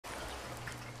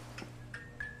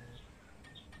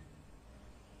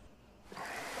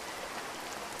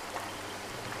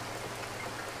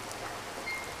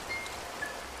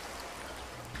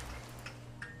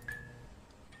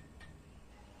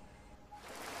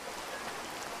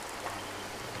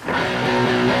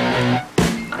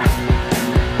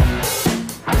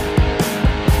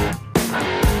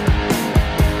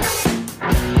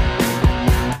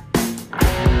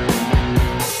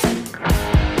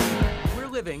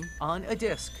sitting on a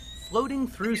disk, floating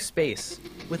through space,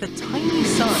 with a tiny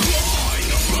sun.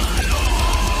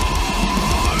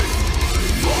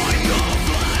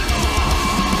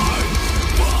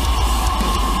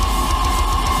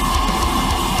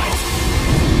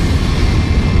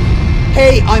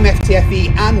 Hey, I'm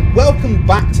FTFE and welcome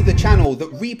back to the channel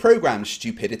that reprograms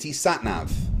stupidity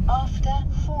satnav. After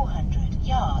 400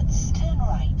 yards, turn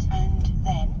right, and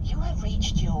then you have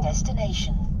reached your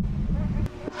destination.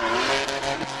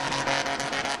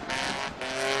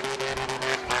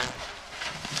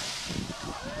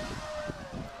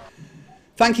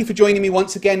 Thank you for joining me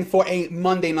once again for a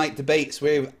Monday night debates.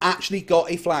 We've actually got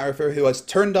a flat earther who has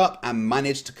turned up and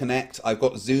managed to connect. I've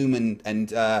got Zoom and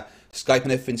Skype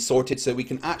and everything sorted so we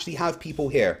can actually have people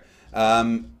here.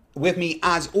 With me,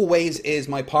 as always, is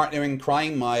my partner in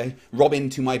crime, my Robin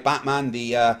to my Batman,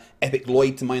 the Epic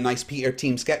Lloyd to my Nice Peter,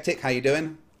 Team Skeptic. How you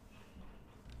doing?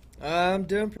 I'm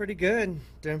doing pretty good.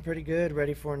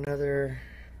 Ready for another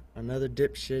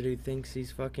dipshit who thinks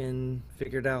he's fucking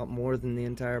figured out more than the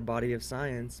entire body of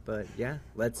science. But yeah,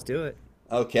 let's do it.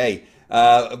 Okay.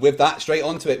 With that, straight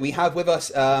onto it. We have with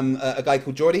us a guy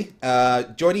called Geordie.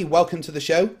 Geordie, welcome to the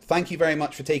show. Thank you very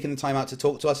much for taking the time out to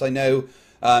talk to us. I know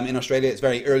in Australia it's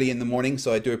very early in the morning,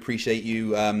 so I do appreciate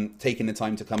you taking the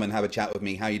time to come and have a chat with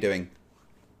me. How are you doing?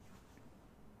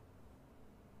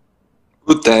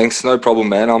 Good, thanks. No problem,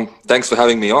 man. Thanks for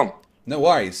having me on. No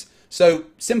worries. So,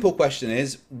 simple question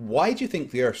is, why do you think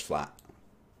the Earth's flat?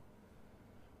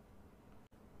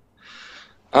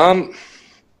 I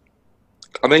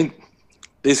mean,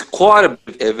 there's quite a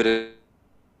bit of evidence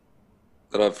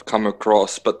that I've come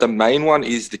across, but the main one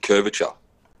is the curvature.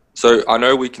 So I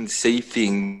know we can see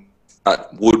things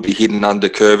that would be hidden under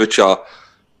curvature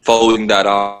following that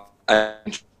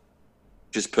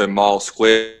inches per mile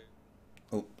squared,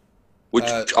 which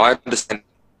I understand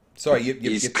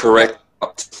is correct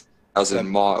up to 1,000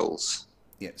 miles.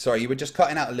 Yeah, sorry, you were just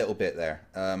cutting out a little bit there.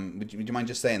 Would you mind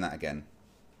just saying that again?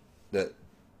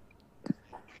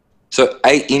 So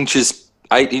 8 inches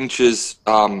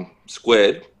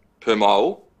squared per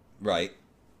mile. Right.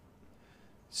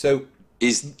 So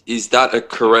is that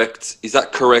correct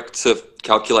to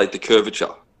calculate the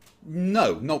curvature?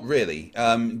 No, not really.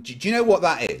 Do you know what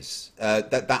that is?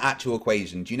 That actual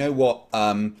equation. Do you know what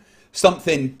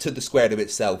something to the squared of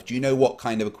itself? Do you know what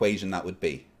kind of equation that would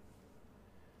be?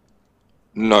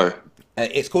 No.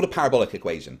 It's called a parabolic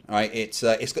equation. All right. It's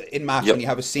in math, when you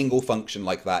have a single function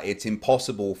like that, it's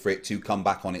impossible for it to come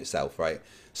back on itself. Right.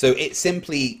 So it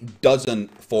simply doesn't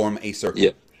form a circle.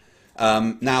 Yep.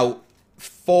 Now,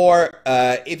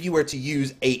 if you were to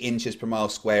use 8 inches per mile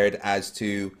squared as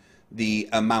to the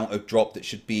amount of drop that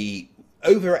should be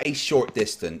over a short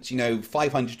distance,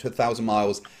 500 to 1,000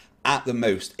 miles at the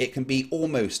most, it can be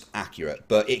almost accurate,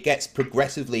 but it gets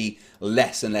progressively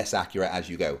less and less accurate as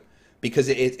you go, because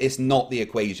it's not the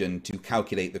equation to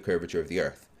calculate the curvature of the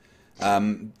Earth.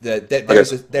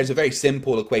 There's a very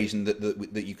simple equation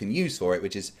that you can use for it,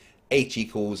 which is h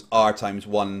equals r times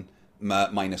 1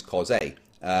 minus cos a,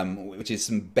 which is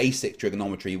some basic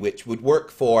trigonometry which would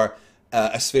work for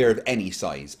a sphere of any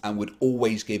size and would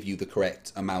always give you the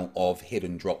correct amount of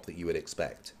hidden drop that you would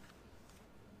expect.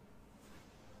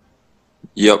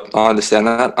 Yep, I understand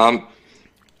that.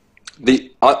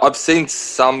 I've seen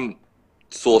some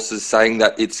sources saying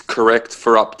that it's correct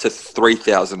for up to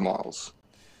 3,000 miles.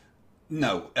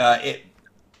 No,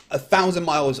 1,000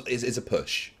 miles is a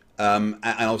push, and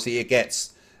obviously it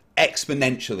gets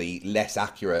exponentially less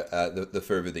accurate the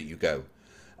further that you go.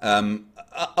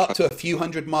 Up to a few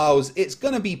hundred miles, it's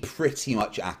going to be pretty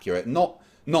much accurate. Not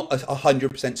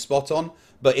 100% spot on,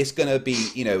 but it's going to be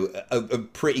a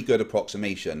pretty good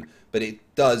approximation. But it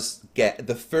does get,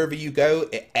 the further you go,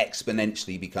 it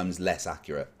exponentially becomes less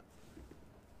accurate.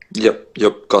 Yep,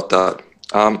 got that.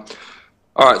 All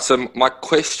right, so my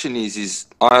question is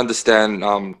I understand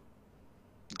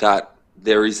that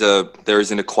there is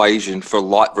an equation for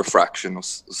light refraction or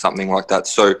something like that.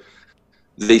 So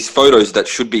these photos that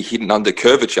should be hidden under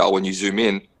curvature when you zoom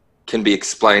in can be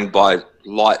explained by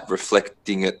light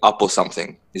reflecting it up or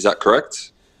something. Is that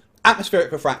correct?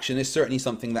 Atmospheric refraction is certainly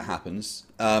something that happens.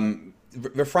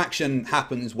 Refraction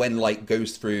happens when light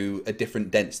goes through a different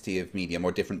density of medium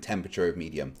or different temperature of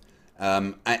medium.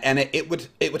 And it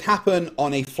would happen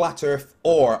on a flat Earth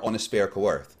or on a spherical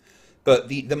Earth. But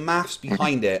the maths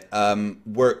behind it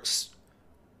works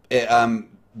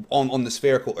on the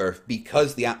spherical Earth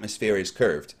because the atmosphere is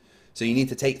curved. So you need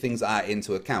to take things like that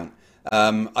into account.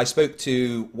 I spoke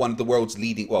to one of the world's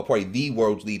leading, well, probably the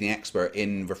world's leading expert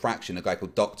in refraction, a guy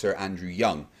called Dr. Andrew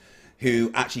Young,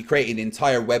 who actually created an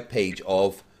entire web page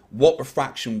of what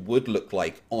refraction would look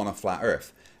like on a flat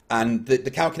Earth. And the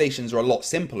calculations are a lot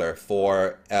simpler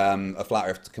for a flat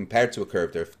Earth compared to a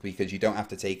curved Earth, because you don't have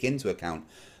to take into account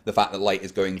the fact that light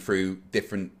is going through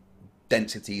different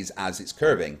densities as it's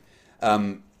curving.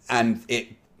 And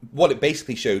what it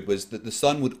basically showed was that the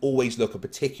sun would always look a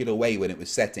particular way when it was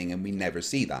setting, and we never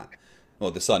see that. Well,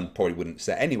 the sun probably wouldn't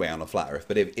set anyway on a flat Earth,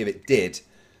 but if it did,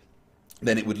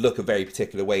 then it would look a very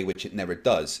particular way, which it never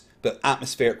does. But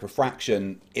atmospheric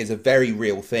refraction is a very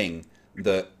real thing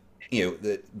that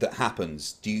that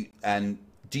happens. Do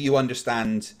you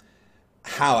understand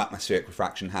how atmospheric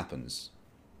refraction happens?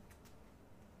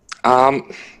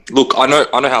 Look, I know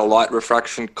how light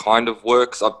refraction kind of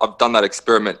works. I've done that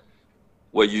experiment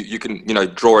where you can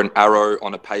draw an arrow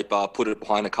on a paper, put it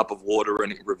behind a cup of water,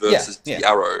 and it reverses the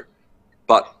arrow.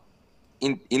 But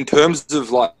in terms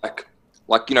of like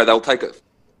they'll take it.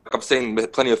 I've seen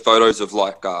plenty of photos of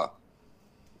like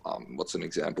what's an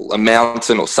example? A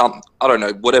mountain or something, I don't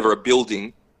know, whatever, a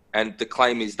building, and the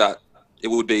claim is that it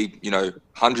would be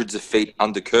hundreds of feet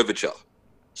under curvature.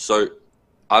 So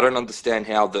I don't understand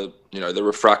how the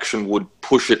refraction would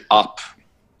push it up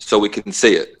so we can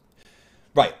see it.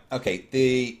 Right. Okay.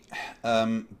 The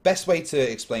best way to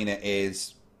explain it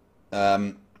is,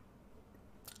 as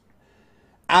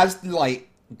the light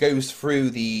goes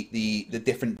through the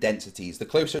different densities, the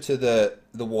closer to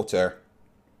the water,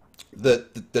 the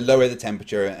lower the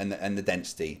temperature and the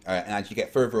density. And as you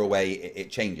get further away, it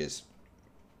changes.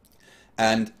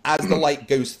 And as the light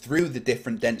goes through the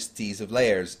different densities of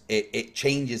layers, it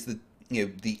changes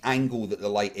the angle that the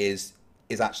light is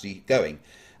actually going.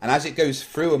 And as it goes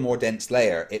through a more dense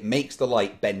layer, it makes the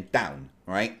light bend down,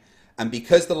 right? And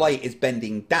because the light is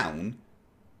bending down,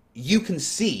 you can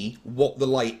see what the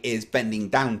light is bending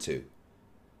down to.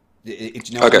 Do you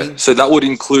know what I mean? So that would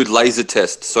include laser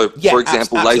tests. So, yeah, for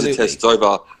example, laser tests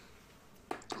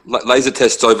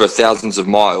over thousands of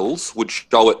miles would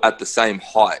show it at the same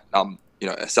height,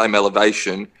 same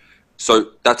elevation.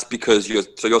 So that's because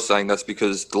you're saying that's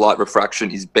because the light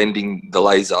refraction is bending the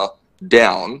laser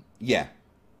down. Yeah.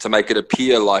 To make it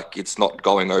appear like it's not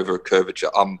going over a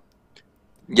curvature.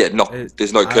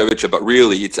 There's no curvature, but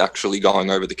really it's actually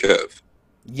going over the curve.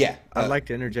 Yeah. I'd like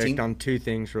to interject on two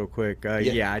things real quick.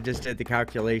 I just did the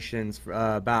calculations.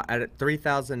 About at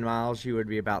 3,000 miles, you would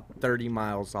be about 30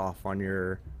 miles off on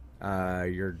your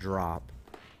drop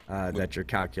that you're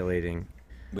calculating.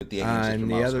 With the and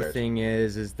the other thing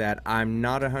is that I'm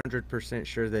not 100%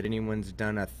 sure that anyone's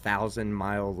done a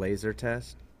 1,000-mile laser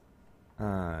test.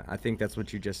 I think that's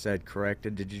what you just said, correct?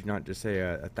 Did you not just say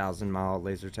a 1,000-mile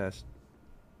laser test?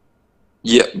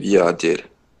 Yeah, I did.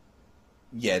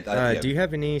 Yeah. Do you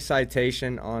have any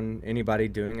citation on anybody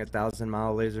doing a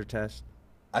 1,000-mile laser test?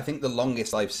 I think the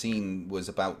longest I've seen was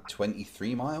about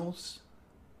 23 miles.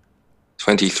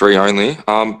 23 only?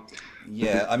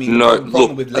 Yeah, I mean, no, the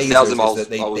problem with lasers 1,000 miles, is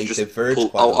that they diverge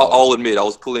quite a I'll admit, I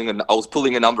was pulling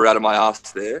a number out of my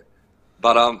ass there.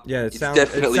 But it's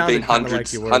definitely been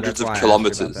hundreds of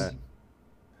kilometers.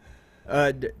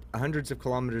 Hundreds of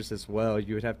kilometers as well.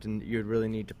 You would really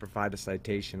need to provide a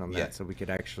citation on that so we could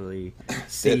actually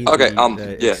see.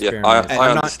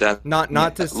 I understand.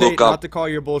 Not to call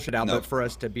your bullshit out, but for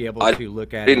us to be able to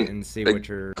look at it and see what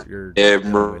you're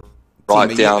with. Are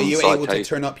you able to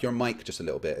turn up your mic just a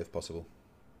little bit, if possible?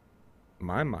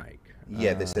 My mic.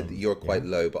 Yeah, they said that you're quite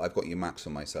low, but I've got you max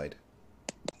on my side.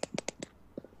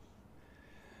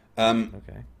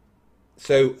 Okay.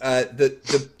 So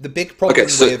the big problem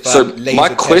with laser my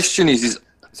question tests, is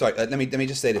sorry, let me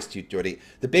just say this to you, Geordie.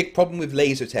 The big problem with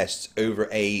laser tests over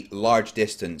a large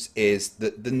distance is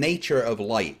that the nature of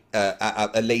light,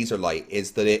 a laser light,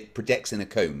 is that it projects in a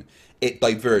cone. It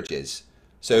diverges.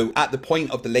 So at the point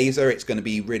of the laser, it's going to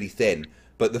be really thin.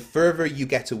 But the further you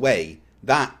get away,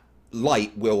 that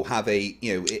light will have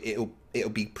it'll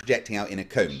be projecting out in a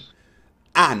cone.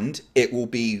 And it will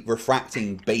be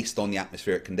refracting based on the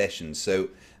atmospheric conditions. So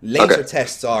laser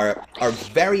tests are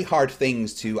very hard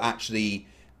things to actually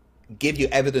give you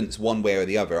evidence one way or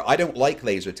the other. I don't like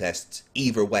laser tests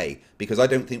either way, because I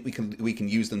don't think we can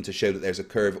use them to show that there's a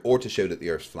curve or to show that the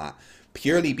Earth's flat,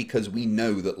 purely because we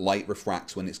know that light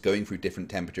refracts when it's going through different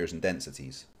temperatures and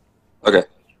densities. Okay.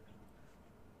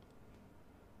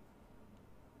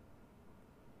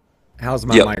 How's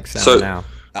my mic sound now?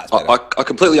 I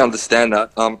completely understand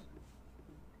that.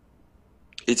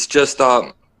 It's just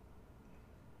the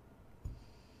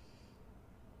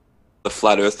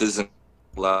flat earthers and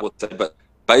but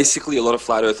basically a lot of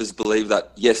flat earthers believe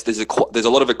that yes, there's a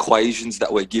lot of equations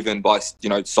that were given by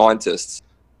scientists,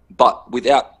 but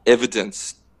without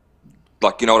evidence.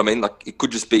 Like, you know what I mean? Like, it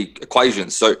could just be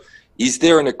equations. So is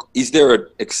there an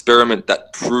experiment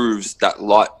that proves that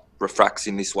light refracts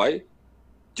in this way?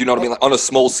 Do you know what I mean? Like on a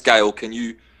small scale, can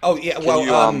you? Oh yeah. Can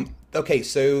Well, you, okay.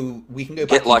 So we can go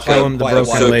get back like in Show time him the quite a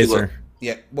broken while. laser.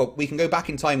 Yeah. Well, we can go back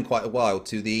in time quite a while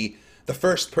to the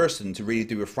first person to really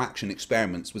do refraction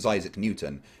experiments was Isaac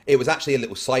Newton. It was actually a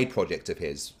little side project of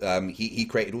his. He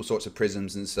created all sorts of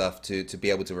prisms and stuff to be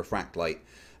able to refract light.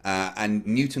 And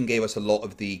Newton gave us a lot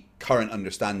of the current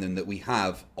understanding that we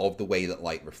have of the way that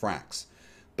light refracts.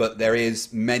 But there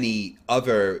is many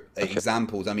other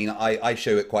examples. I mean, I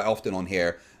show it quite often on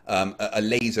here. A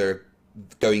laser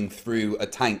going through a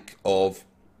tank of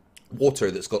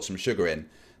water that's got some sugar in,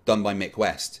 done by Mick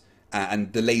West.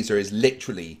 And the laser is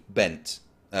literally bent,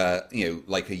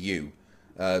 like a U.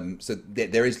 So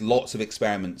there is lots of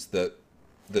experiments that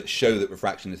show that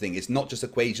refraction is a thing. It's not just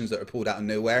equations that are pulled out of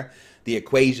nowhere. The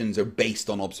equations are based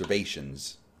on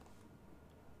observations.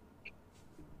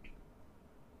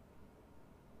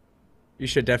 You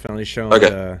should definitely show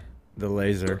him the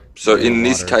laser. So in in the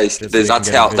this water, case, just so you can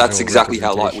get a that's visual exactly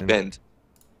how light would representation. bend.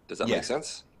 Does that Yeah. make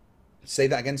sense? Say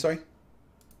that again, sorry?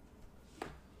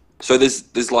 So there's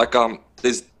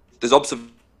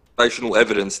observational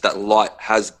evidence that light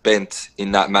has bent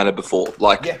in that manner before.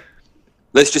 Like, Yeah.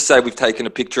 let's just say we've taken a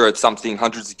picture at something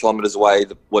hundreds of kilometers away.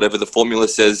 Whatever the formula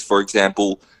says, for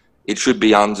example, it should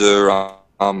be under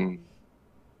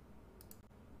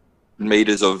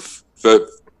meters of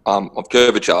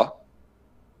curvature,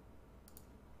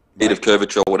 feet of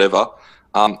curvature, whatever.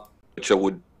 Curvature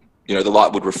would, the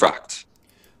light would refract.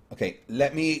 Okay,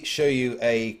 let me show you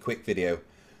a quick video.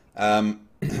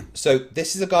 So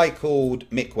this is a guy called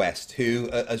Mick West, who,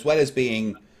 as well as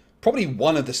being probably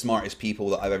one of the smartest people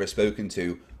that I've ever spoken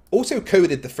to, also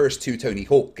coded the first two Tony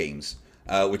Hawk games,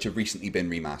 which have recently been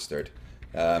remastered.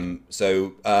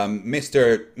 Mr.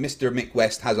 Mick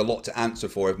West has a lot to answer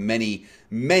for of many,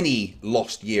 many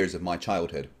lost years of my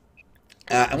childhood.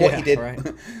 And what he did,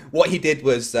 what he did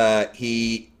was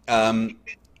he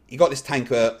got this tank,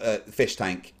 fish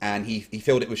tank, and he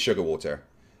filled it with sugar water.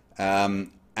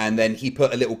 And then he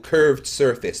put a little curved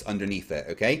surface underneath it.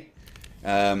 Okay,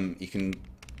 you can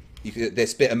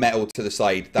this bit of metal to the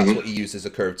side. That's what he used as a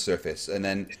curved surface. And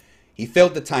then he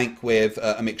filled the tank with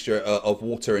a mixture of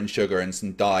water and sugar and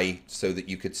some dye so that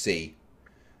you could see.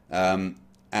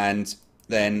 And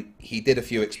then he did a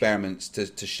few experiments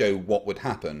to show what would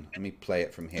happen. Let me play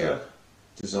it from here.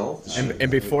 Dissolve.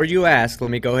 And before you ask, let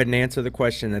me go ahead and answer the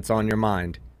question that's on your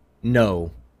mind.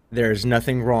 No, there's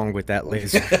nothing wrong with that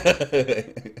laser.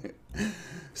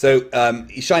 So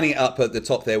he's shining it up at the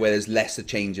top there where there's less a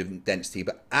change of density.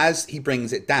 But as he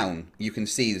brings it down, you can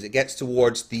see as it gets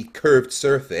towards the curved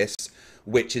surface,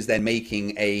 which is then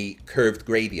making a curved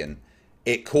gradient,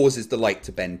 it causes the light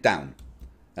to bend down.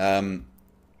 And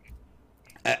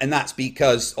that's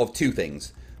because of two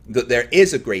things. That there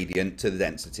is a gradient to the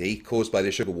density caused by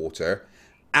the sugar water,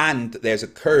 and there's a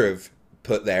curve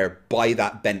put there by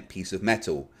that bent piece of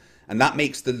metal. And that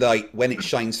makes the light, when it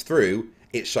shines through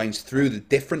the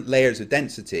different layers of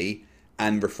density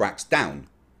and refracts down,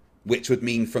 which would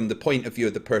mean from the point of view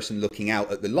of the person looking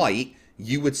out at the light,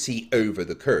 you would see over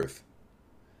the curve.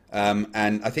 And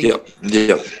I think,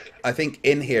 I think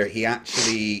in here he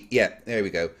actually, there we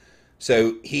go.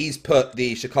 So he's put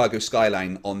the Chicago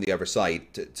skyline on the other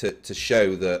side to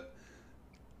show that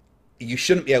you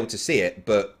shouldn't be able to see it,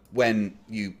 but when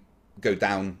you go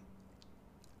down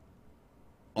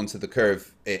onto the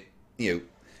curve, it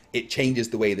changes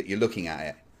the way that you're looking at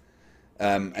it,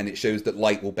 and it shows that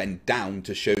light will bend down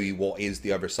to show you what is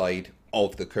the other side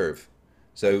of the curve.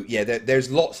 So yeah,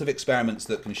 there's lots of experiments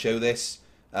that can show this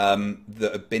that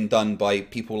have been done by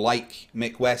people like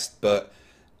Mick West, but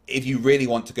if you really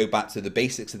want to go back to the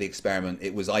basics of the experiment,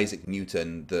 it was Isaac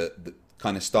Newton that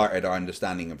kind of started our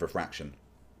understanding of refraction.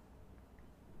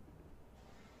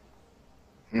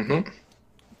 Mm-hmm.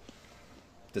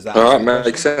 Does that all right,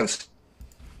 makes sense?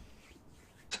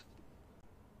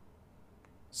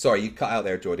 Sorry, you cut out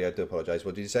there, Geordie. I do apologise.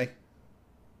 What did you say?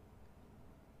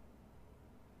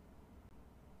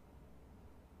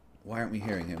 Why aren't we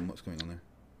hearing him? What's going on there?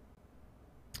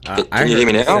 Can you hear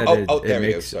me now? There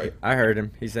we go. Sorry. I heard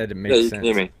him. He said it makes Yeah, you sense. can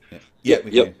hear me. Yeah,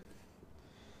 we can.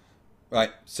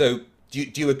 Right. So, do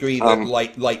you agree that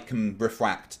light can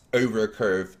refract over a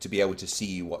curve to be able to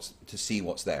see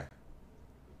what's there?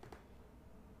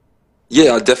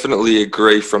 Yeah, I definitely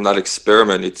agree. From that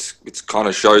experiment, it's kind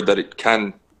of showed that it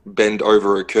can bend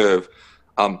over a curve.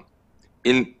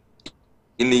 In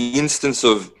the instance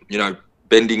of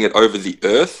bending it over the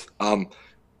Earth, I'm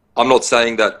not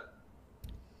saying that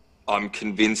I'm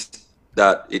convinced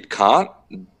that it can't,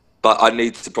 but I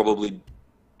need to probably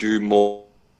do more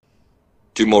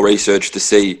research to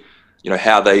see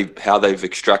how they've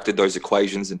extracted those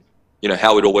equations and you know,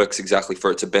 how it all works exactly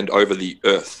for it to bend over the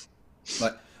Earth.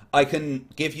 Like, I can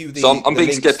give you the. So I'm the being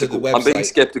links to the skeptical. website. I'm being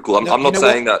skeptical. I'm No, not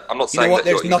saying that. I'm not You know saying what?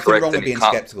 that There's you're nothing incorrect wrong with and it being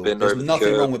can't skeptical. bend There's over the nothing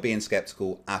curve. wrong with being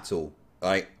skeptical at all,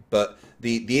 right? But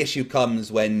the issue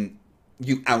comes when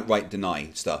you outright deny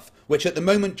stuff, which at the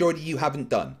moment, Geordie, you haven't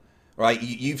done, right?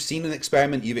 You've seen an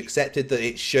experiment. You've accepted that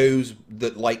it shows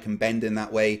that light can bend in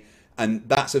that way, and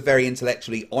that's a very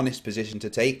intellectually honest position to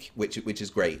take, which is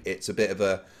great. It's a bit of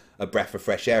a breath of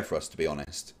fresh air for us, to be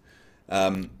honest.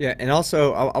 Yeah, and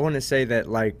also I want to say that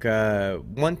like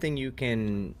one thing you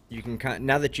can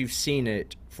now that you've seen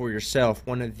it for yourself,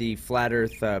 one of the flat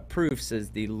Earth proofs is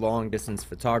the long distance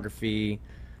photography,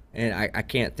 and I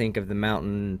can't think of the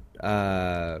mountain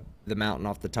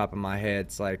off the top of my head.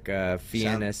 It's like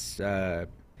Fiennes,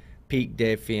 Peak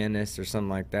de Fiennes or something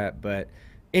like that. But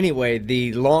anyway,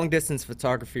 the long distance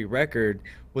photography record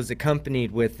was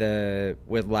accompanied with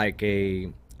like a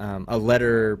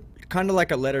letter, kind of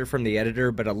like a letter from the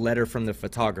editor, but a letter from the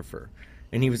photographer.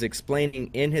 And he was explaining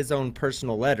in his own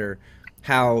personal letter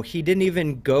how he didn't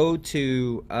even go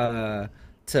to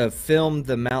film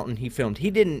the mountain he filmed. He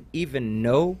didn't even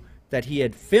know that he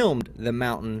had filmed the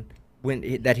mountain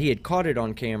that he had caught it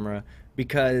on camera,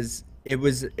 because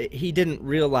he didn't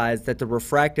realize that the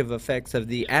refractive effects of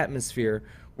the atmosphere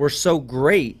were so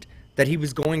great that he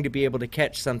was going to be able to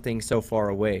catch something so far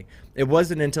away. It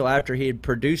wasn't until after he had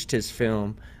produced his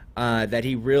film that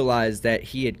he realized that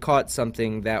he had caught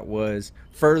something that was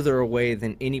further away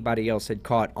than anybody else had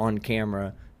caught on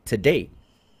camera to date.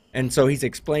 And so he's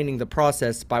explaining the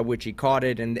process by which he caught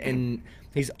it, and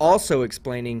he's also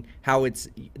explaining how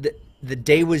the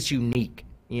day was unique.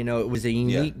 You know, it was a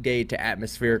unique day to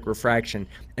atmospheric refraction,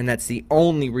 and that's the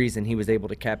only reason he was able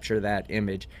to capture that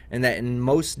image. And that in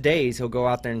most days he'll go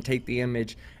out there and take the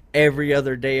image every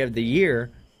other day of the year,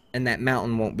 and that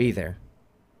mountain won't be there.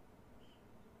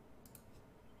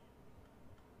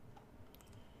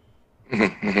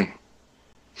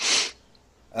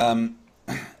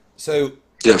 So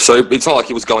yeah, so it's not like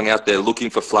he was going out there looking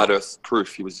for flat Earth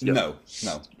proof. He was no.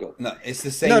 It's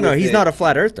the same. No, he's not a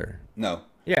flat earther. No.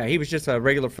 Yeah, he was just a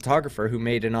regular photographer who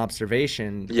made an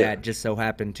observation that just so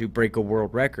happened to break a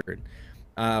world record.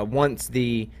 Once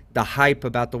the hype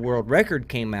about the world record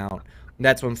came out,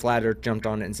 that's when Flat Earth jumped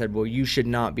on it and said, well, you should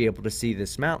not be able to see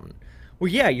this mountain.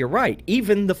 Well, yeah, you're right.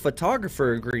 Even the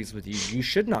photographer agrees with you. You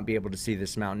should not be able to see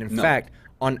this mountain. In fact,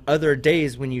 on other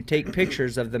days when you take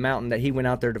pictures of the mountain that he went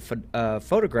out there to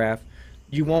photograph,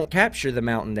 you won't capture the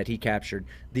mountain that he captured.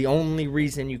 The only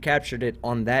reason you captured it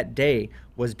on that day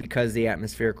was because the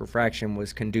atmospheric refraction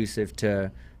was conducive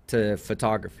to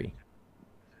photography.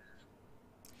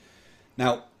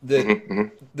 Now,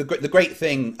 the great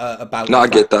thing about I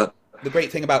get that. The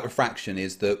great thing about refraction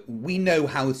is that we know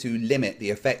how to limit the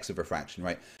effects of refraction,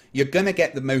 right? You're going to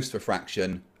get the most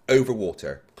refraction over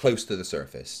water, close to the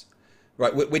surface,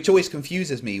 right? Which always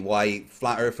confuses me why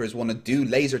flat earthers want to do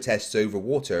laser tests over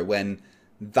water when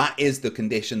that is the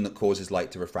condition that causes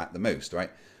light to refract the most, right?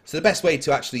 So the best way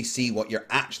to actually see what you're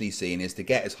actually seeing is to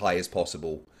get as high as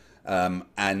possible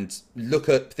and look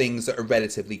at things that are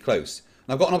relatively close.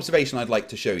 And I've got an observation I'd like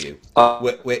to show you,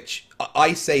 which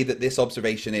I say that this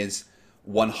observation is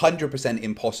 100%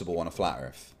 impossible on a flat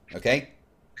Earth, okay?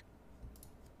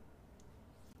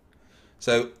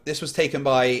 So this was taken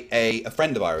by a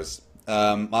friend of ours,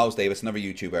 Miles Davis, another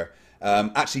YouTuber,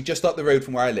 actually just up the road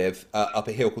from where I live, up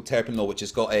a hill called Terrapin Law, which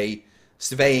has got a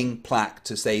surveying plaque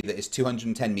to say that it's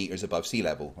 210 meters above sea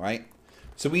level, right?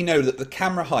 So we know that the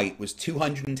camera height was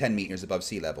 210 meters above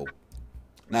sea level.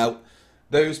 Now,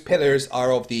 those pillars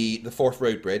are of the Forth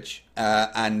Road Bridge,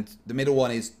 and the middle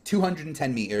one is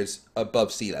 210 meters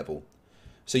above sea level.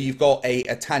 So you've got a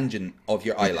tangent of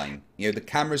your eye line. You know, the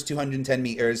camera's 210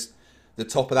 meters, the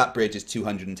top of that bridge is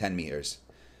 210 meters.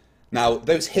 Now,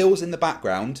 those hills in the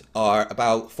background are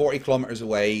about 40 kilometers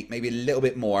away, maybe a little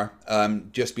bit more,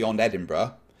 just beyond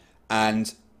Edinburgh,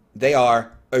 and they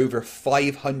are over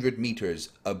 500 meters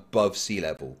above sea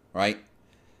level, right?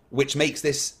 Which makes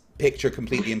this picture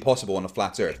completely impossible on a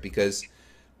flat Earth, because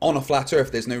on a flat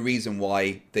Earth there's no reason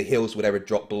why the hills would ever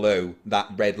drop below that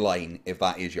red line if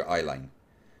that is your eye line.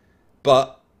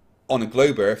 But on a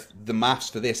globe Earth, the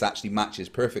maths for this actually matches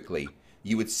perfectly.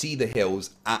 You would see the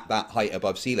hills at that height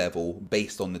above sea level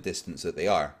based on the distance that they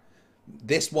are.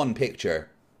 This one picture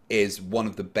is one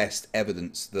of the best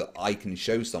evidence that I can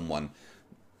show someone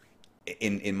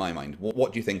in my mind.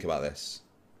 What do you think about this?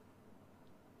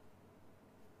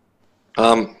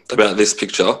 About this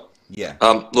picture. Yeah.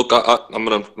 Look, I'm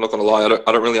not gonna lie. I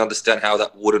don't really understand how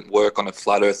that wouldn't work on a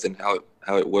flat Earth and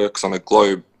how it works on a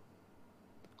globe.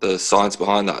 The science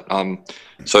behind that.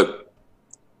 So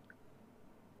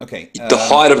Okay. The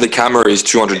height of the camera is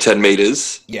 210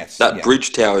 meters. Yes. That yeah.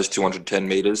 bridge tower is 210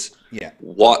 meters. Yeah.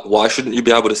 Why shouldn't you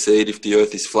be able to see it if the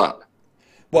Earth is flat?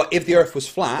 Well, if the Earth was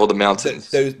flat, or the mountains,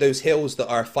 those hills that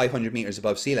are 500 meters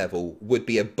above sea level would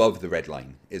be above the red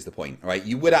line. Is the point, right?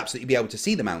 You would absolutely be able to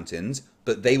see the mountains,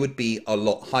 but they would be a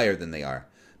lot higher than they are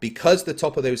because the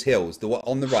top of those hills, the one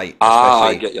on the right,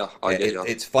 I get you.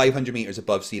 It's 500 meters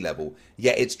above sea level,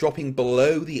 yet it's dropping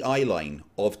below the eye line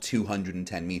of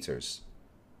 210 meters.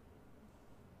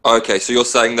 Okay, so you're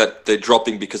saying that they're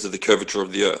dropping because of the curvature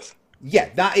of the Earth? Yeah,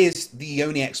 that is the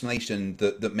only explanation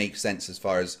that makes sense as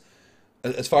far as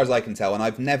I can tell, and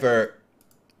I've never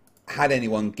had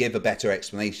anyone give a better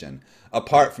explanation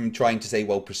apart from trying to say,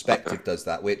 well, perspective does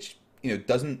that, which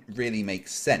doesn't really make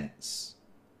sense.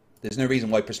 There's no reason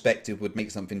why perspective would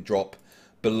make something drop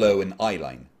below an eye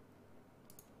line.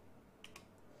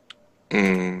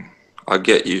 I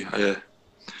get you. Yeah.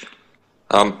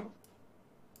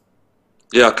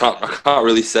 Yeah, I can't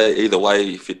really say either way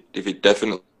if it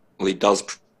definitely does.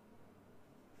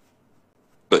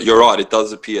 But you're right, it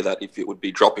does appear that if it would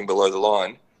be dropping below the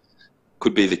line,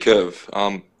 could be the curve.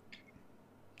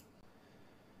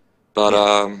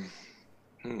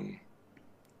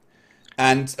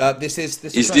 And this is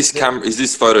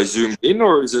this photo zoomed in,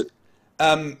 or is it?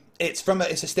 It's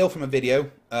a still from a video,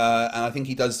 and I think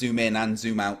he does zoom in and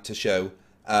zoom out to show.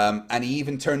 And he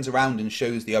even turns around and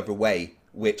shows the other way,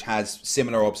 which has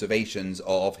similar observations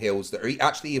of hills that are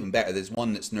actually even better. There's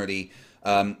one that's nearly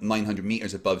 900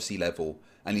 meters above sea level,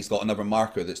 and he's got another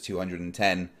marker that's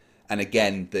 210, and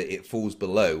again it falls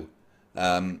below.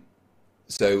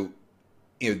 So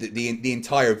the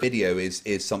entire video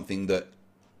is something that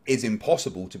is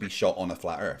impossible to be shot on a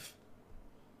flat Earth.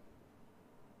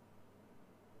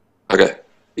 Okay,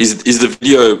 is the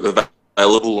video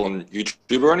available on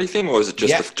YouTube or anything, or is it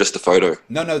just a photo?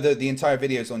 No, the entire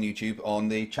video is on YouTube on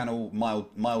the channel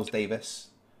Miles Davis.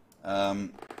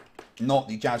 Not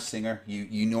the jazz singer.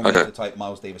 You normally have to type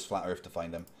Miles Davis Flat Earth to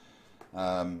find him.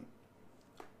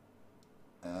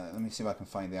 Let me see if I can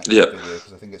find the actual video,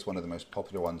 because I think it's one of the most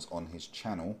popular ones on his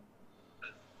channel.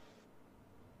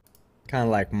 Kind of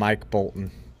like Mike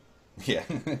Bolton. Yeah.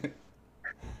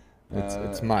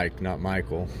 It's Mike, not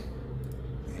Michael.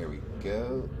 Here we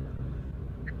go.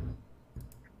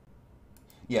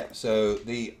 Yeah, so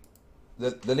the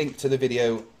link to the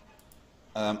video,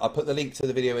 I'll put the link to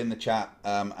the video in the chat,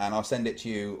 and I'll send it to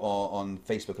you on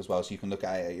Facebook as well, so you can look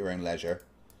at it at your own leisure.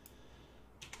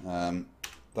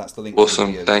 That's the link to the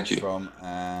video thank you. from,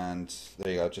 and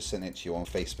there you go, I've just sent it to you on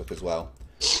Facebook as well.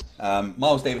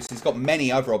 Miles Davis has got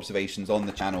many other observations on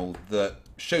the channel that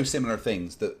show similar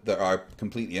things that are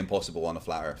completely impossible on a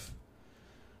flat Earth.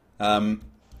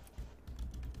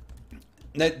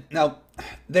 Now,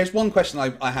 there's one question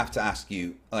I have to ask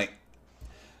you. Like,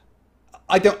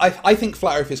 I think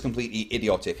flat Earth is completely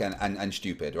idiotic and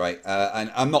stupid, right?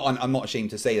 And I'm not ashamed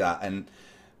to say that.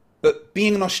 But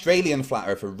being an Australian flat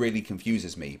earther really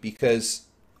confuses me, because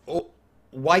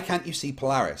why can't you see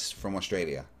Polaris from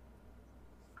Australia?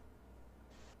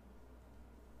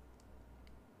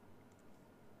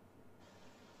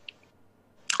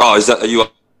 Oh, are you?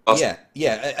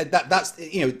 Yeah. That's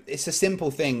it's a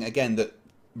simple thing again that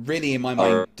really in my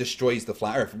mind destroys the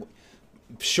flat Earth.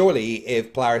 Surely,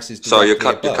 if Polaris is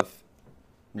directly above.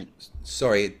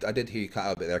 Sorry, I did hear you cut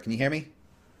out a bit there. Can you hear me?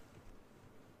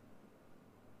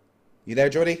 You there,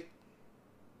 Geordie?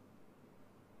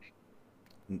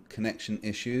 Connection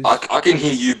issues. I can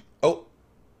hear you. Oh,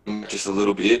 just a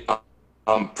little bit.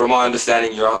 From my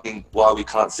understanding, you're asking why we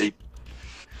can't see.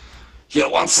 Yeah,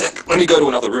 one sec. Let me go to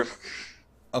another room.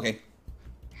 okay.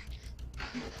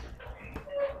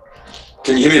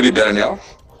 Can you hear me a bit better now?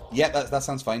 Yeah, that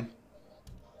sounds fine.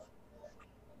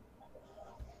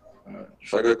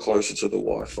 If I go closer to the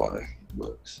Wi-Fi, it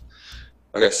works.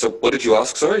 Okay, so what did you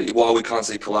ask? Sorry, why we can't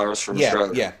see Polaris from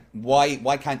Australia? Yeah.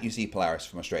 Why can't you see Polaris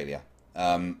from Australia?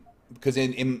 Because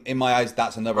in my eyes,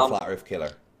 that's another flat Earth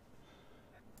killer.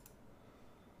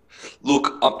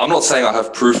 Look, I'm not saying I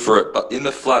have proof for it, but in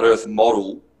the flat Earth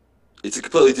model, it's a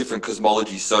completely different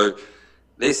cosmology. So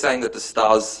they're saying that the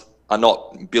stars are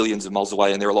not billions of miles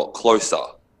away and they're a lot closer.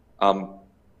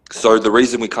 So the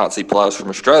reason we can't see Polaris from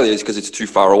Australia is because it's too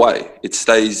far away. It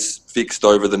stays fixed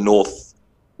over the north.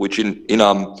 Which in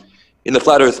the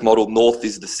flat Earth model, north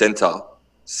is the center,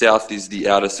 south is the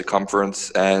outer circumference,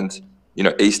 and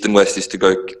east and west is to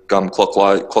go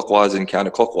clockwise and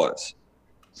counterclockwise.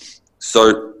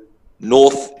 So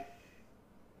north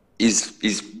is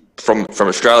from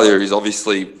Australia is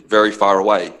obviously very far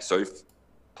away. So if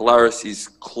Polaris is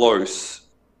close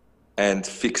and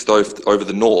fixed over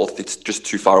the north, it's just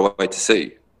too far away to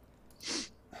see.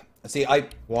 See,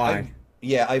 Why?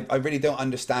 I really don't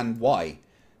understand why.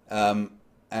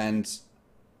 And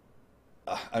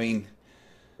I mean,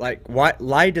 Like, why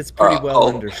light is All pretty right, well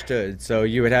understood, so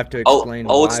you would have to explain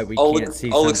why we can't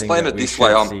see I'll something explain that it we this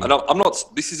way. should see. And I'm not.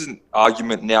 This isn't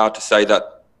argument now to say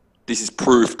that this is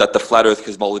proof that the flat Earth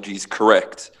cosmology is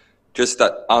correct. Just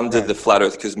that under Right. the flat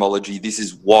Earth cosmology, this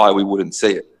is why we wouldn't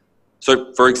see it.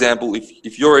 So, for example,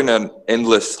 if you're in an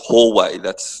endless hallway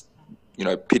that's, you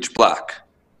know, pitch black,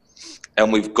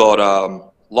 and we've got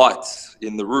lights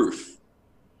in the roof.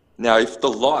 Now, if the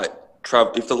light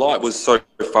was so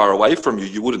far away from you,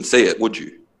 you wouldn't see it, would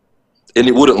you? And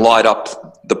it wouldn't light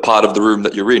up the part of the room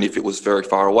that you're in if it was very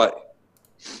far away.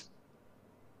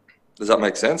 Does that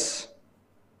make sense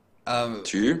to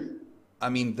you? I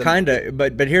mean, Kind of,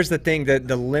 but here's the thing: that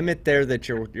the limit there that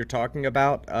you're talking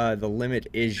about, the limit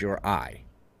is your eye.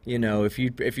 You know, if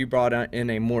you brought in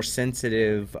a more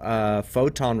sensitive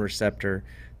photon receptor,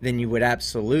 then you would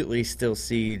absolutely still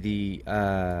see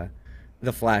the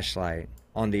flashlight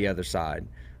on the other side.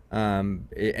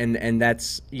 And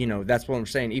that's, you know, that's what I'm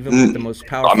saying. Even with the most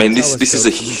powerful I mean, this is a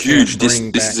telescopes, we huge can't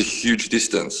bring this is a back- huge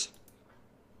distance.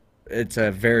 It's a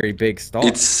very big star.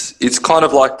 It's kind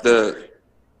of like the.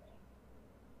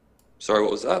 Sorry,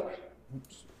 what was that?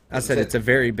 I said it's a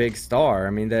very big star. I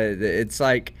mean, it's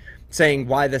like saying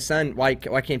why the sun, why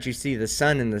can't you see the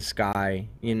sun in the sky,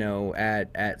 you know,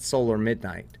 at solar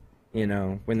midnight, you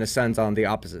know, when the sun's on the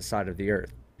opposite side of the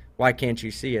earth? Why can't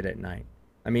you see it at night?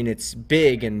 I mean, it's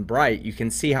big and bright. You can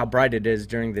see how bright it is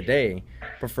during the day,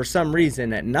 but for some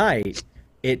reason at night,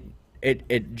 it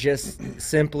just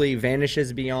simply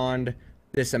vanishes beyond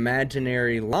this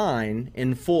imaginary line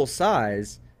in full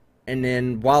size. And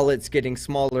then while it's getting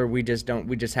smaller, we just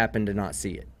happen to not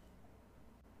see it.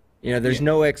 You know, there's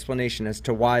no explanation as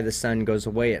to why the sun goes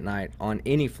away at night on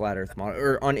any flat Earth model,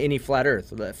 or on any flat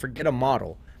Earth. Forget a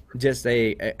model, just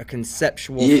a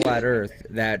conceptual flat Earth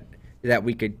that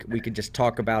we could just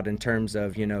talk about in terms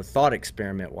of, you know, thought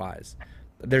experiment wise.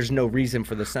 There's no reason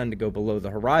for the sun to go below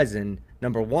the horizon.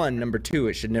 Number one, number two,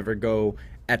 it should never go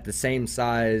at the same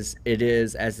size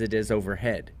as it is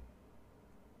overhead.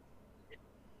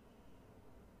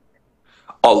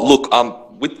 Oh, look,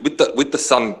 with the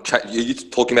sun, you're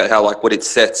talking about how, like, when it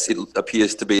sets, it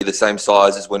appears to be the same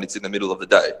size as when it's in the middle of the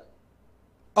day.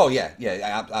 oh yeah,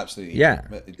 absolutely. Yeah.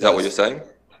 Is that what you're saying?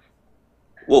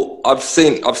 Well, I've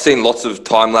seen lots of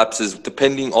time lapses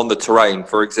depending on the terrain.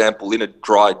 For example, in a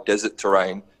dry desert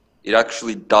terrain, it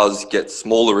actually does get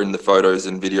smaller in the photos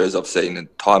and videos I've seen and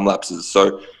time lapses.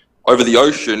 So over the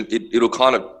ocean, it'll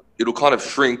kind of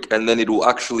shrink, and then it'll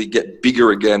actually get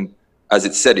bigger again as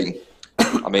it's setting.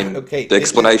 I mean, Okay, the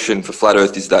explanation for flat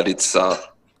Earth is that it's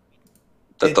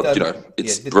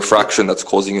refraction that's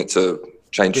causing it to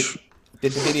change.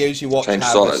 Did the videos you watch have Change a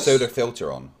size. solar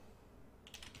filter on?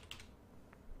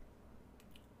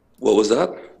 What was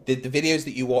that? Did the videos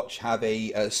that you watch have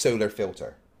a solar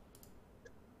filter?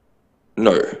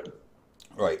 No.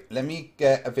 Right, let me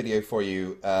get a video for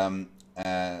you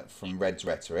from Red's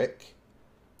Rhetoric.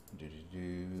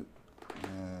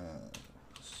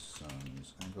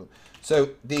 Sun's angle. So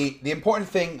the important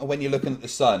thing when you're looking at the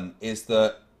sun is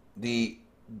that the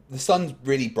sun's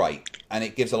really bright and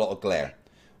it gives a lot of glare,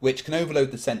 which can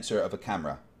overload the sensor of a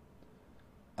camera.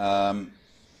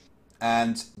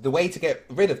 And the way to get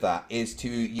rid of that is to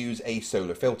use a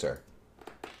solar filter.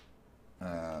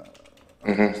 Where's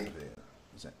the video?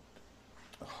 Is it?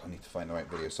 Oh, I need to find the right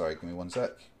video. Sorry, give me one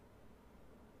sec.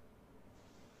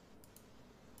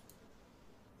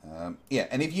 Yeah,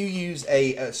 and if you use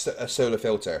a solar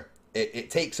filter,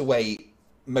 it takes away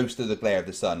most of the glare of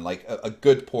the sun, like a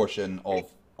good portion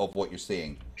of what you're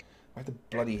seeing. Where the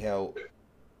bloody hell?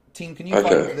 Team, can you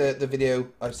find the video?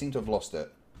 I seem to have lost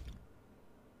it.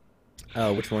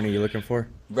 Which one are you looking for?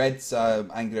 Red's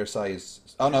angular size.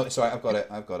 Oh no, sorry, I've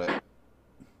got it.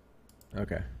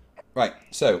 Okay. Right,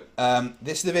 so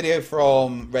this is the video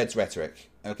from Red's Rhetoric,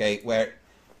 okay, where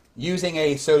using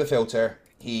a solar filter,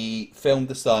 he filmed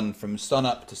the sun from sun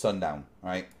up to sundown,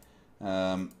 right?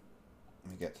 Let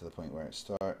me get to the point where it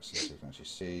starts, so you can actually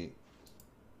see.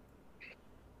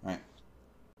 Right.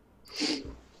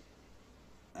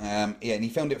 Yeah, and he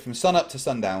filmed it from sun up to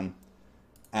sundown,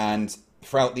 and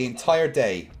throughout the entire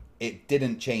day, it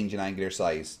didn't change in angular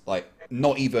size, like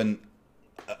not even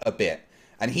a bit.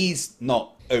 And he's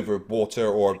not over water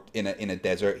or in a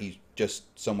desert. He's just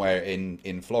somewhere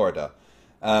in Florida.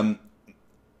 And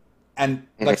like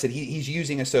I said, he's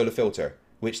using a solar filter,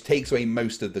 which takes away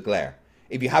most of the glare.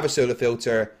 If you have a solar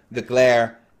filter, the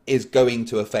glare is going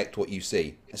to affect what you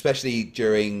see, especially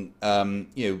during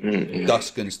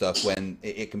dusk and stuff when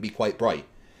it can be quite bright.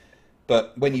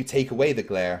 But when you take away the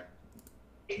glare,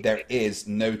 there is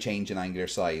no change in angular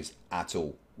size at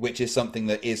all, which is something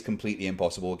that is completely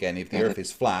impossible, again, if the Earth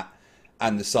is flat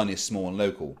and the sun is small and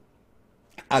local.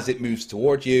 As it moves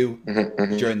toward you,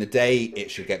 during the day, it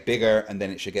should get bigger, and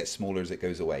then it should get smaller as it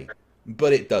goes away.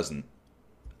 But it doesn't.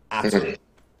 At all.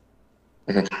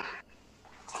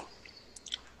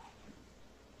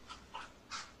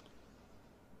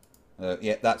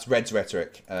 Yeah, that's Red's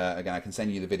rhetoric. Again, I can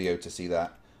send you the video to see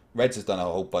that. Red's has done a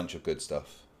whole bunch of good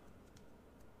stuff.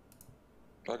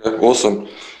 Okay, awesome.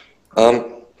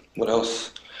 What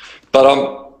else?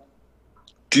 But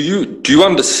do you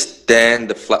understand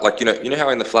the flat? Like, you know how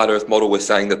in the flat Earth model we're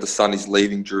saying that the sun is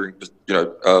leaving during,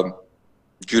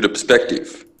 due to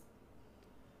perspective.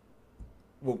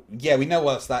 Well, yeah, we know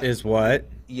what's that Is what?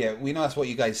 Yeah, we know that's what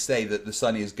you guys say, that the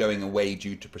sun is going away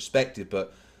due to perspective,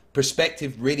 but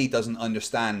perspective really doesn't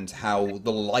understand how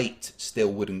the light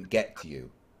still wouldn't get to you,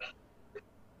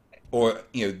 or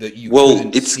that you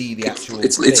couldn't see the actual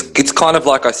thing. It's kind of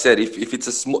like I said, if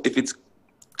it's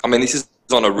I mean, this is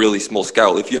on a really small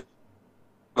scale. If you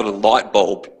have a light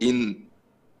bulb in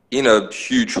a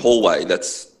huge hallway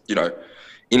that's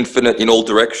infinite in all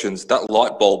directions, the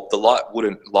light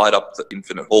wouldn't light up the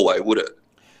infinite hallway, would it?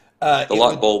 The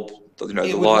light bulb would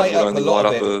light up a lot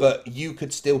of it, but you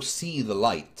could still see the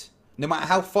light, no matter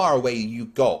how far away you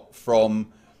got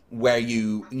from where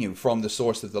from the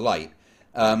source of the light.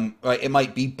 Right, it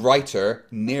might be brighter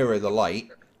nearer the light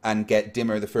and get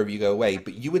dimmer the further you go away,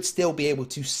 but you would still be able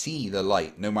to see the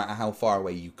light, no matter how far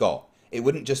away you got. It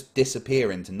wouldn't just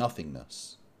disappear into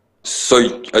nothingness.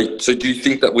 So do you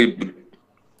think that we?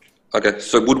 Okay,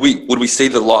 so would we see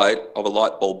the light of a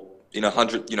light bulb in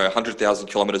 100,000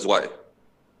 kilometers away?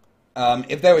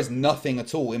 If there was nothing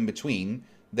at all in between,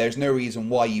 there's no reason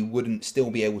why you wouldn't still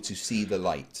be able to see the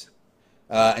light.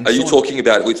 Are you talking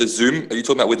about with a zoom? Are you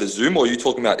talking about with a zoom, or are you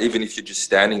talking about even if you're just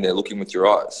standing there looking with your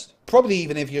eyes? Probably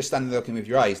even if you're standing there looking with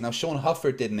your eyes. Now, Sean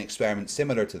Huffer did an experiment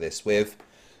similar to this with,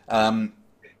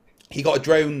 he got a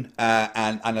drone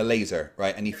and a laser,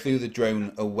 right? And he flew the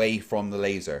drone away from the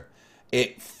laser.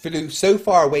 It flew so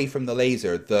far away from the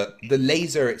laser that the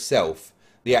laser itself,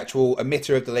 the actual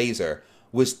emitter of the laser,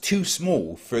 was too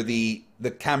small for the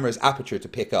camera's aperture to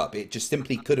pick up. It just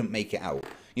simply couldn't make it out.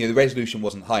 The resolution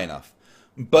wasn't high enough.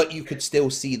 But you could still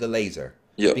see the laser.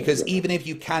 Yeah. Because even if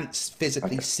you can't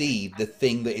physically see the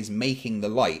thing that is making the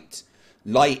light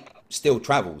still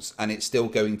travels, and it's still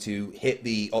going to hit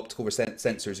the optical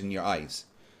sensors in your eyes.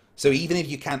 So even if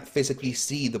you can't physically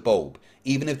see the bulb,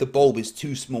 even if the bulb is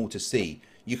too small to see,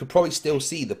 you could probably still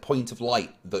see the point of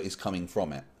light that is coming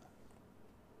from it.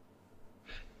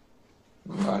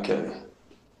 Okay.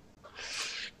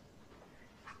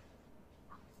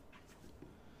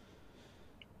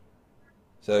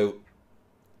 So,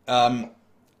 do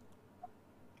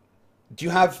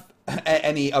you have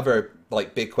any other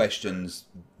big questions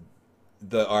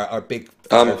that are big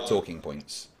talking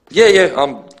points?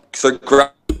 Yeah. So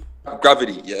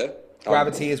gravity, yeah.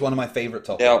 Gravity is one of my favorite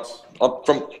topics. Now,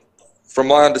 from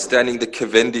my understanding, the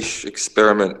Cavendish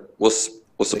experiment was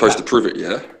supposed to prove it,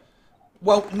 yeah.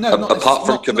 Well, no. Apart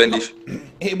from Cavendish,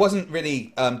 it wasn't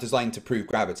really designed to prove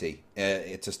gravity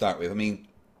to start with. I mean,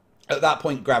 at that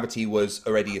point, gravity was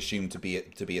already assumed to be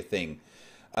a thing.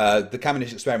 The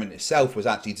Cavendish experiment itself was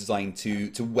actually designed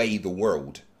to weigh the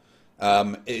world.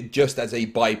 Just as a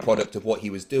byproduct of what he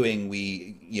was doing,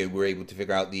 we were able to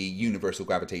figure out the universal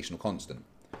gravitational constant.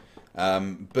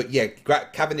 But yeah,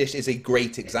 Cavendish is a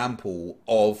great example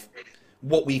of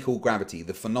what we call gravity,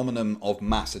 the phenomenon of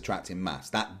mass attracting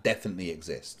mass. That definitely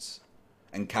exists,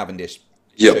 and Cavendish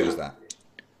shows that.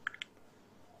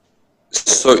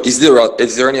 So is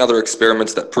there any other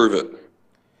experiments that prove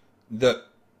it?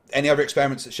 Any other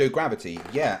experiments that show gravity?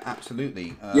 Yeah,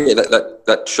 absolutely. Yeah,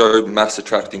 that show mass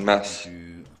attracting mass.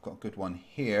 I've got a good one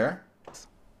here.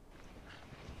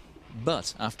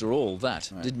 But after all that,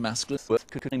 did masculine work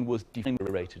was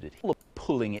degenerated it,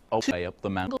 pulling it way up the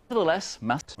mountain. Nevertheless,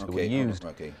 mass were used.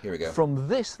 Okay, here we go. From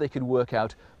this, they could work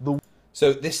out the.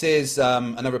 So this is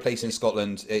another place in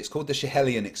Scotland. It's called the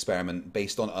Schiehallion experiment,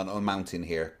 based on a mountain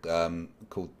here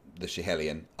called the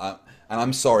Schiehallion. And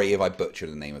I'm sorry if I butcher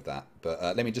the name of that, but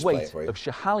let me just play it for you. Of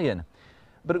Schiehallion.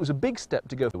 But it was a big step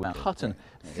to go for Hutton.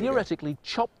 Theoretically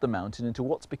chopped the mountain into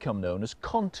what's become known as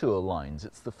contour lines.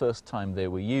 It's the first time they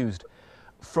were used.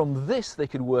 From this, they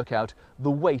could work out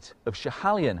the weight of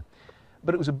Schiehallion.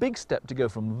 But it was a big step to go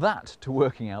from that to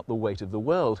working out the weight of the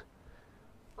world.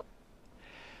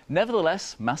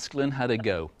 Nevertheless, Maskelyne had a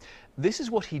go. This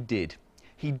is what he did.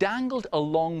 He dangled a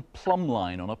long plumb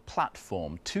line on a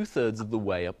platform 2/3 of the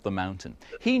way up the mountain.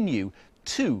 He knew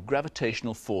two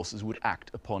gravitational forces would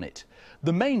act upon it.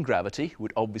 The main gravity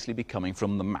would obviously be coming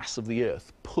from the mass of the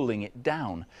Earth, pulling it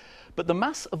down. But the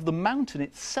mass of the mountain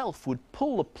itself would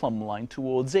pull the plumb line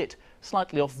towards it,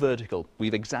 slightly off vertical.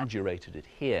 We've exaggerated it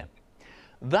here.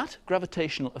 That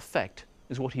gravitational effect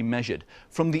is what he measured.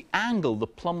 From the angle the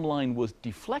plumb line was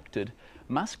deflected,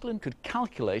 Maskelyne could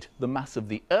calculate the mass of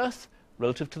the Earth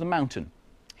relative to the mountain.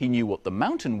 He knew what the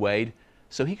mountain weighed,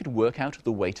 so he could work out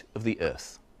the weight of the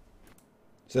Earth.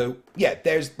 So yeah,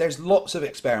 there's lots of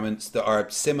experiments that are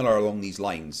similar along these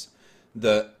lines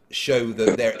that show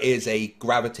that there is a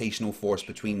gravitational force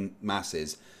between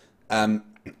masses. And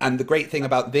the great thing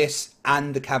about this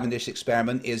and the Cavendish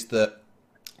experiment is that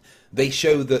they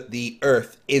show that the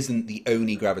Earth isn't the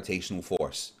only gravitational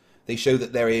force. They show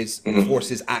that there is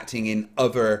forces acting in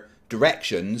other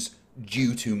directions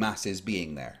due to masses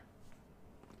being there.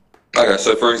 Okay,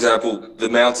 so for example, the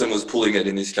mountain was pulling it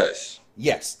in this case.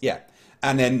 Yes, yeah.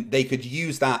 And then they could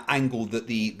use that angle that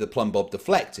the plumb bob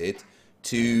deflected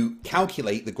to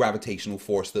calculate the gravitational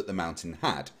force that the mountain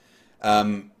had.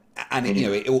 And it, you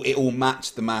know, it all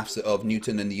matched the maths of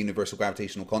Newton and the universal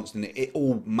gravitational constant. It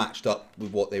all matched up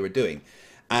with what they were doing.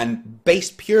 And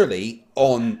based purely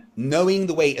on knowing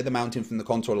the weight of the mountain from the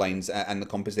contour lines and the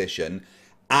composition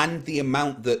and the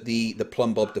amount that the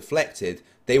plumb bob deflected,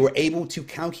 they were able to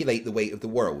calculate the weight of the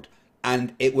world.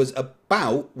 And it was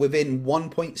about within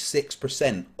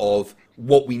 1.6% of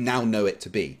what we now know it to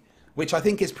be, which I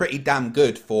think is pretty damn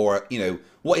good for, you know,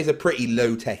 what is a pretty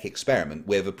low-tech experiment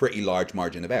with a pretty large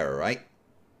margin of error, right?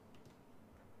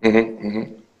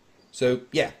 So,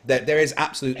 yeah, there is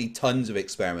absolutely tons of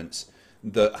experiments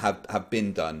that have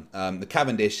been done. The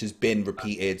Cavendish has been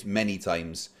repeated many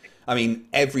times. I mean,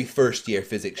 every first-year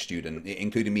physics student,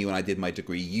 including me when I did my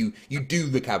degree, you do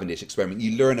the Cavendish experiment,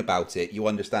 you learn about it, you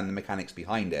understand the mechanics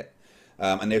behind it.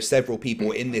 And there's several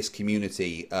people in this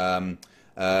community, Blue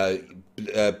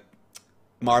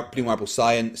Marble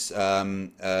Science,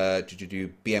 BM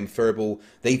Furball,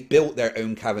 they've built their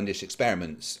own Cavendish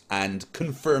experiments and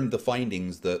confirmed the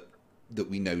findings that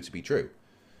we know to be true.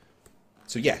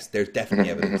 So yes, there's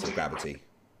definitely evidence of gravity.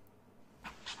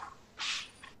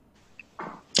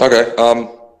 Okay.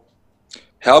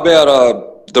 How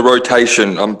about the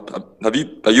rotation?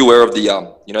 Are you aware of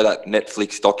the you know, that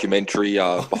Netflix documentary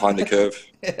Behind the Curve?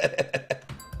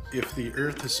 If the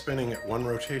Earth is spinning at one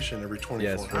rotation every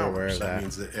 24 hours, that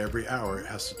means that every hour it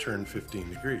has to turn 15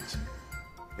 degrees.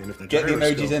 And if the Get the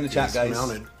emojis in the chat, is guys.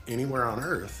 mounted anywhere on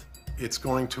Earth, it's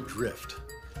going to drift.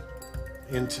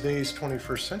 In today's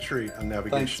 21st century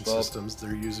navigation systems,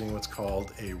 they're using what's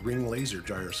called a ring laser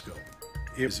gyroscope.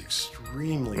 It is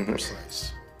extremely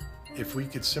precise. If we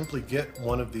could simply get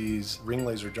one of these ring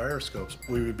laser gyroscopes,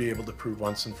 we would be able to prove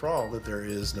once and for all that there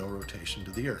is no rotation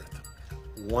to the Earth.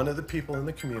 One of the people in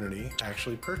the community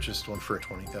actually purchased one for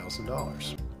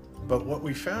 $20,000. But what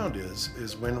we found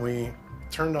is when we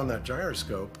turned on that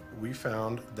gyroscope, we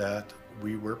found that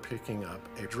we were picking up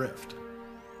a drift,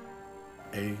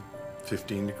 a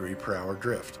 15-degree-per-hour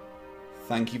drift.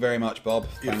 Thank you very much, Bob.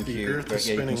 Thank if the you. Earth is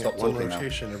Yeah, you can spinning stop at one talking now.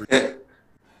 rotation every...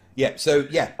 Yeah, so,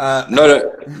 yeah.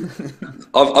 No.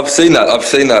 I've seen that. I've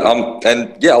seen that.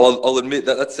 And yeah, I'll admit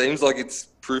that seems like it's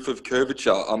proof of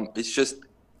curvature. It's just...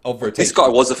 Of rotation. This guy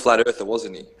was a flat earther,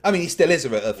 wasn't he? I mean, he still is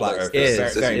a flat earther.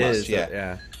 Very much,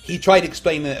 yeah. He tried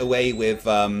explaining it away with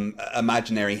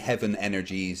imaginary heaven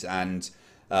energies and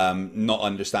not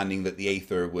understanding that the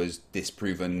aether was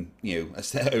disproven, you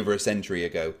know, over a century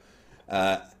ago.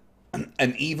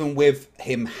 And even with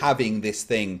him having this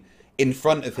thing in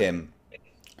front of him,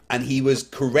 and he was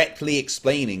correctly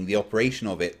explaining the operation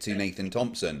of it to Nathan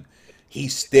Thompson, he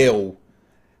still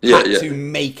had to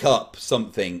make up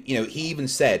something. You know, he even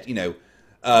said, you know,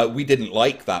 we didn't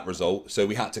like that result, so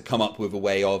we had to come up with a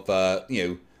way of, you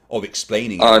know, of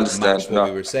explaining it. I understand what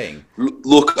we were saying.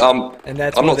 Look, and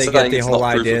that's I'm where not they saying get the it's whole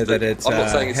not proof idea of the- that it's I'm not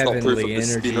saying it's not proof of heavenly the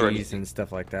spin or energies anything. and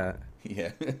stuff like that.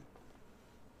 Yeah.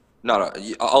 No,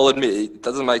 I'll admit it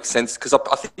doesn't make sense because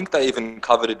I think they even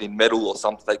covered it in metal or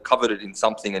something. They covered it in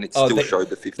something and it still showed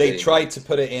the 15. They tried to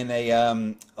put it in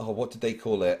a what did they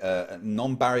call it? A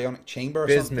non-baryonic chamber or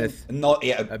Bismuth. something? Not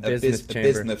yeah, a bismuth chamber.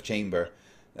 bismuth chamber.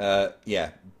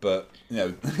 Yeah, but you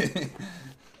know,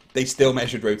 they still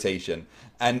measured rotation.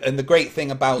 And the great thing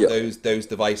about those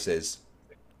devices,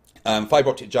 fiber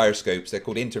optic gyroscopes, they're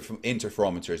called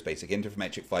interferometers, basically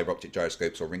interferometric fiber optic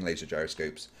gyroscopes or ring laser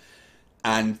gyroscopes,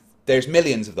 and there's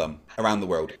millions of them around the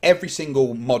world. Every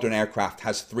single modern aircraft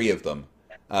has 3 of them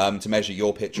to measure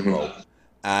your pitch and roll.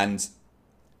 And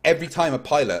every time a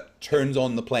pilot turns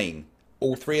on the plane,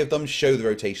 all 3 of them show the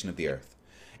rotation of the Earth.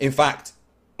 In fact,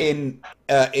 in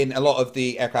a lot of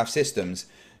the aircraft systems,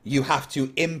 you have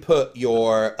to input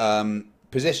your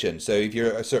position. So if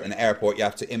you're at a certain airport, you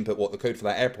have to input what the code for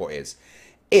that airport is.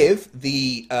 If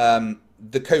the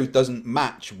code doesn't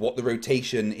match what the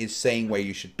rotation is saying where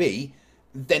you should be,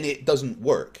 then it doesn't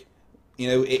work. You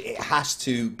know, it has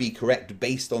to be correct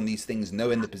based on these things,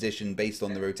 knowing the position based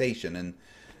on the rotation. And,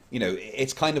 you know,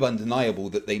 it's kind of undeniable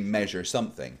that they measure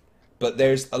something. But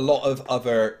there's a lot of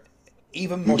other,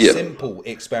 even more simple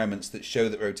experiments that show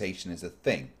that rotation is a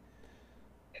thing.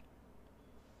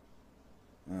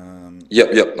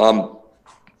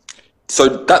 So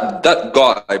that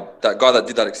guy that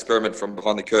did that experiment from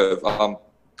behind the curve,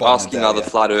 asking other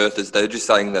flat earthers, they're just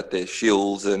saying that they're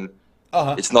shills and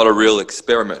it's not a real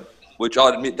experiment. Which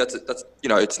I admit that's you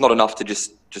know, it's not enough to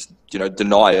just you know,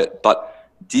 deny it. But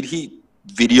did he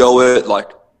video it,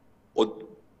 like, or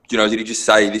you know, did he just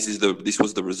say this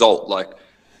was the result? Like,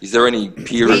 is there any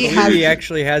peer review? He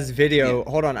actually has video.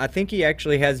 Hold on, I think he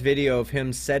actually has video of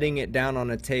him setting it down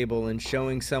on a table and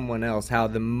showing someone else how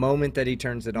the moment that he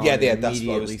turns it on, it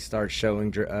immediately starts showing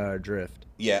drift.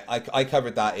 Yeah, I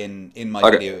covered that in my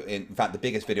video. In fact, the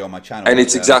biggest video on my channel. And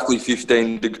it's exactly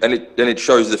 15, and it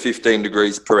shows the 15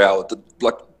 degrees per hour.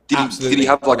 Like, did he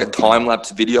have like a time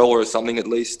lapse video or something at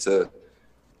least to?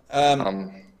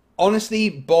 Honestly,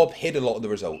 Bob hid a lot of the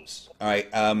results. All right.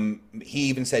 He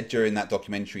even said during that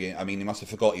documentary, I mean, he must have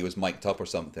forgot he was mic'd up or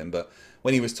something. But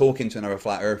when he was talking to another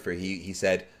flat earther, he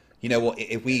said, you know what?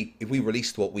 If we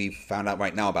released what we've found out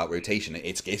right now about rotation,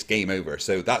 it's game over.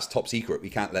 So that's top secret. We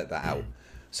can't let that out.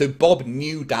 So Bob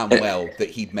knew damn well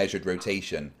that he'd measured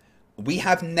rotation. We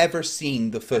have never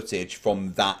seen the footage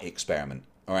from that experiment.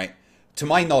 All right. To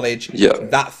my knowledge,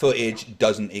 that footage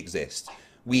doesn't exist.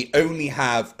 We only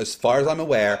have, as far as I'm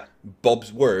aware,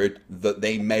 Bob's word that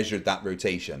they measured that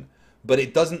rotation. But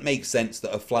it doesn't make sense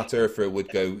that a flat earther would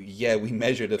go, yeah, we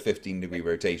measured a 15-degree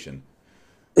rotation.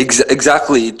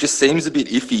 Exactly. It just seems a bit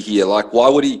iffy here. Like, why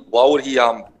would he,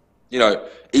 you know,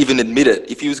 even admit it?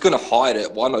 If he was going to hide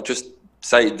it, why not just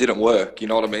say it didn't work? You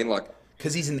know what I mean? Like,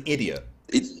 because he's an idiot.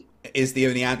 Is the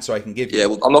only answer I can give you. Yeah,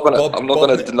 well, I'm not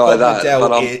gonna deny that.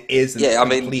 But, I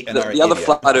mean, the other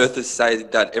flat earthers say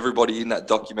that everybody in that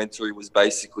documentary was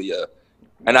basically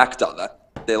an actor. That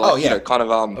they're like, you know, kind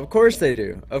of Of course they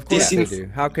do. Of course they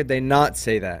do. How could they not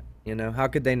say that? You know, how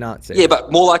could they not say? Yeah,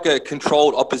 but more like a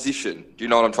controlled opposition. Do you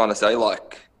know what I'm trying to say?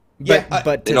 Like,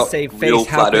 but to save face,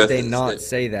 how could they not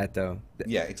say that though?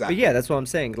 Yeah, exactly. But yeah, that's what I'm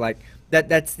saying. Like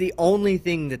that's the only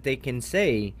thing that they can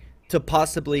say to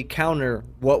possibly counter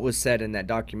what was said in that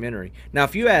documentary. Now,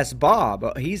 if you ask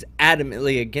Bob, he's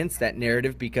adamantly against that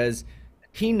narrative because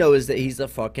he knows that he's a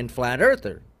fucking flat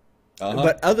earther.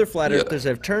 But other flat earthers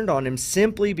have turned on him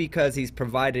simply because he's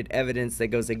provided evidence that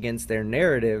goes against their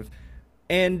narrative,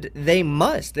 and they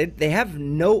must. They have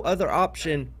no other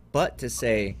option but to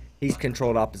say he's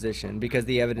controlled opposition because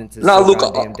the evidence is so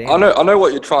goddamn damning. I know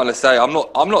what you're trying to say. I'm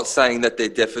not saying that they're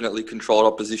definitely controlled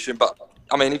opposition, but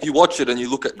I mean, if you watch it and you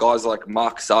look at guys like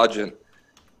Mark Sargent,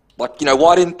 like, you know,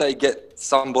 why didn't they get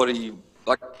somebody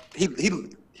like he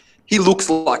looks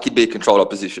like he'd be a controlled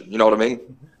opposition. You know what I mean?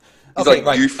 He's like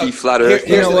goofy, flat earth.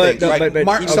 Here's the thing, right?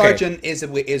 Mark Sargent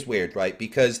is weird, right?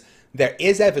 Because there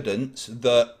is evidence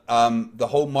that the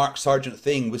whole Mark Sargent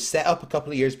thing was set up a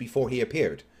couple of years before he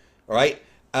appeared. All right.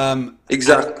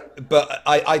 Exactly. But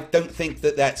I don't think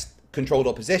that that's controlled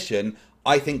opposition.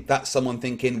 I think that's someone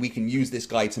thinking we can use this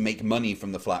guy to make money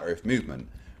from the flat Earth movement,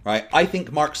 right? I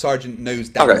think Mark Sargent knows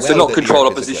damn well. So not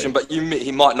controlled opposition, but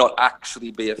he might not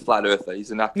actually be a flat earther. He's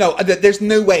an actor. No, there's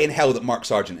no way in hell that Mark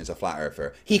Sargent is a flat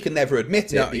earther. He can never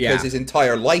admit it because his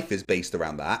entire life is based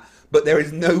around that. But there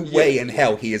is no way in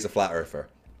hell he is a flat earther.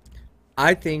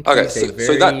 I think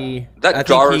that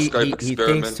gyroscope experiment he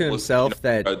thinks to himself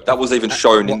that was even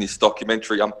shown in this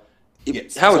documentary.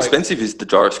 How expensive is the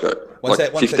gyroscope?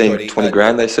 Like 15, 20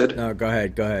 grand, they said? No, go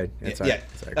ahead.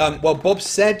 Well, Bob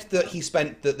said that he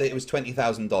spent, that it was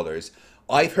 $20,000.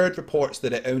 I've heard reports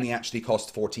that it only actually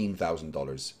cost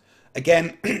 $14,000.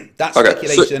 Again, that's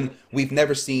speculation. We've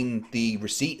never seen the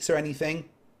receipts or anything.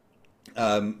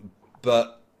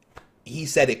 But he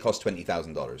said it cost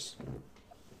 $20,000.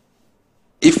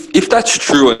 If that's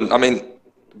true, and I mean,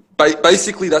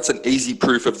 basically that's an easy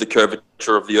proof of the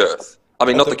curvature of the Earth. I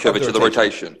mean, not the curvature, the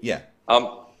rotation. Yeah.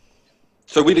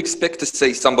 So we'd expect to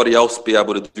see somebody else be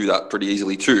able to do that pretty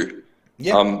easily too.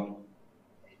 Yeah.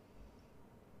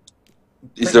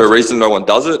 Is there a reason no one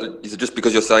does it? Is it just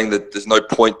because you're saying that there's no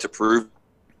point to prove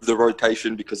the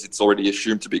rotation because it's already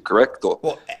assumed to be correct? Or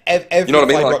well, every you know what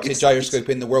I mean? fiber optic gyroscope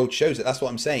in the world shows it. That's what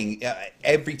I'm saying.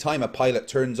 Every time a pilot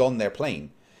turns on their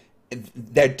plane,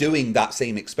 they're doing that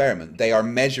same experiment. They are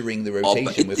measuring the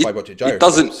rotation with fiber optic gyroscopes. It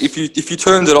doesn't. If you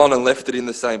turned it on and left it in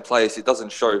the same place, it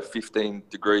doesn't show 15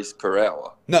 degrees per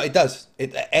hour. No, it does.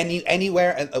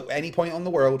 Anywhere at any point on the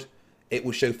world, it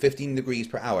will show 15 degrees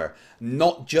per hour.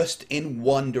 Not just in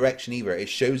one direction either. It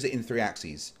shows it in 3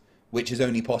 axes, which is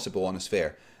only possible on a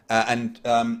sphere.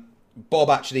 Bob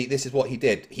actually, this is what he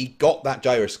did. He got that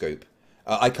gyroscope.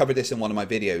 I covered this in one of my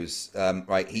videos.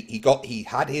 Right, he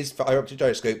had his fiber optic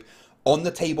gyroscope on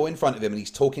the table in front of him, and he's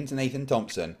talking to Nathan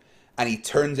Thompson, and he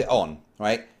turns it on,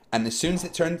 right? And as soon as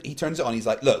he turns it on, he's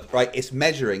like, look, right, it's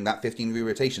measuring that 15-degree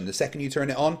rotation. The second you turn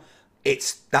it on,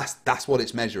 that's what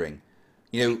it's measuring.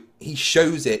 You know, he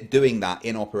shows it doing that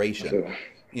in operation.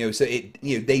 You know, so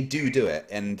they do it,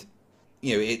 and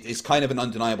you know, it's kind of an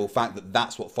undeniable fact that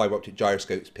that's what fiber optic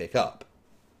gyroscopes pick up.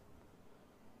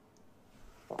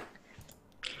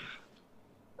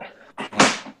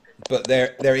 But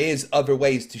there is other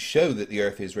ways to show that the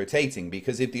Earth is rotating,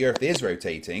 because if the Earth is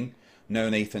rotating, no,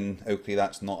 Nathan Oakley,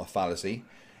 that's not a fallacy.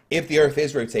 If the Earth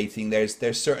is rotating, there's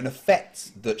certain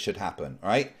effects that should happen,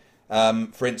 right?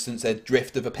 For instance, a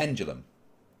drift of a pendulum,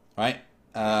 right?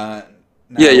 Yeah.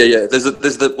 There's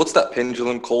the what's that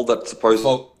pendulum called that's supposed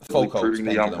to improving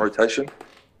the rotation?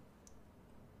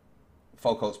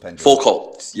 Foucault's pendulum.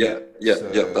 Foucault's, yeah,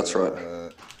 that's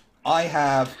right. I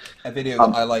have a video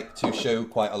that I like to show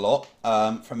quite a lot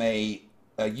from a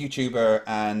YouTuber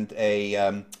and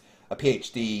a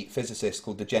PhD physicist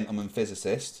called The Gentleman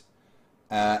Physicist.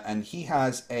 And he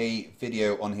has a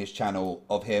video on his channel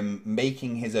of him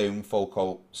making his own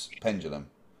Foucault's pendulum.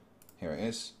 Here it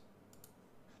is.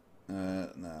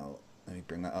 Now, let me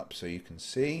bring that up so you can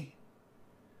see.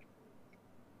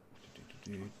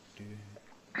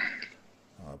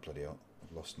 Oh, bloody hell.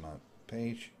 I've lost my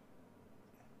page.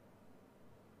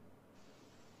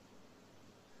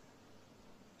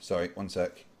 Sorry, one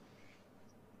sec.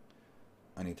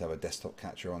 I need to have a desktop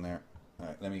catcher on there. All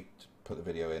right, let me put the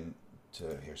video in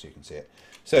to here so you can see it.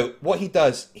 So what he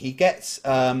does, he gets,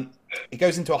 he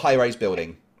goes into a high-rise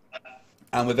building,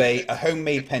 and with a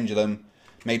homemade pendulum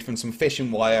made from some fishing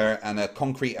wire and a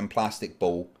concrete and plastic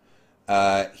ball,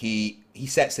 he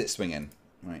sets it swinging.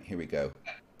 All right, here we go.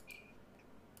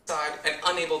 And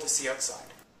unable to see outside.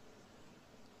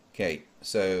 Okay,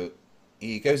 so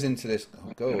he goes into this.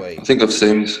 Oh, go away. I think I've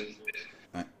seen this.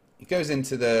 Right. He goes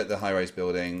into the high-rise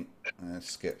building.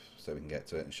 Skip so we can get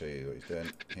to it and show you what he's doing.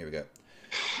 Here we go.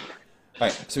 All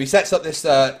right, so he sets up this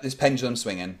this pendulum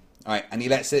swinging. All right, and he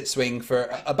lets it swing for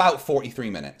about 43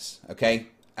 minutes. Okay,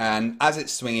 and as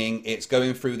it's swinging, it's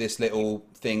going through this little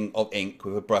thing of ink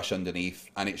with a brush underneath,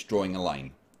 and it's drawing a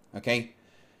line. Okay.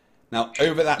 Now,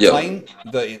 over that time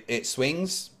that it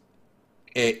swings,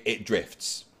 it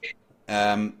drifts.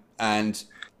 And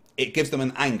it gives them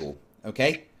an angle,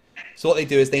 okay? So what they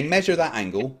do is they measure that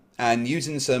angle, and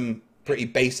using some pretty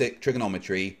basic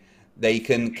trigonometry, they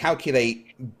can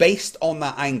calculate, based on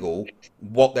that angle,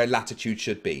 what their latitude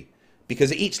should be.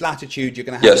 Because at each latitude, you're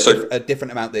going to have a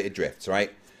different amount that it drifts,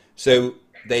 right? So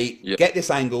they get this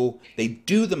angle, they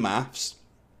do the maths,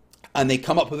 and they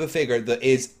come up with a figure that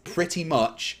is pretty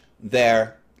much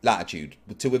their latitude,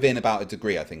 to within about a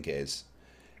degree, I think it is.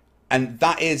 And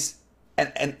that is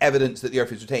an evidence that the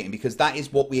Earth is rotating, because that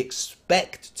is what we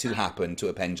expect to happen to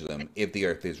a pendulum if the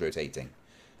Earth is rotating.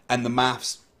 And the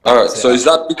maths... Alright, so is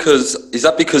that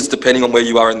because depending on where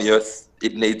you are in the Earth,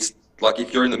 it needs, like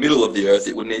if you're in the middle of the Earth,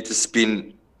 it would need to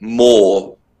spin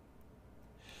more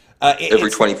every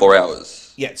 24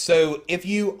 hours? Yeah, so if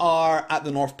you are at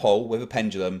the North Pole with a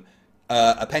pendulum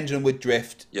would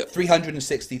drift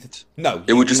 360... No.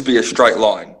 It would just be a straight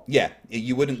line. Yeah,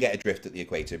 you wouldn't get a drift at the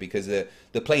equator, because the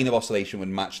plane of oscillation would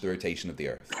match the rotation of the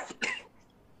Earth.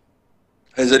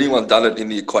 Has anyone done it in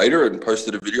the equator and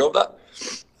posted a video of that?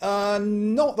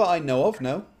 Not that I know of,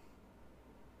 no.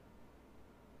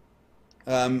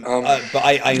 But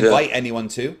I invite anyone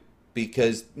to,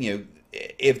 because, you know,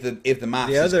 if the math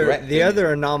is correct. The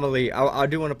other anomaly, I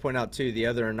do want to point out too, the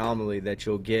other anomaly that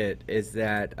you'll get is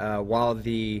that while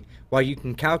you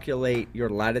can calculate your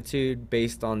latitude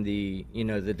based on the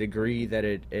the degree that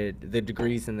the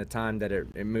degrees and the time that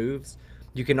it moves,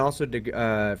 you can also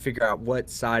figure out what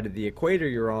side of the equator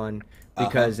you're on,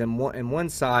 because in one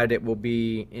side it will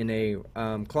be in a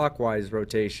clockwise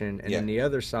rotation, and in the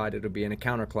other side it'll be in a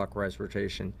counterclockwise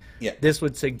rotation. Yeah. This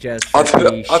would suggest I've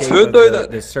heard though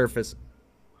that the surface.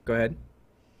 Go ahead.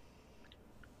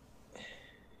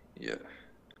 Yeah.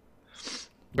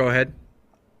 Go ahead.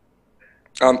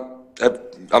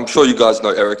 I'm sure you guys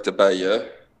know Eric DeBay,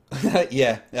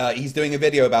 yeah? Yeah, he's doing a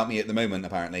video about me at the moment,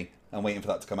 apparently. I'm waiting for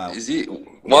that to come out. Is he?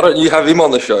 Why don't you have him on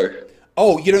the show?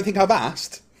 Oh, you don't think I've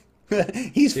asked?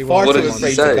 He's He far won't. too What does he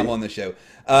afraid to say? come on the show.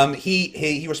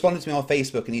 He responded to me on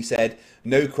Facebook and he said,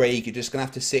 "No, Craig, you're just gonna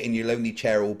have to sit in your lonely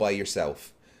chair all by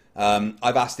yourself."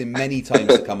 I've asked him many times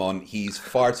to come on. He's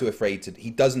far too afraid to. He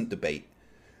doesn't debate.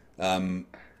 Eric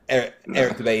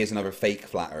Debay is another fake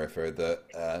flat earther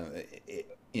that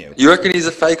you know. You reckon he's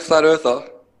a fake flat earther?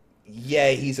 Yeah,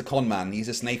 he's a con man. He's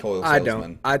a snake oil I salesman.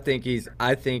 don't. I think he's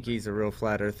a real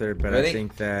flat earther, but Really? I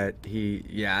think that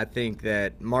I think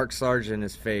that Mark Sargent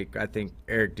is fake. I think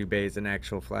Eric Dubé is an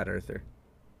actual flat earther.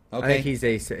 Okay. I think he's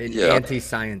an Yeah.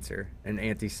 anti-sciencer.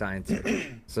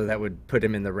 So that would put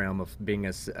him in the realm of being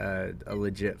a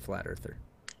legit flat earther.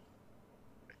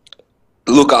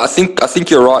 Look, I think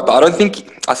you're right, but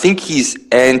I think he's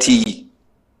anti.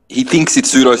 He thinks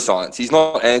it's pseudoscience. He's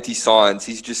not anti-science.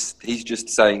 He's just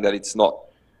saying that it's not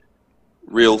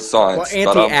real science. Well,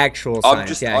 anti-actual science.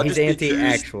 He's I'd be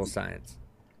anti-actual science.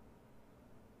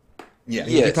 Yeah.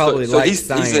 Yeah, He probably so likes he's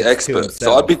science an to expert. So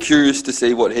himself. I'd be curious to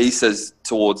see what he says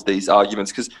towards these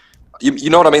arguments, because you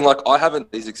know what I mean. Like, I haven't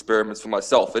these experiments for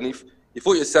myself, and if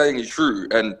what you're saying is true,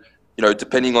 and you know,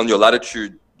 depending on your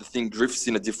latitude, the thing drifts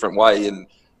in a different way, and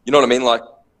you know what I mean. Like,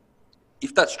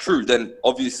 if that's true, then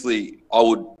obviously I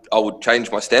would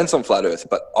change my stance on flat Earth.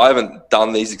 But I haven't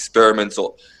done these experiments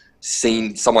or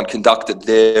seen someone conduct it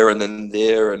there and then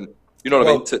there, and you know what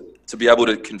I mean, to be able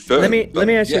to confirm. Let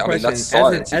me ask you a I mean, question. that's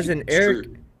science, As if an it's Eric,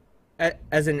 true.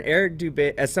 as an Eric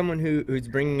Dubé, as someone who's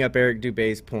bringing up Eric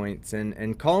Dubé's points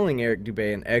and calling Eric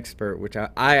Dubé an expert, which I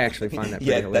actually find that pretty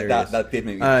Yeah, hilarious. that did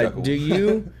make me chuckle. Do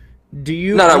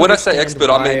you? No, when I say understand expert,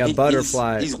 I why mean a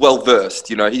butterfly. he's well versed.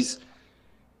 You know, he's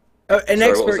An Sorry, what was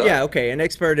expert, that? yeah, okay, an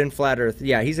expert in flat Earth.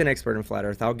 Yeah, he's an expert in flat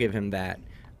Earth. I'll give him that.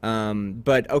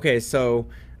 But okay, so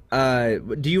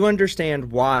do you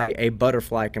understand why a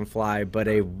butterfly can fly, but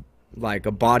a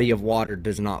body of water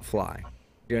does not fly?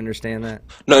 Do you understand that?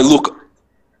 no. Look,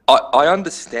 I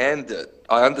understand it.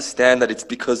 I understand that it's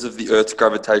because of the Earth's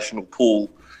gravitational pull,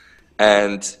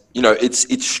 and you know, it's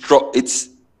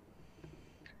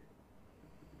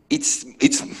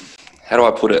how do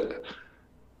I put it?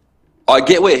 I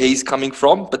get where he's coming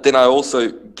from, but then I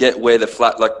also get where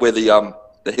the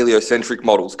heliocentric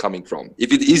model's coming from.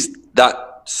 If it is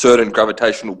that certain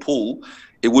gravitational pull,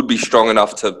 it would be strong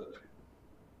enough to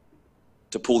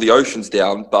pull the oceans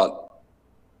down, but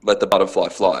let the butterfly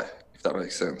fly, if that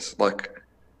makes sense. Like,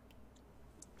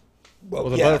 Well,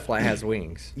 the yeah. butterfly has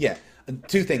wings. Yeah, and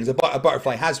two things. A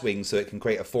butterfly has wings, so it can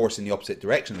create a force in the opposite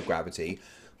direction of gravity.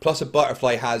 Plus, a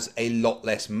butterfly has a lot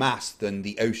less mass than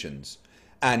the oceans.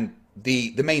 And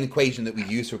the main equation that we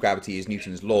use for gravity is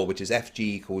Newton's law, which is Fg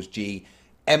equals g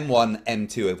m1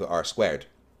 m2 over r squared.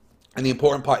 And the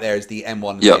important part there is the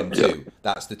m1 and Yep, the m2. yep.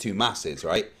 That's the two masses,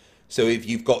 right? So if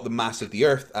you've got the mass of the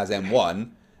Earth as m1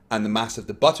 and the mass of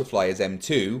the butterfly as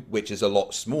m2, which is a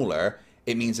lot smaller,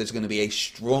 it means there's going to be a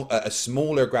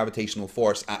smaller gravitational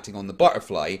force acting on the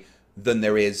butterfly than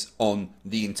there is on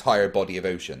the entire body of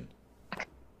ocean.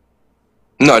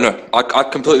 no, I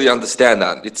completely understand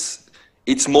that.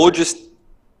 It's more just.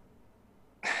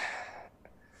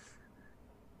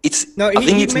 No, I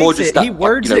think it's more just that he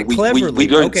words you know, it cleverly. We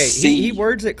don't okay, see. he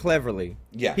words it cleverly.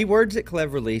 Yeah. He words it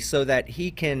cleverly so that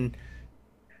he can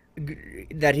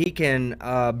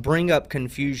bring up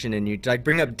confusion in you, like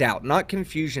bring up doubt, not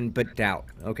confusion, but doubt.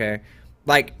 Okay,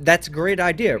 like that's a great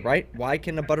idea, right? Why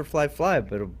can a butterfly fly,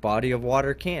 but a body of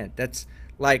water can't? That's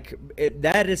like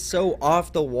that is so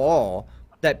off the wall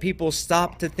that people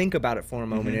stop to think about it for a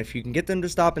moment. If you can get them to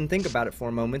stop and think about it for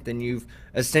a moment, then you've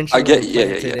essentially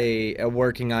planted a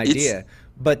working idea.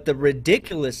 But the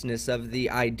ridiculousness of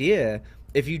the idea,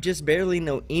 if you just barely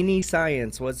know any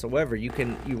science whatsoever, you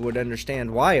would understand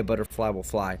why a butterfly will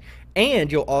fly.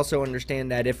 And you'll also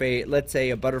understand that if let's say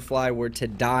a butterfly were to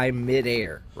die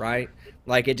midair, right?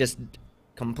 Like it just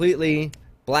completely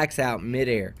blacks out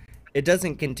midair. It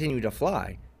doesn't continue to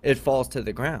fly. It falls to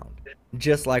the ground,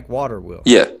 just like water will.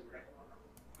 Yeah.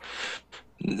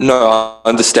 No, I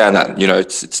understand that. You know,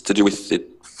 it's to do with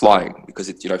it flying because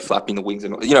it's, you know, flapping the wings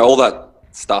and, you know, all that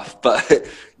stuff. But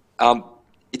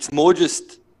it's more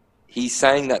just he's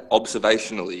saying that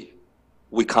observationally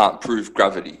we can't prove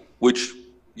gravity, which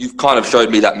you've kind of showed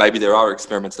me that maybe there are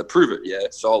experiments that prove it. Yeah,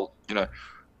 so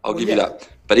I'll give you that.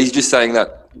 But he's just saying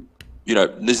that, you know,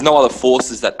 there's no other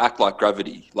forces that act like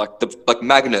gravity. Like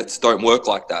magnets don't work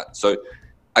like that. So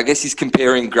I guess he's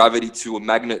comparing gravity to a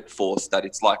magnet force that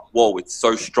it's like, whoa, it's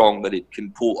so strong that it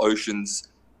can pull oceans,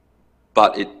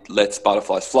 but it lets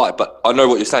butterflies fly. But I know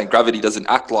what you're saying. Gravity doesn't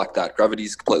act like that. Gravity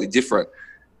is completely different.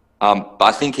 But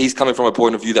I think he's coming from a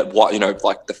point of view that what, you know,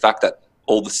 like the fact that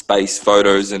all the space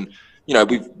photos and, you know,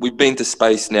 we've been to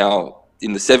space now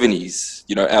in the 70s,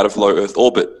 you know, out of low Earth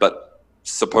orbit, but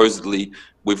supposedly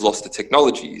we've lost the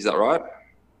technology. Is that right?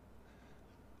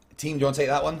 Team, do you want to take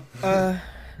that one?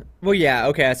 Well, yeah,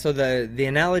 okay. So the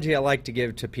analogy I like to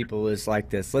give to people is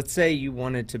like this. Let's say you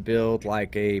wanted to build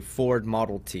like a Ford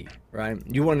Model T, right?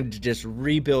 You wanted to just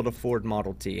rebuild a Ford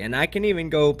Model T. And I can even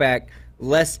go back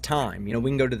less time. You know, we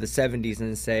can go to the 70s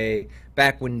and say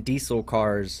back when diesel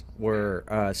cars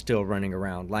were still running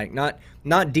around. Like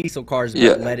not diesel cars,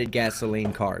 but leaded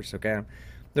gasoline cars, okay?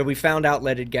 So we found out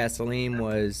leaded gasoline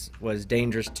was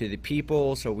dangerous to the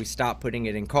people, so we stopped putting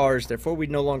it in cars. Therefore, we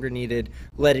no longer needed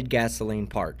leaded gasoline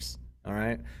parts. All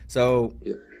right. So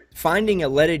finding a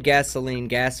leaded gasoline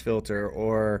gas filter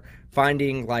or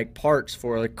finding like parts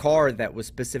for a car that was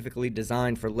specifically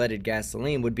designed for leaded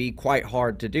gasoline would be quite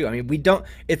hard to do. I mean,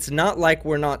 it's not like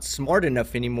we're not smart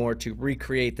enough anymore to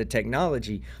recreate the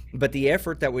technology, but the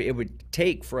effort that it would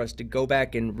take for us to go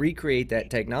back and recreate that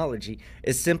technology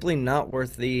is simply not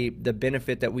worth the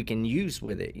benefit that we can use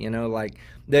with it. You know, like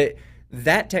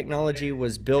that technology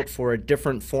was built for a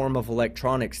different form of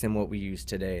electronics than what we use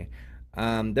today.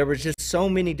 There was just so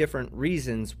many different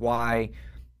reasons why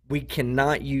we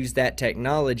cannot use that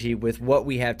technology with what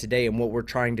we have today and what we're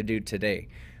trying to do today.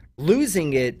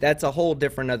 Losing it, that's a whole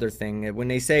different other thing. When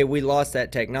they say we lost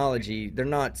that technology, they're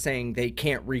not saying they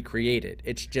can't recreate it.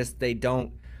 It's just they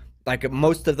don't, like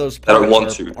most of those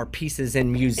parts are pieces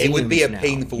in museums. It would be a now,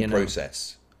 painful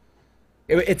process.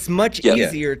 It's much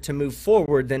easier to move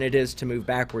forward than it is to move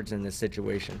backwards in this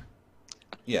situation.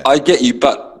 Yeah, I get you,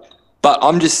 but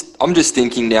I'm just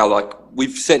thinking now, like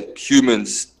we've sent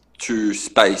humans to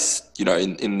space, you know,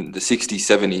 in the 60s,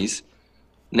 70s.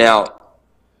 Now,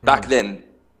 back then,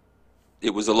 we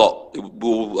were a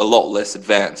lot less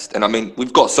advanced. And I mean,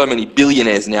 we've got so many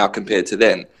billionaires now compared to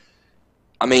then.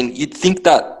 I mean, you'd think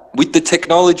that with the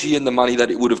technology and the money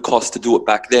that it would have cost to do it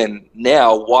back then,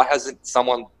 now, why hasn't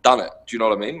someone done it? Do you know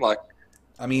what I mean? Like,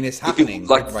 I mean, it's happening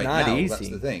right now. Easy. That's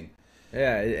the thing.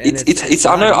 Yeah, it's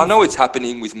I know it's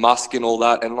happening with Musk and all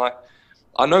that, and like,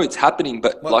 I know it's happening,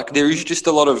 but like there is just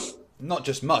a lot of not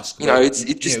just Musk. You know,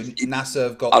 NASA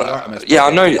have got the Artemis. Yeah,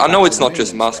 I know it's not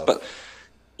just Musk, but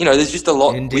you know, there's just a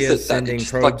lot with it that it's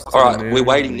just like, all right, we're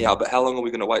waiting now, but how long are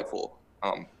we going to wait for?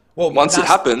 Well, once it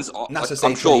happens,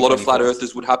 I'm sure a lot of flat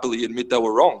earthers would happily admit they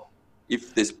were wrong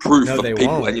if there's proof of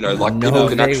people, and you know, like people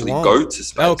can actually go to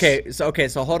space.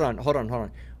 So hold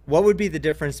on. What would be the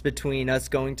difference between us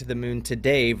going to the moon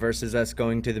today versus us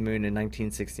going to the moon in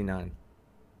 1969?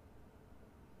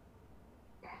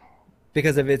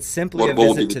 Because if it's simply a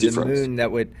visit to the moon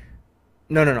that would...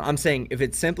 No. I'm saying if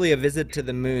it's simply a visit to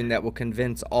the moon that will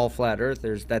convince all flat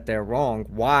earthers that they're wrong,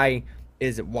 why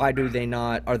are they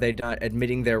not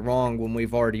admitting they're wrong when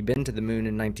we've already been to the moon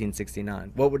in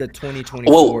 1969? What would a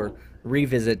 2024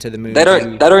 revisit to the moon They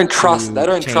don't trust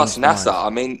NASA. I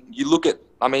mean, you look at...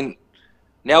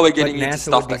 now we're getting into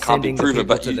stuff that can't be proven,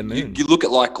 but you look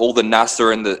at like all the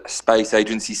NASA and the space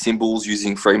agency symbols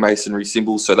using Freemasonry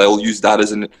symbols, so they all use that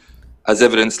as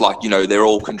evidence, like, you know, they're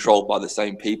all controlled by the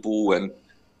same people, and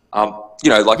you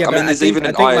know, like, I mean, there's even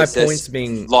an ISS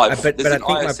live. But I think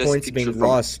my point's being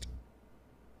lost.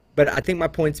 But I think my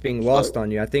point's being lost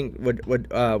on you. I think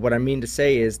what I mean to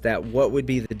say is that what would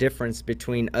be the difference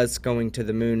between us going to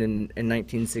the moon in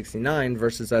 1969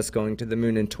 versus us going to the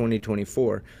moon in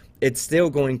 2024? It's still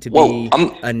going to be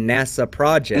a NASA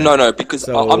project. No, because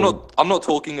I'm not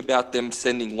talking about them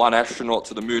sending one astronaut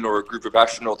to the moon or a group of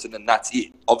astronauts and then that's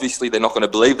it. Obviously, they're not going to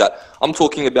believe that. I'm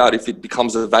talking about if it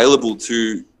becomes available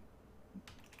to,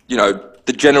 you know,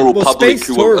 the general public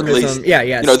who are at least, you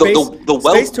know, the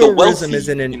wealthy. Space tourism is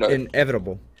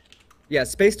inevitable. Yeah,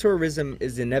 space tourism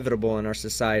is inevitable in our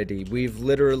society. We've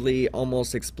literally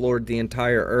almost explored the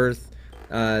entire Earth.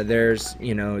 There's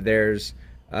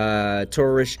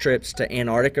tourist trips to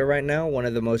Antarctica right now, one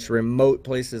of the most remote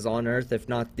places on Earth, if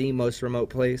not the most remote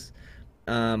place.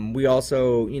 We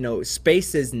also, you know,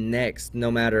 space is next, no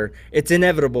matter, it's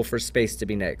inevitable for space to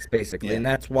be next, basically. And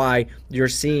that's why you're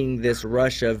seeing this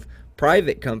rush of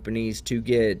private companies to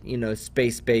get, you know,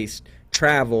 space-based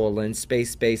travel and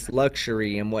space-based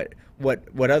luxury and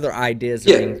what other ideas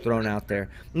are being thrown out there.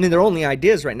 I mean, they're only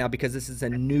ideas right now because this is a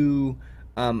new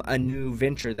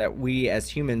venture that we as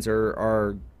humans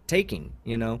are taking.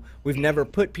 You know, we've never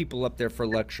put people up there for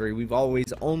luxury. We've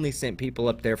always only sent people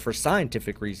up there for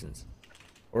scientific reasons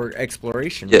or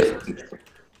exploration reasons.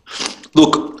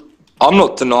 Look, I'm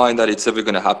not denying that it's ever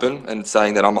going to happen and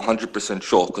saying that I'm 100%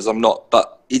 sure, because I'm not,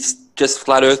 but it's just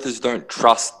flat earthers don't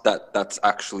trust that that's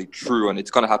actually true and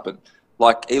it's going to happen.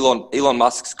 Like Elon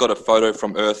Musk's got a photo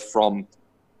from Earth from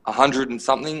 100 and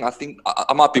something, I think.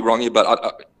 I might be wrong here,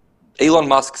 but Elon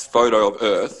Musk's photo of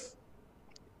Earth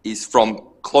is from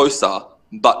closer,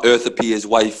 but Earth appears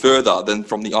way further than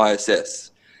from the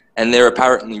ISS. And they're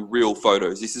apparently real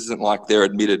photos. This isn't like they're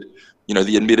admitted, you know,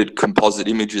 the admitted composite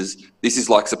images. This is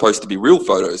like supposed to be real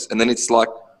photos. And then it's like,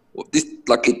 this,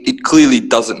 like it clearly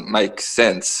doesn't make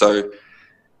sense. So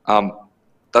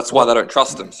that's why they don't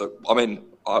trust them. So, I mean,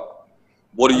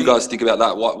 what do you guys think about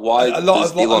that? Why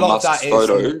does Elon Musk's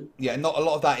photo? Yeah, not a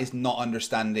lot of that is not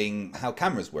understanding how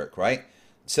cameras work, right?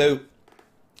 So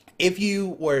if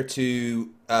you were to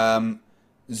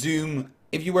zoom,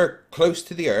 if you were close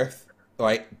to the Earth,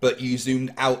 right, but you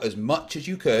zoomed out as much as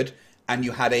you could, and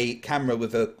you had a camera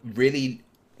with a really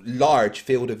large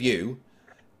field of view,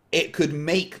 it could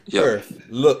make Earth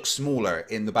look smaller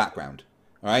in the background,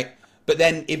 right? But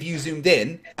then if you zoomed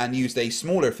in and used a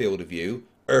smaller field of view,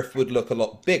 Earth would look a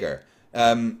lot bigger.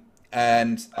 And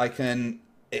I can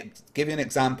give you an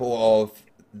example of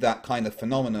that kind of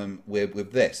phenomenon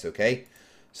with this, okay?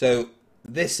 So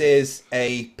this is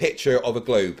a picture of a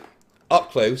globe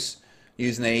up close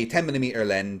using a 10mm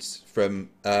lens from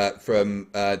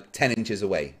 10 inches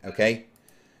away, okay?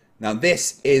 Now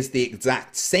this is the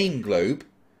exact same globe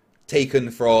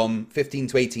taken from 15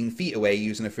 to 18 feet away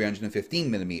using a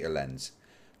 315mm lens.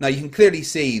 Now you can clearly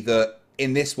see that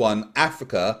in this one,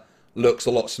 Africa looks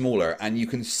a lot smaller and you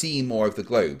can see more of the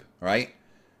globe, right?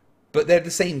 But they're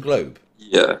the same globe.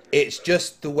 Yeah. It's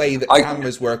just the way that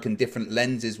cameras work and different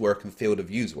lenses work and field of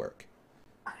views work.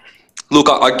 Look,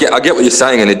 I get what you're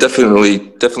saying, and it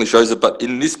definitely shows it. But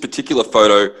in this particular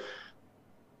photo,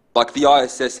 like the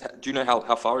ISS, do you know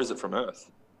how far is it from Earth?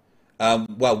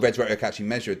 Well, Red's Rhetoric actually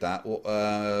measured that.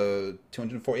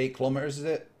 248 kilometers, is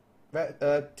it,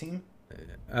 team?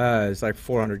 It's like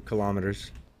 400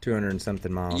 kilometers, 200 and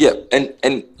something miles. Yeah, and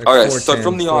like okay, so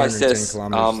from the ISS,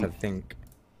 I think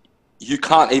you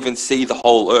can't even see the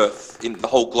whole Earth in the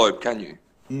whole globe, can you?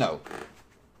 No.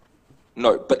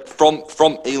 No, but from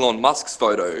Elon Musk's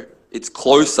photo, it's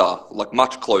closer, like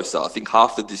much closer. I think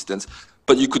half the distance,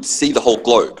 but you could see the whole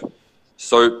globe.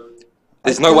 So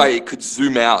there's no way it could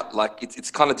zoom out. Like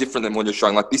it's kind of different than when you're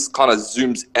showing. Like this kind of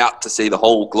zooms out to see the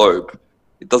whole globe.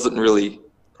 It doesn't really.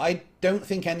 I don't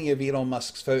think any of Elon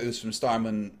Musk's photos from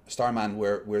Starman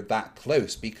were that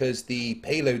close, because the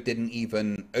payload didn't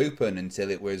even open until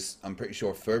it was, I'm pretty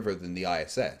sure, further than the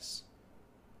ISS.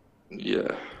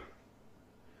 Yeah.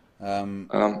 I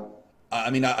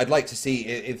mean, I'd like to see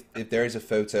if there is a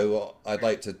photo. I'd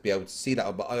like to be able to see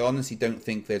that, but I honestly don't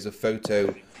think there's a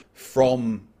photo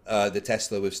from the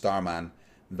Tesla with Starman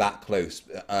that close.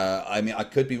 I mean, I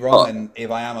could be wrong, and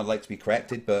if I am, I'd like to be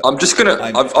corrected. But I'm just gonna.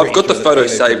 I've got the photo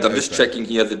saved. I'm just checking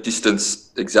here the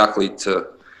distance exactly to,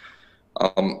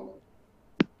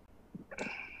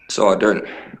 so I don't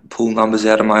pull numbers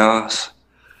out of my ass.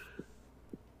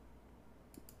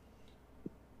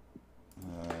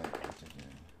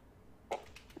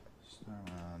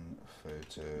 Starman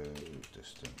photo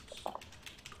distance.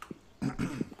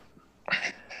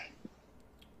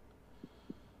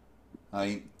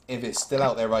 If it's still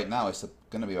out there right now, it's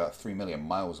going to be about 3 million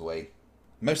miles away.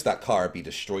 Most of that car would be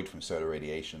destroyed from solar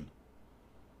radiation.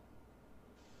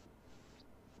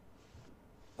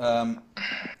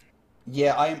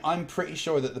 Yeah, I'm pretty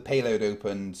sure that the payload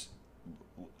opened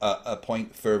a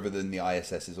point further than the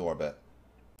ISS's orbit.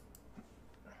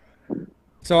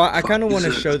 So I kind of want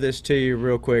to show this to you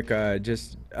real quick,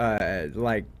 just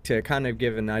like to kind of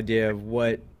give an idea of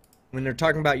what, when they're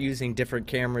talking about using different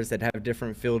cameras that have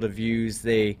different field of views,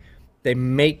 they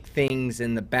make things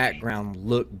in the background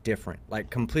look different, like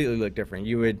completely look different.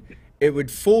 It would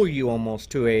fool you almost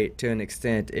to an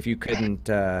extent if you couldn't,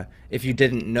 if you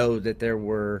didn't know that there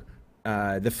were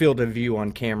the field of view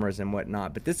on cameras and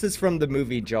whatnot. But this is from the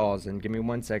movie Jaws, and give me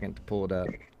 1 second to pull it up.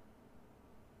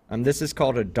 This is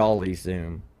called a dolly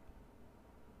zoom.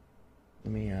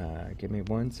 Give me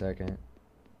 1 second.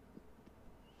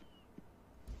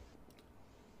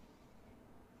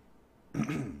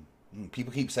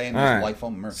 People keep saying there's life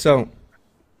on Mars.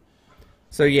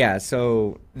 So yeah,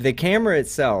 so the camera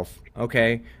itself,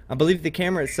 okay, I believe the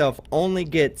camera itself only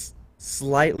gets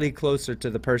slightly closer to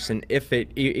the person if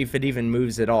it even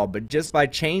moves at all. But just by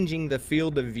changing the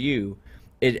field of view,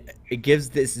 it gives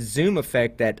this zoom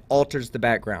effect that alters the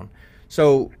background.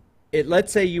 So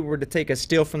let's say you were to take a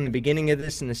still from the beginning of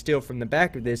this and a still from the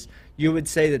back of this, you would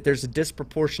say that there's a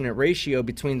disproportionate ratio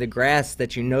between the grass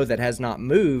that you know that has not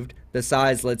moved, the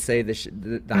size, let's say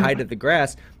the height of the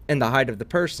grass, and the height of the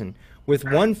person. With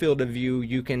one field of view,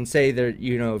 you can say that,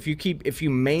 you know, if you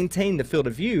maintain the field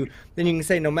of view, then you can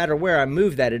say no matter where I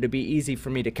move that, it'll be easy for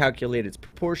me to calculate its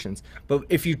proportions. But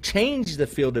if you change the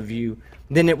field of view,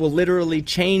 then it will literally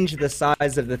change the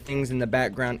size of the things in the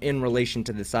background in relation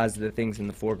to the size of the things in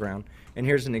the foreground. And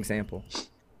here's an example.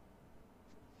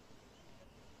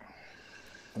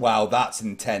 Wow, that's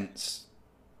intense.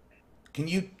 Can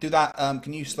you do that?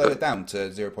 Can you slow it down to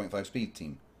 0.5 speed,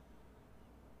 team?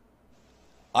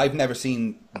 I've never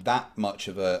seen that much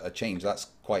of a change. That's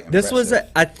quite impressive. This was,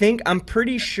 I'm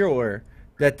pretty sure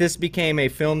that this became a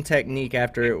film technique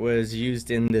after it was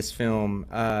used in this film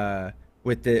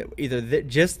with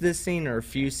just this scene or a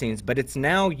few scenes, but it's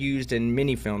now used in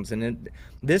many films. And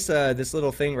this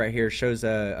little thing right here shows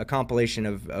a compilation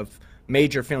of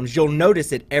major films. You'll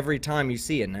notice it every time you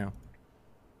see it now.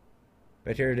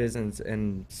 But here it is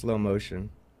in slow motion.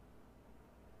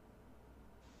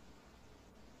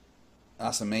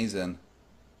 That's amazing.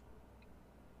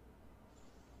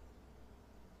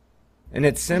 And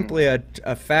it's simply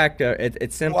a factor.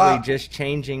 It's simply just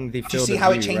changing the field of view. Do you see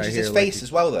how it changes his face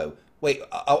as well, though? Wait,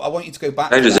 I want you to go back.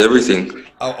 Changes everything.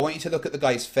 I want you to look at the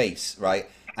guy's face, right?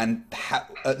 And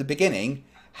at the beginning,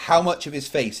 how much of his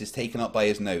face is taken up by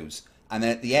his nose, and then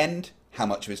at the end, how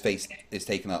much of his face is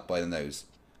taken up by the nose?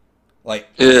 Like,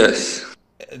 yes,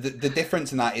 the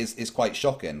difference in that is quite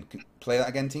shocking. Play that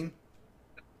again, team.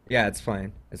 Yeah, it's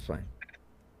fine. It's fine.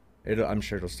 I'm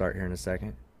sure it'll start here in a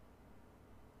second.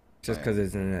 Just because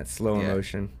it's in that slow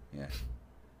motion. Yeah.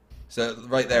 So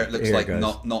right there, it looks like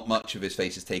not much of his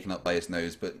face is taken up by his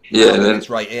nose, but then it's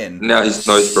right in. Now his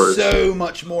nose broke. So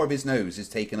much more of his nose is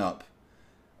taken up.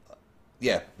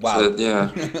 Yeah. Wow. So,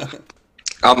 yeah.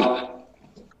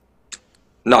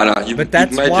 No. But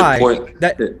that's made why your point.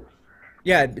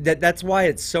 That's why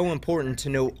it's so important to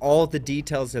know all the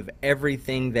details of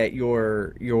everything that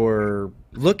you're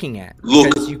looking at.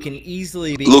 Because you can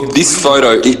easily be this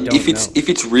photo. If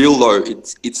it's real though,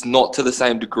 it's not to the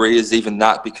same degree as even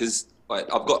that, because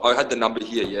I had the number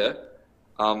here. Yeah.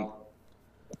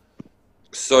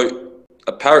 So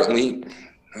apparently,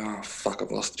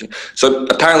 I've lost it. So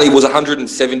apparently, it was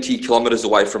 170 kilometers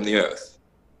away from the Earth.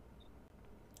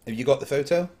 Have you got the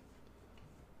photo?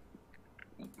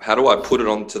 How do I put it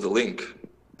onto the link?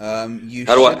 How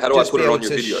do I put it on your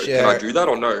video? Share... Can I do that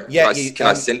or no? Yeah, can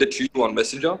I send it to you on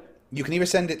Messenger? You can either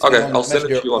send it to me on I'll send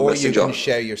it to you on Messenger. Or you can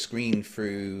share your screen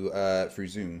through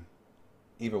Zoom.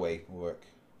 Either way will work.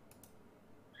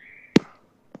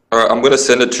 All right, I'm going to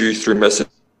send it to you through Messenger.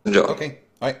 Okay.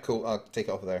 All right, cool. I'll take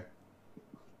it off of there.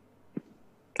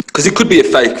 Because it could be a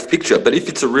fake picture, but if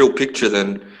it's a real picture,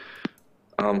 then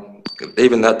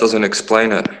even that doesn't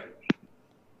explain it.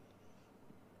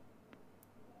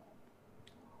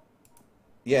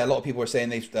 Yeah, a lot of people are saying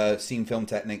they've seen film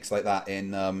techniques like that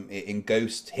in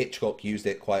Ghost. Hitchcock used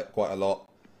it quite a lot.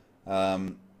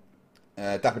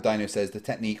 Dapper Dino says the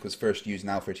technique was first used in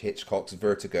Alfred Hitchcock's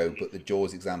Vertigo, but the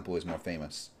Jaws example is more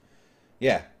famous.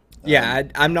 Yeah.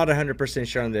 I'm not 100%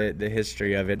 sure on the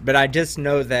history of it, but I just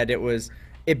know that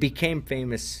it became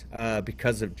famous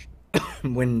because of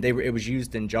when it was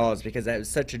used in Jaws, because that was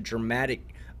such a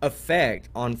dramatic effect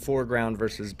on foreground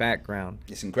versus background.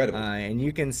 It's incredible. And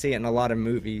you can see it in a lot of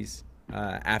movies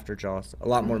after Jaws. A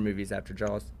lot more movies after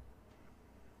Jaws.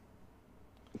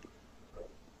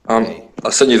 I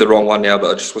sent you the wrong one now,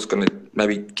 but I just was going to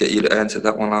maybe get you to answer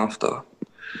that one after.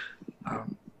 I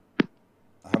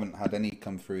haven't had any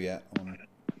come through yet on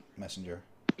Messenger.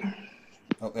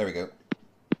 Oh, there we go.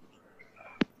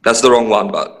 That's the wrong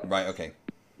one, but... Right, okay.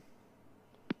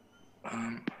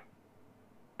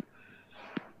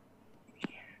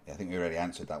 I think we already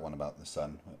answered that one about the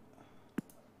sun.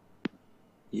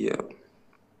 Yeah.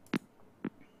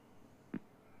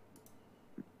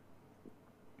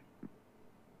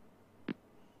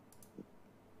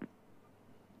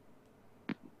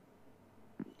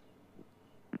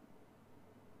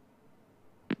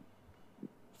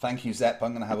 Thank you, Zep.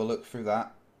 I'm going to have a look through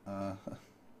that.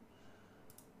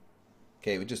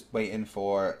 Okay, we're just waiting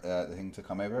for the thing to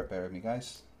come over. Bear with me,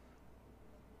 guys.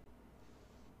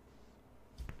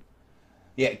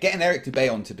 Yeah, getting Eric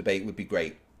Dubay on to debate would be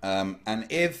great. And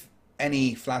if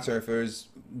any flat earthers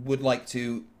would like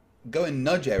to go and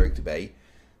nudge Eric Dubay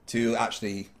to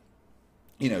actually,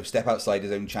 step outside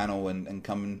his own channel and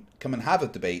come and have a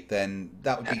debate, then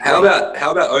that would be great.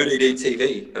 How about ODD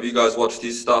TV? Have you guys watched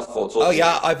his stuff? Oh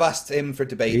yeah, I've asked him for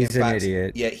debate. He's an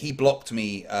idiot. Yeah, he blocked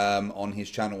me on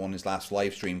his channel on his last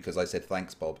live stream because I said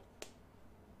thanks, Bob.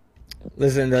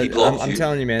 Listen, I'm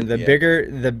telling you, man.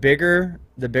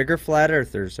 The bigger flat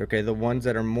earthers, okay, the ones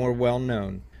that are more well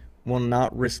known, will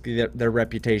not risk their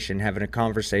reputation having a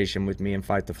conversation with me and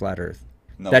fight the flat Earth.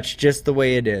 That's just the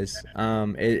way it is.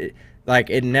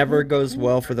 It never goes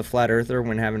well for the flat earther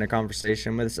when having a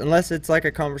conversation with us, unless it's like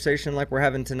a conversation like we're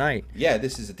having tonight. Yeah,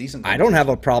 this is a decent I don't have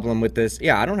a problem with this.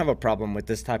 Yeah, I don't have a problem with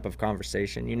this type of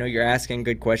conversation. You know, you're asking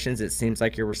good questions. It seems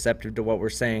like you're receptive to what we're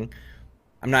saying.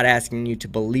 I'm not asking you to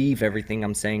believe everything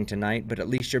I'm saying tonight, but at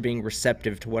least you're being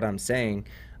receptive to what I'm saying.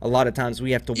 A lot of times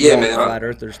we have to walk flat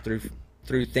earthers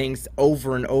through things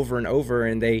over and over and over,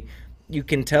 and you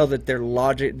can tell that their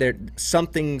logic,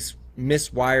 something's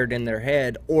miswired in their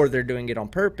head, or they're doing it on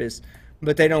purpose,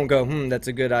 but they don't go, that's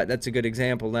a good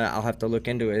example. I'll have to look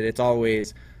into it. It's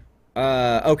always,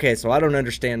 okay, so I don't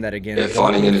understand that again. Yeah,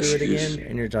 finding an excuse.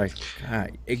 And you're like,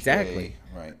 exactly.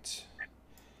 Okay, right.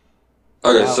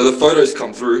 Okay, so the photos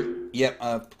come through. Yep,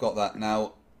 I've got that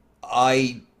now.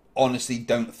 I honestly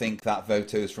don't think that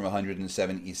photo is from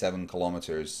 177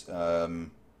 kilometers.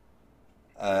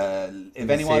 If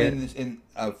anyone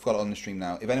I've got it on the stream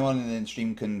now. If anyone in the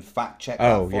stream can fact check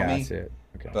that for me. I see it.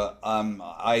 Okay. But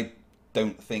I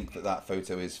don't think that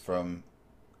photo is from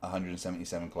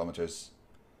 177 kilometers.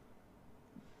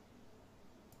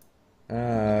 Yeah.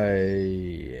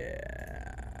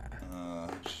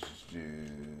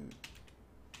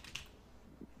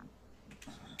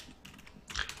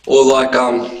 Or like,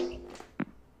 I'll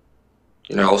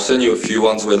send you a few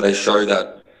ones where they show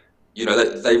that,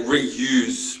 that they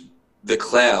reuse the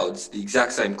clouds, the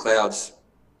exact same clouds,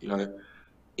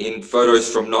 in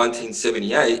photos from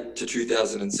 1978 to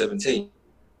 2017.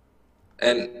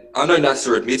 And I know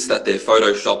NASA admits that they're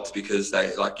photoshopped because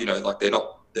they're not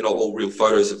all real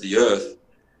photos of the Earth.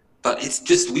 But it's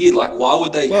just weird. Like, why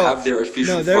would they have their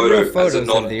official photo real photos as a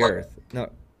non? Of the Earth. No,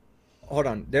 hold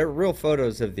on. They're real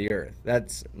photos of the Earth.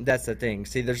 That's the thing.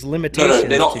 See, there's limitations. No,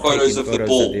 they're not photos of the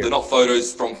ball. They're not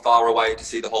photos from far away to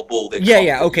see the whole ball.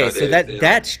 Okay, so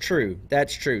that's true.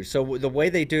 That's true. So the way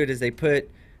they do it is they put,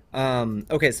 so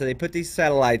they put these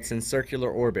satellites in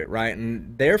circular orbit, right?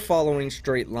 And they're following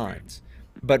straight lines.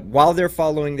 But while they're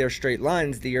following their straight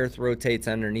lines, the Earth rotates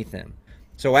underneath them.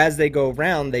 So as they go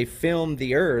around, they film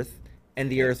the Earth, and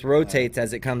the Earth rotates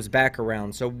as it comes back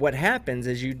around. So what happens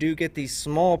is you do get these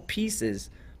small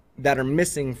pieces that are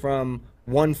missing from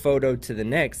one photo to the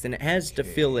next, and it has to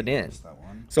fill it in.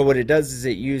 So what it does is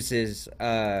it uses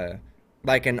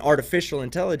like an artificial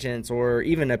intelligence, or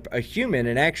even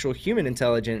an actual human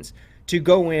intelligence, to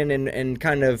go in and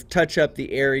kind of touch up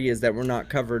the areas that were not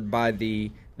covered by the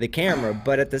camera.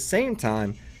 But at the same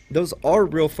time, those are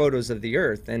real photos of the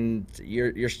Earth, and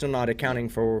you're still not accounting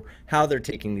for how they're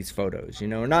taking these photos.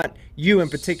 Not you in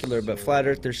particular, but flat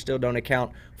earthers still don't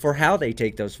account for how they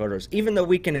take those photos. Even though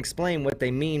we can explain what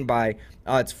they mean by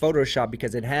it's Photoshop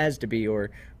because it has to be, or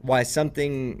why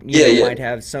something might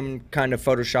have some kind of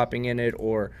photoshopping in it,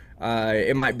 or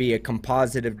it might be a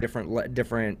composite of different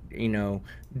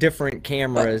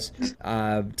cameras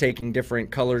taking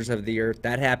different colors of the Earth.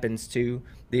 That happens too.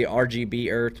 The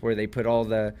RGB Earth, where they put all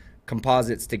the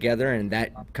composites together, and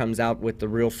that comes out with the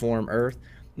real form Earth.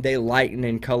 They lighten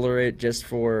and color it just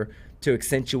to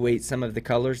accentuate some of the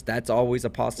colors. That's always a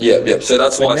possibility. Yeah. So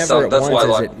that's why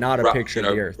like not a picture of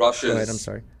the Earth. Russia's Go ahead, I'm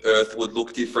sorry. Earth would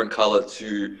look different color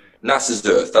to NASA's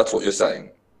Earth. That's what you're saying.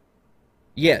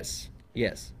 Yes.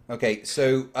 Okay,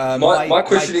 so my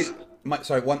question is,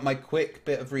 my quick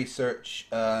bit of research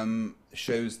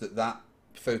shows that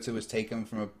photo was taken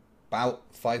from about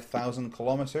 5,000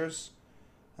 kilometers.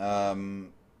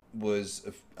 Was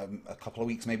a couple of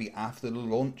weeks maybe after the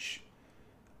launch.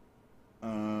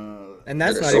 And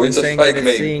that's not even saying that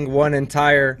it's seeing one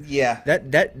entire. Yeah.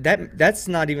 That's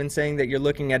not even saying that you're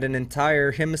looking at an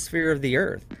entire hemisphere of the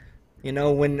Earth.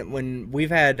 When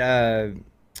we've had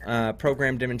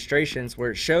program demonstrations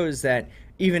where it shows that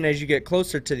even as you get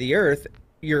closer to the Earth,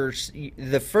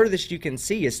 the furthest you can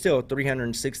see is still a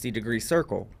 360-degree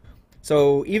circle.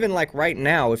 So even like right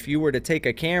now, if you were to take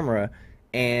a camera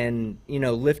and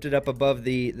lift it up above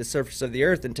the surface of the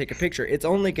Earth and take a picture, it's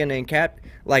only going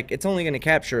to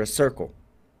capture a circle,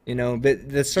 but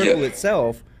the circle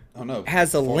itself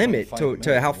has a limit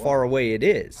to how far away it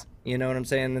is. You know what I'm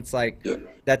saying? It's like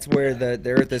that's where the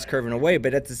Earth is curving away,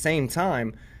 but at the same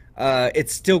time,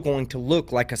 it's still going to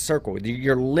look like a circle.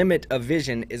 Your limit of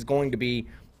vision is going to be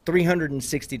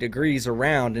 360 degrees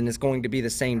around, and it's going to be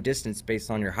the same distance based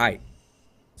on your height.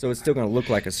 So it's still going to look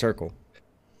like a circle.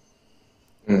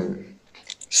 But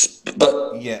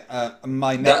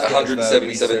my that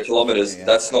 177 kilometers,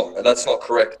 that's not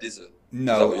correct, is it?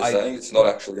 No, is that what you're saying? It's not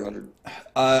actually 100.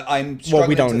 I'm struggling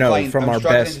we don't know from our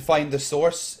best. To find the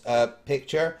source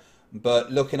picture,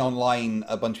 but looking online,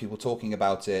 a bunch of people talking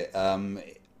about it.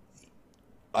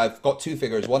 I've got two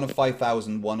figures: one of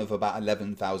 5,000, one of about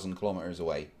 11,000 kilometers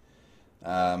away.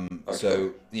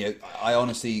 So, you know, I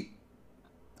honestly,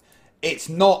 it's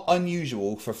not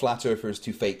unusual for flat earthers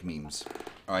to fake memes,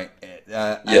 right?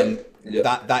 And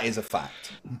that is a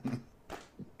fact.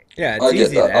 Yeah, it's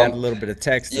easy to add a little bit of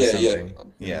text to Yeah,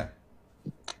 something. Yeah.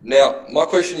 Now, my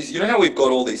question is, you know how we've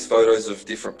got all these photos of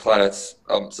different planets,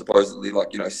 supposedly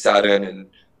like, you know, Saturn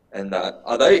and that.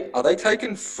 Are they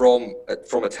taken from a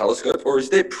telescope, or is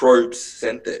there probes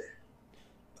sent there?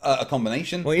 A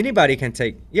combination. Well, anybody can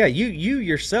take. Yeah, you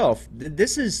yourself.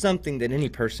 This is something that any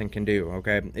person can do.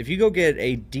 Okay, if you go get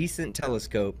a decent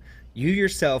telescope, you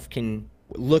yourself can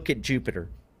look at Jupiter.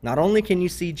 Not only can you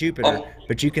see Jupiter,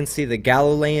 but you can see the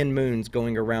Galilean moons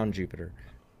going around Jupiter.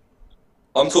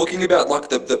 I'm talking about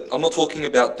like I'm not talking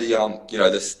about the you know,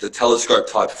 the telescope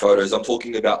type photos. I'm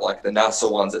talking about like the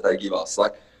NASA ones that they give us.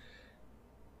 Like,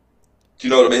 do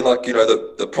you know what I mean? Like, you know,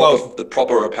 the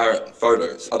proper apparent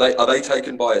photos. Are they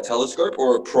taken by a telescope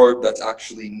or a probe that's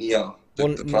actually near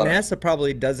the planet? NASA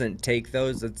probably doesn't take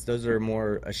those. Those are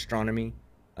more astronomy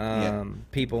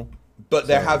people. But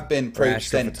there have been probes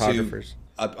sent to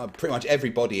pretty much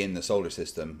everybody in the solar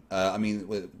system. I mean,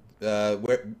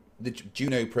 where the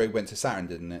Juno probe went to Saturn,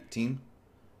 didn't it, team?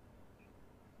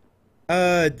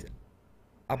 I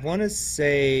want to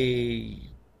say,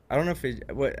 I don't know if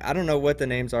I don't know what the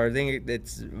names are.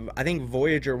 I think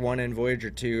Voyager 1 and Voyager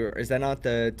 2. Is that not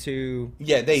the two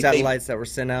satellites that were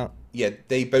sent out? Yeah,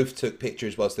 they both took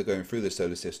pictures whilst they're going through the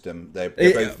solar system.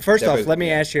 First off, let me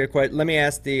ask you a question. Let me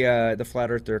ask the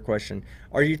flat earther a question.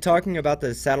 Are you talking about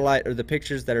the satellite or the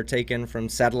pictures that are taken from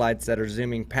satellites that are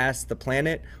zooming past the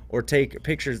planet, or take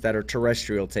pictures that are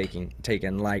terrestrial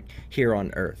taken like here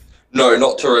on Earth? No,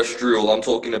 not terrestrial. I'm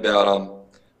talking about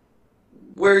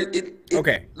where it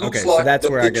looks like so that's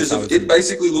the where pictures of it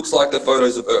basically looks like the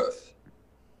photos of Earth.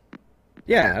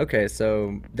 Yeah, okay,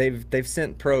 so they've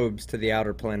sent probes to the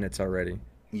outer planets already.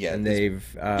 Yeah, and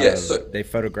they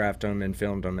photographed them and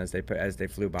filmed them as they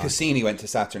flew by. Cassini went to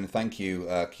Saturn. Thank you,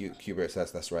 Kubert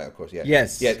says that's right, of course. Yeah.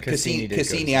 Yes. Yeah.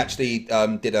 Cassini actually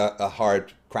did a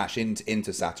hard crash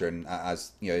into Saturn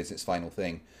as, you know, as its final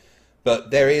thing.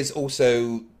 But there is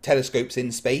also telescopes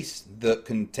in space that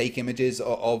can take images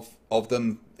of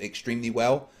them extremely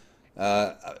well.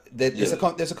 There's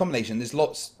a combination.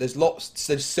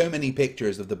 There's so many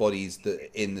pictures of the bodies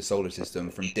in the solar system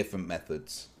from different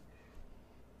methods.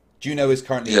 Juno is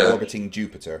currently orbiting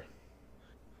Jupiter.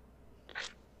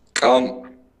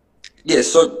 Yeah.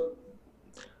 So,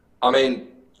 I mean,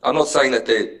 I'm not saying that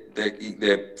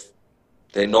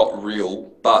they're not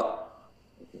real, but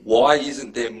why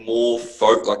isn't there more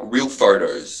real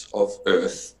photos of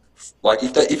Earth? Like,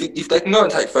 if they can go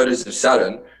and take photos of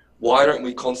Saturn, why don't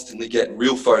we constantly get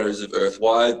real photos of Earth?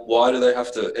 Why do they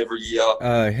have to every year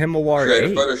create a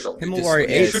Photoshop?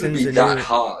 It shouldn't be that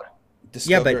hard.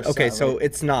 Yeah, but okay, so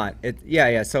it's not.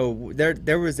 So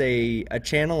there was a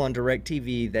channel on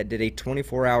DirecTV that did a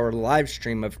 24-hour live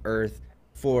stream of Earth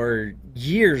for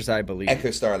years, I believe.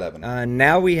 EchoStar 11.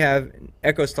 Now we have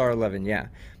EchoStar 11. Yeah.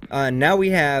 Now we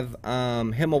have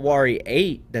Himawari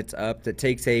 8 that's up that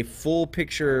takes a full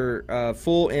picture,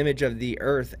 full image of the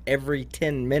Earth every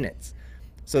 10 minutes.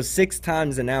 So 6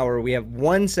 times an hour, we have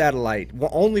one satellite,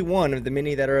 only one of the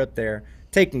many that are up there,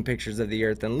 taking pictures of the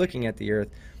Earth and looking at the Earth.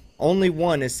 Only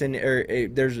one is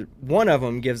there's one of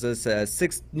them gives us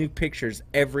 6 new pictures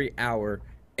every hour,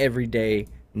 every day,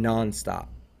 nonstop.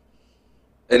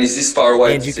 And is this far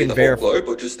away and to you see can the whole globe,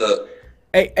 or just the?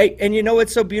 Hey, and you know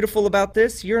what's so beautiful about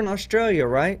this? You're in Australia,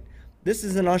 right? This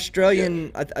is an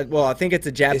Australian. Yeah. Well, I think it's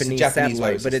a Japanese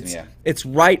satellite, but it's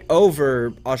right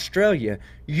over Australia.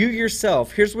 You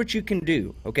yourself, here's what you can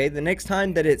do. Okay, the next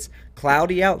time that it's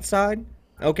cloudy outside,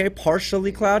 okay,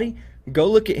 partially cloudy, go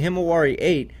look at Himawari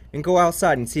 8 and go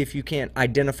outside and see if you can't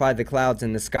identify the clouds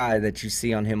in the sky that you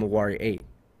see on Himawari 8.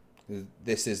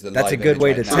 This is the. That's a good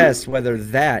way to test whether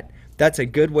that. That's a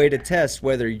good way to test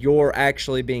whether you're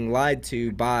actually being lied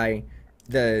to by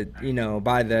the, you know,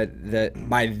 by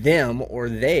them or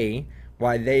they,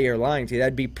 why they are lying to you.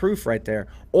 That'd be proof right there.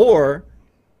 Or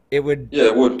it would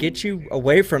get you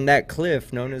away from that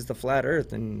cliff known as the flat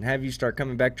Earth and have you start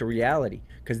coming back to reality.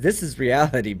 Because this is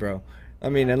reality, bro. I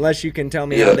mean, unless you can tell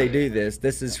me how they do this,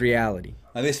 this is reality.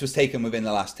 And this was taken within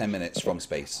the last 10 minutes from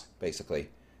space, basically.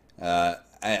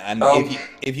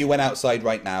 If you went outside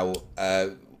right now,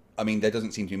 I mean, there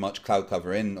doesn't seem to be much cloud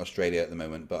cover in Australia at the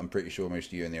moment, but I'm pretty sure most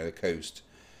of you are near the coast.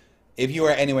 If you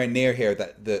were anywhere near here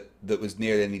that was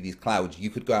near any of these clouds, you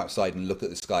could go outside and look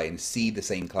at the sky and see the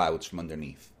same clouds from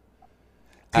underneath.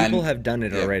 People have done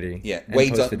it already. Yeah,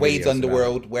 Wade's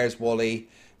Underworld, Where's Wally?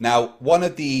 Now, one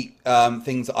of the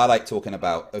things I like talking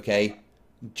about, okay,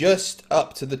 just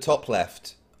up to the top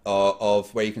left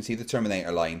of where you can see the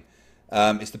Terminator line.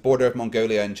 It's the border of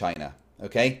Mongolia and China.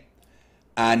 Okay,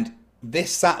 and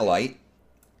this satellite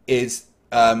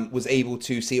was able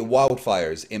to see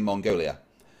wildfires in Mongolia.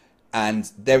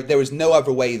 And there was no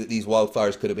other way that these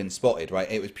wildfires could have been spotted, right?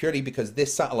 It was purely because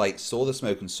this satellite saw the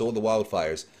smoke and saw the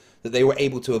wildfires that they were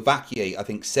able to evacuate, I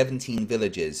think, 17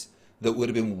 villages that would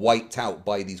have been wiped out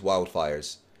by these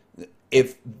wildfires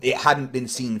if it hadn't been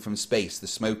seen from space, the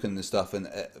smoke and the stuff, and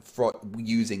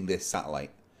using this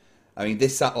satellite. I mean,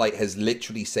 this satellite has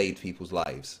literally saved people's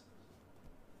lives.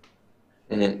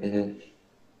 Mm-hmm.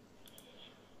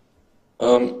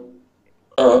 All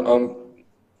right,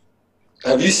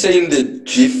 have you seen the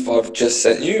GIF I've just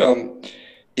sent you?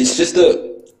 It's just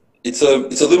it's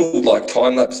a little like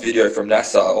time lapse video from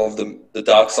NASA of the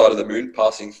dark side of the moon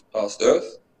passing past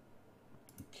Earth.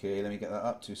 Okay, let me get that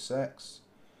up. 2 secs.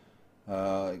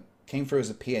 It came through as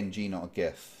a PNG, not a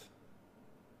GIF.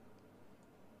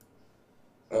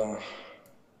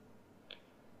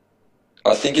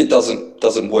 I think it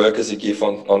doesn't work as a GIF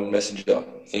on Messenger.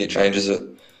 I think it changes it.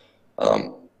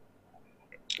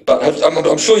 But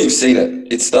I'm sure you've seen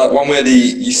it. It's that one where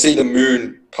you see the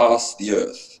moon pass the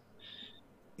Earth.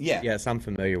 Yeah. Yes, I'm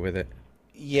familiar with it.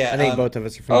 Yeah. I think both of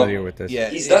us are familiar with this. Yeah.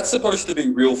 Is that supposed to be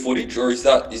real footage, or is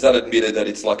that admitted that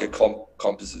it's like a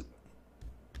composite?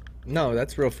 No,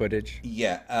 that's real footage.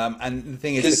 Yeah. And the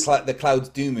thing is, the clouds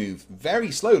do move very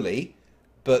slowly,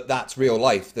 but that's real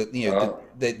life. That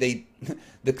the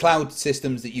cloud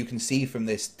systems that you can see from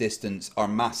this distance are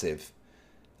massive.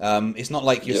 It's not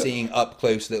like you're seeing up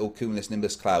close little cumulus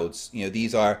nimbus clouds. You know,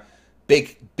 these are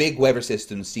big weather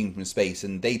systems seen from space,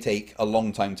 and they take a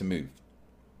long time to move.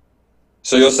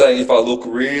 So you're saying if I look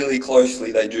really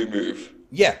closely, they do move?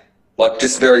 Yeah. Like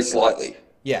just very slightly?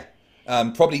 Yeah.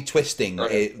 Probably twisting.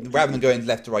 Okay. Rather than going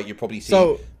left to right, you're probably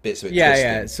seeing bits of it twisting.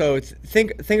 Yeah. So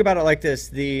think about it like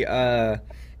this. You're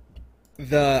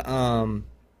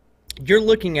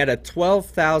looking at a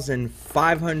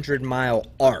 12,500 mile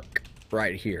arc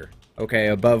right here. Okay,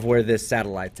 above where this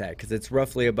satellite's at, because it's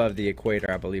roughly above the equator,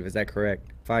 I believe. Is that correct?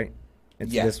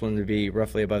 This one to be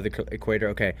roughly above the equator.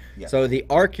 Okay, yeah. So the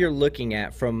arc you're looking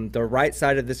at from the right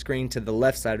side of the screen to the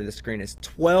left side of the screen is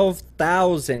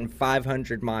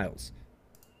 12,500 miles.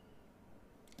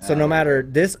 So no matter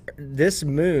this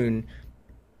moon,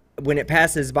 when it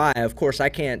passes by, of course, I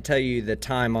can't tell you the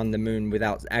time on the moon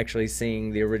without actually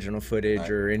seeing the original footage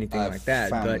or anything like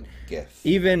that. But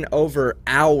even over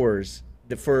hours,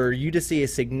 for you to see a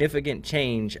significant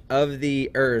change of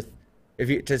the Earth,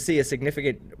 to see a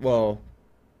significant, I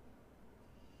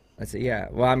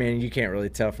mean, you can't really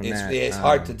tell from that. It's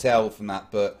hard to tell from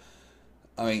that, but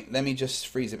I mean, let me just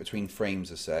freeze it between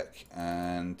frames a sec.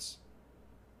 And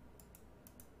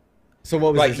so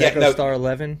what was this, Echo Star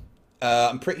 11?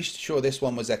 I'm pretty sure this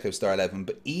one was Echo Star 11,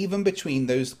 but even between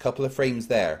those couple of frames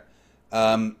there,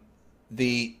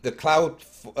 the cloud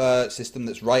system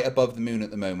that's right above the moon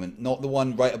at the moment, not the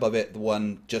one right above it, the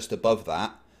one just above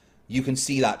that, you can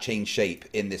see that change shape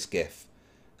in this GIF.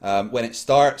 When it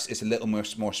starts, it's a little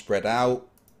more spread out.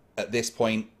 At this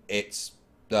point, it's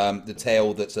the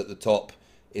tail that's at the top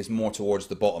is more towards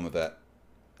the bottom of it.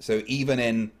 So even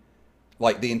in,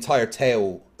 like, the entire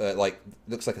tail,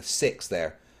 looks like a 6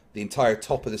 there. The entire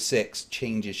top of the 6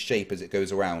 changes shape as it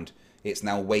goes around. It's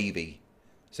now wavy.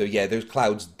 So yeah, those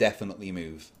clouds definitely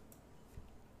move.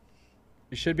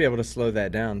 You should be able to slow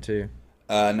that down too.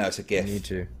 No, it's a GIF. You need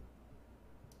to.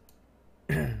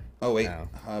 Oh wait,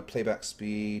 playback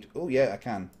speed. Oh yeah, I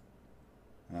can.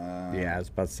 Yeah, I was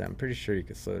about to say, I'm pretty sure you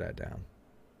can slow that down.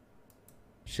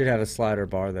 You should have a slider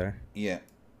bar there. Yeah.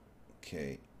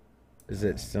 Okay. Is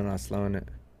it still not slowing it?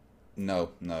 No,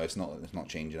 it's not. It's not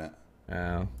changing it.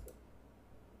 Oh.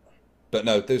 But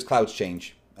no, those clouds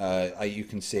change. You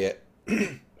can see it.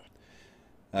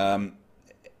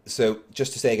 So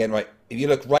just to say again, right, if you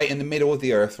look right in the middle of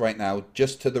the Earth right now,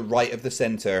 just to the right of the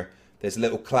center, there's a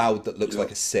little cloud that looks like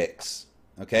a 6.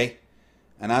 Okay?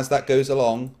 And as that goes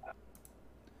along,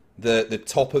 the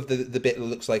top of the bit that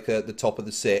looks like the top of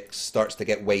the 6 starts to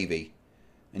get wavy.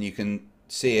 And you can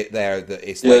see it there that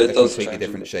it's like a completely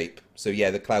different shape. So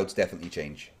yeah, the clouds definitely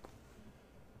change.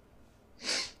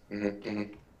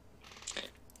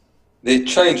 They're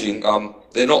changing.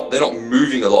 They're not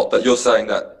moving a lot, but you're saying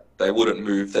that they wouldn't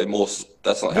move. They're more.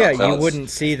 That's not how clouds. Yeah, you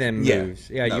wouldn't see them move.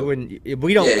 Yeah, no. You wouldn't.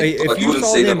 We don't. If you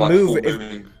saw them move,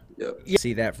 you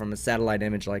see that from a satellite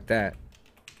image like that.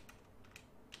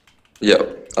 Yeah.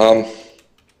 All right.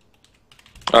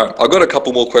 I've got a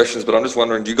couple more questions, but I'm just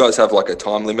wondering, do you guys have like a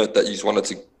time limit that you just wanted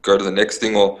to go to the next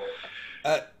thing, or?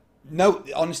 No,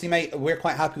 honestly, mate, we're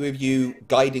quite happy with you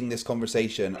guiding this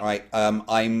conversation. All right,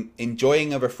 I'm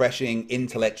enjoying a refreshing,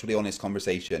 intellectually honest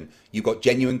conversation. You've got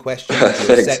genuine questions. You're Thanks.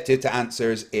 receptive to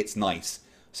answers. It's nice.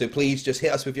 So please just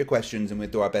hit us with your questions, and we'll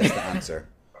do our best to answer.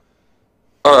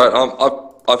 All right.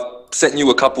 I've sent you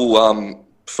a couple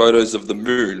photos of the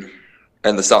moon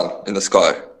and the sun in the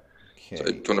sky. Okay. So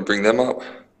do you want to bring them up?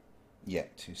 Yeah,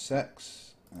 2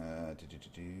 secs.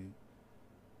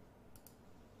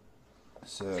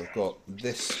 So I've got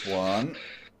this one.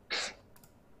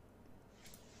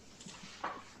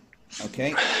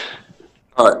 Okay.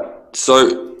 All right.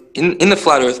 So in the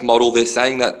flat Earth model, they're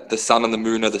saying that the sun and the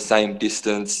moon are the same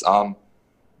distance, and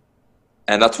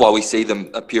that's why we see them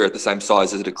appear at the same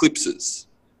size as eclipses.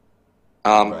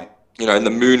 Right. You know, and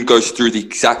the moon goes through the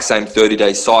exact same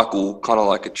 30-day cycle, kind of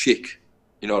like a chick.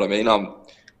 You know what I mean?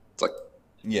 It's like,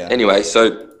 Yeah. Anyway,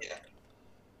 so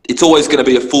it's always going to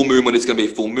be a full moon when it's going to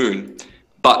be a full moon.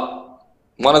 But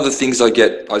one of the things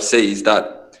I see is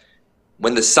that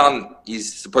when the sun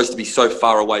is supposed to be so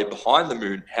far away behind the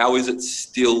moon, how is it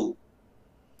still,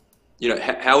 you know,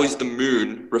 how is the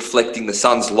moon reflecting the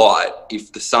sun's light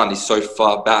if the sun is so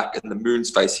far back and the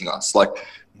moon's facing us? Like,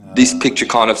 this picture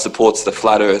kind of supports the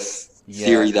flat Earth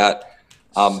theory that,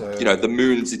 you know, the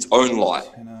moon's its own light.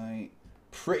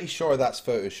 Pretty sure that's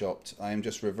photoshopped. I am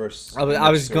just reverse. I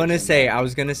was gonna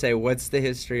say, what's the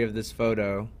history of this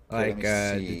photo? Like,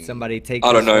 did somebody take?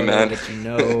 I don't know, photo man. that you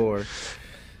know, or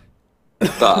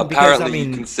but apparently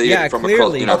you can see it from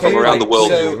across, you know, from around the world.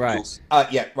 So, right.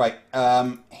 Yeah, right.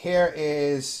 Here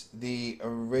is the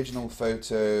original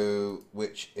photo,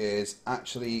 which is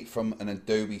actually from an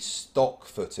Adobe stock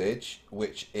footage,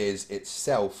 which is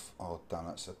itself. Oh damn,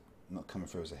 that's not coming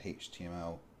through as a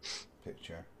HTML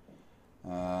picture.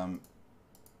 Sorry,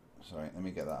 let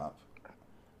me get that up.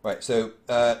 Right, so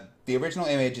the original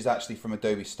image is actually from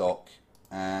Adobe stock,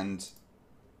 and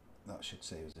that should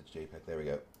say it was a JPEG. There we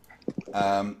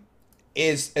go.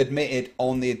 Is admitted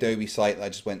on the Adobe site that I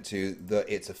just went to that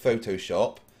it's a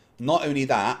Photoshop. Not only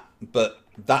that, but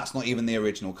that's not even the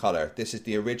original color. This is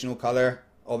the original color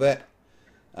of it.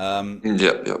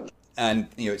 Yep. And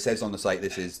you know, it says on the site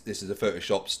this is a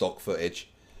Photoshop stock footage.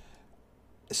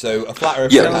 So a flat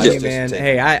Earth. Man.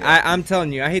 Hey, I'm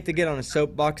telling you, I hate to get on a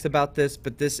soapbox about this,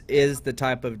 but this is the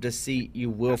type of deceit you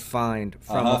will find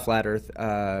from a flat Earth,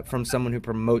 from someone who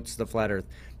promotes the flat Earth,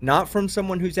 not from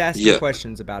someone who's asking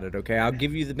questions about it. Okay, I'll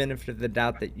give you the benefit of the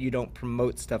doubt that you don't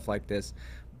promote stuff like this,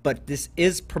 but this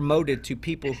is promoted to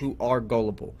people who are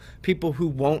gullible, people who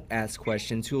won't ask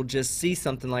questions, who will just see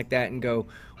something like that and go,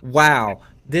 "Wow,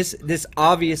 this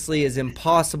obviously is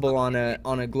impossible on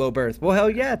a globe Earth." Well, hell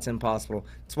yeah, it's impossible.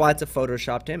 That's why it's a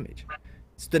photoshopped image.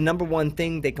 It's the #1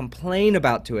 thing they complain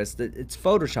about to us, that it's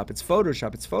Photoshop, it's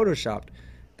Photoshop, it's Photoshopped.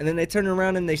 And then they turn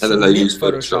around and they use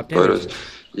Photoshop photos.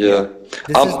 Yeah.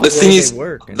 The thing is,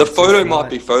 the photo might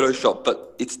be Photoshopped,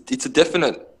 but it's a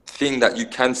definite thing that you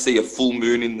can see a full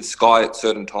moon in the sky at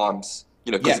certain times.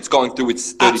 You know, because it's going through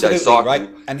its 30-day cycle. Right.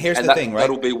 And here's the thing, right?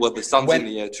 That'll be where the sun's in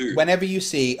the air too. Whenever you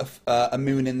see a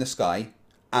moon in the sky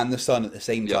and the sun at the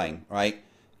same time, right?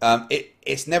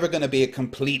 It's never going to be a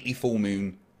completely full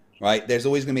moon, right? There's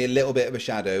always going to be a little bit of a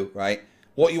shadow, right?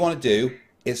 What you want to do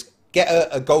is get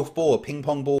a golf ball, a ping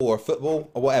pong ball, or a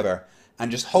football, or whatever, and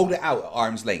just hold it out at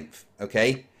arm's length,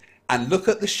 okay? And look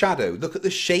at the shadow. Look at the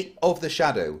shape of the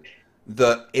shadow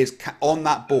that is on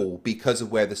that ball because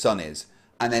of where the sun is.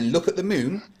 And then look at the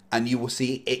moon, and you will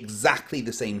see exactly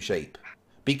the same shape,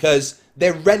 because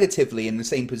they're relatively in the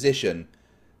same position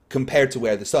compared to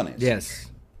where the sun is. Yes,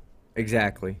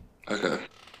 exactly. Okay.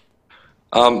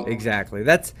 Exactly.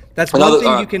 That's one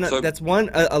thing you can. That's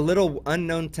a little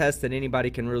unknown test that anybody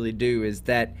can really do, is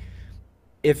that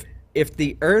if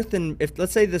the Earth and if,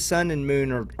 let's say, the sun and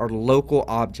moon are local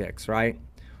objects, right?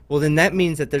 Well, then that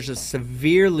means that there's a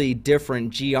severely different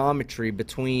geometry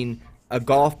between a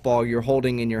golf ball you're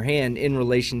holding in your hand in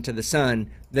relation to the sun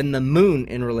than the moon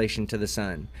in relation to the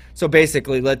sun. So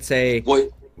basically, let's say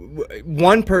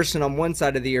one person on one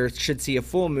side of the Earth should see a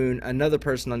full moon, another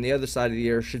person on the other side of the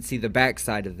Earth should see the back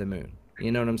side of the moon.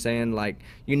 You know what I'm saying? Like,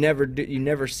 you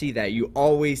never see that. You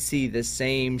always see the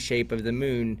same shape of the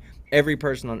moon. Every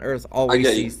person on Earth always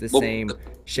sees the same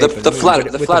shape of the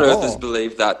moon. The flat earthers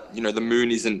believe that, you know, the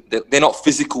moon isn't. They're not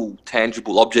physical,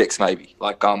 tangible objects. Maybe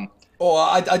like Oh,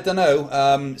 I don't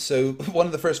know. So one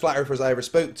of the first flat earthers I ever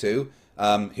spoke to,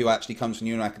 who actually comes from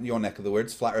your neck of the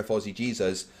woods, Flat Earth Aussie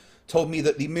Jesus, told me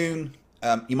that the moon.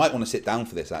 You might want to sit down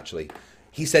for this. Actually,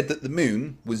 he said that the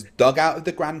moon was dug out of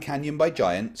the Grand Canyon by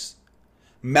giants,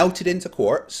 melted into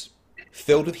quartz,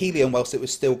 filled with helium whilst it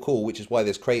was still cool, which is why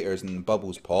there's craters and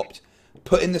bubbles popped,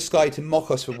 put in the sky to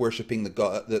mock us for worshipping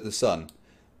the sun,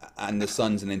 and the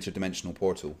sun's an interdimensional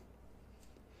portal.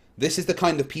 This is the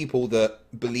kind of people that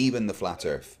believe in the flat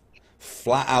Earth.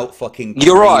 Flat out fucking.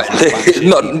 You're right.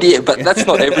 Not, yeah, but that's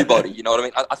not everybody. You know what I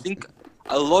mean? I think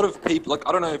a lot of people, like,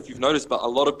 I don't know if you've noticed, but a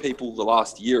lot of people the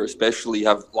last year especially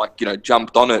have, like, you know,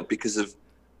 jumped on it because of,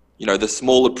 you know, the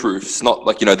smaller proofs, not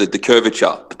like, you know, the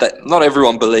curvature. But that not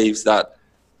everyone believes that,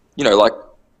 you know, like,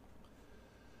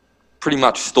 pretty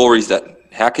much stories that,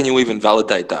 how can you even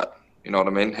validate that? You know what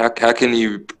I mean? How can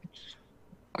you,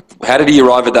 how did he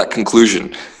arrive at that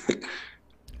conclusion?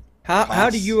 How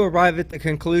do you arrive at the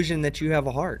conclusion that you have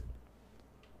a heart?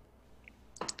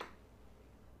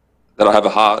 That I have a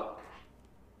heart?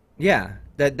 Yeah.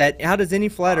 That how does any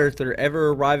flat earther ever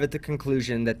arrive at the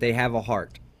conclusion that they have a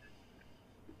heart?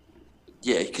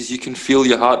 Yeah, because you can feel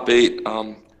your heartbeat.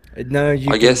 No, you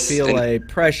can feel a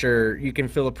pressure. You can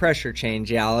feel a pressure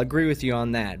change. Yeah, I'll agree with you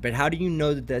on that. But how do you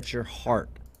know that that's your heart?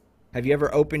 Have you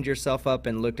ever opened yourself up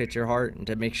and looked at your heart and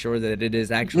to make sure that it is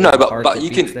actually no, the heart but that you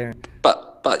beats can. there? But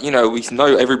you know, we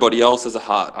know everybody else has a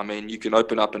heart. I mean, you can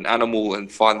open up an animal and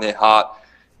find their heart.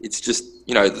 It's just,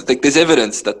 you know, there's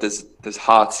evidence that there's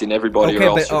hearts in everybody. Okay,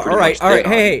 or else but all right.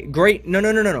 Hey, great.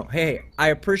 No. Hey, I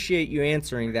appreciate you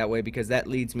answering that way because that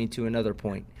leads me to another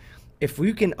point. If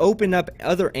we can open up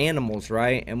other animals,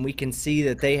 right, and we can see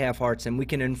that they have hearts, and we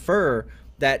can infer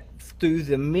that through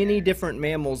the many different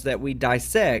mammals that we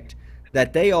dissect,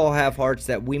 that they all have hearts,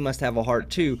 that we must have a heart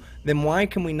too, then why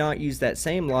can we not use that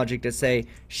same logic to say,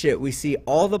 shit, we see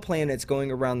all the planets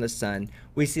going around the sun,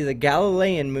 we see the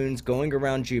Galilean moons going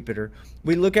around Jupiter,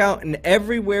 we look out and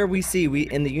everywhere we see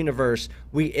in the universe,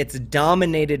 it's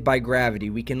dominated by gravity.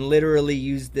 We can literally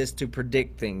use this to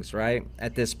predict things, right,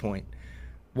 at this point.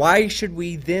 Why should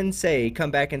we then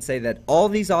come back and say that all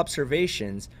these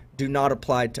observations do not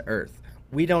apply to Earth?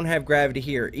 We don't have gravity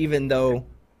here, even though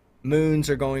moons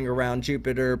are going around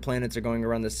Jupiter, planets are going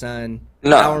around the sun.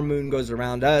 No. Our moon goes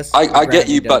around us. I get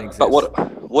you, but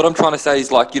what I'm trying to say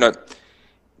is, like, you know,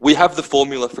 we have the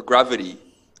formula for gravity,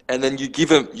 and then you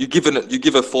give a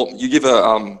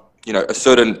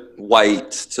certain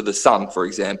weight to the sun, for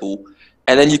example,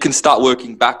 and then you can start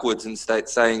working backwards and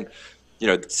saying, you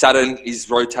know, Saturn is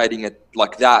rotating it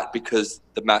like that because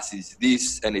the mass is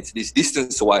this and it's this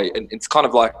distance away, and it's kind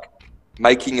of like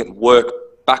making it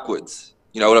work backwards.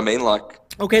 You know what I mean? Like,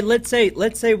 okay, let's say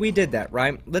we did that,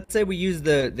 right? Let's say we use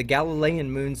the Galilean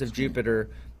moons of Jupiter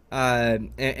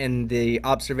and the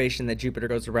observation that Jupiter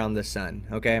goes around the sun,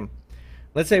 okay?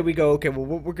 Let's say we go, okay, well,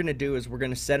 what we're going to do is we're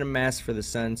going to set a mass for the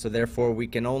sun, so therefore we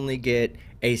can only get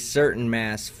a certain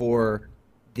mass for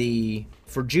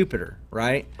Jupiter,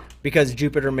 right? Because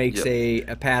Jupiter makes a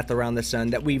path around the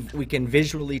sun that we can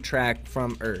visually track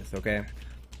from Earth, okay?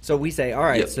 So we say, all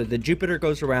right, so the Jupiter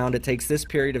goes around, it takes this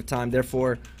period of time,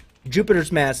 therefore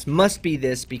Jupiter's mass must be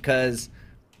this because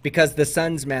the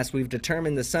sun's mass, we've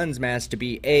determined the sun's mass to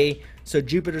be A, so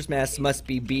Jupiter's mass must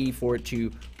be B for it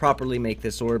to properly make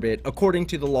this orbit according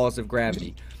to the laws of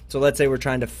gravity. So let's say we're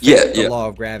trying to fit the law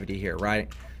of gravity here, right?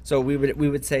 So we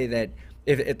would say that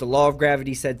if the law of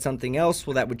gravity said something else,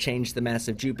 well, that would change the mass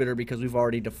of Jupiter because we've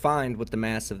already defined what the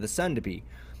mass of the sun to be.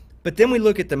 But then we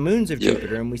look at the moons of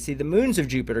Jupiter, and we see the moons of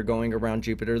Jupiter going around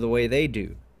Jupiter the way they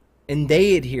do. And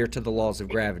they adhere to the laws of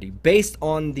gravity based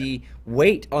on the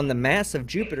weight on the mass of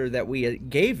Jupiter that we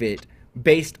gave it,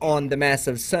 based on the mass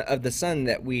of the sun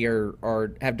that we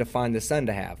have defined the sun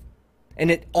to have. And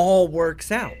it all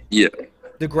works out. Yeah.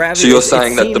 The gravity, so you're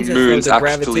saying that the moons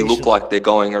actually look like they're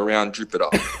going around Jupiter?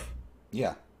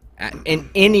 Yeah. And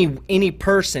any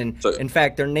person, in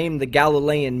fact, they're named the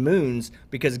Galilean moons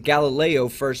because Galileo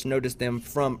first noticed them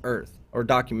from Earth, or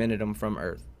documented them from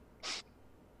Earth.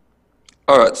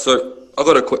 All right, so I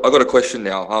got a question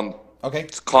now. Okay.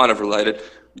 It's kind of related.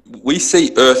 We see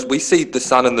the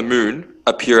sun and the moon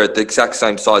appear at the exact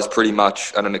same size, pretty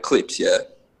much, at an eclipse. Yeah.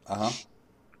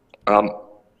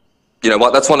 You know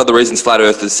what? That's one of the reasons flat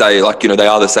earthers say, like, you know, they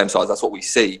are the same size. That's what we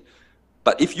see.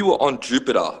 But if you were on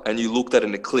Jupiter and you looked at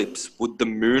an eclipse, would the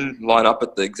moon line up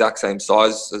at the exact same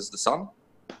size as the sun?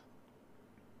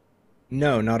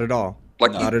 No, not at all.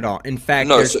 Like, not at all. In fact,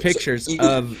 there's pictures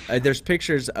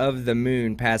of the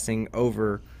moon passing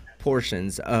over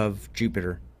portions of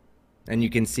Jupiter, and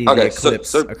you can see the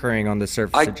eclipse occurring on the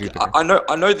surface of Jupiter. I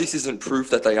know this isn't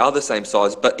proof that they are the same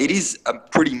size, but it is a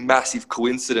pretty massive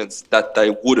coincidence that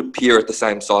they would appear at the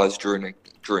same size during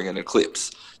an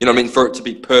eclipse. You know what I mean? For it to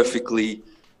be perfectly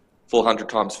 400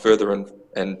 times further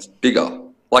and bigger.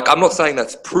 Like, I'm not saying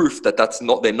that's proof that that's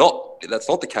not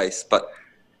the case, but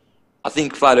I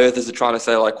think flat earthers are trying to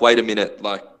say, like, wait a minute,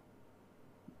 like,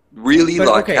 Really? But,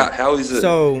 Like, okay, how is it?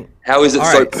 so How is it all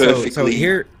so right,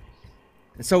 perfectly?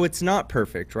 so it's not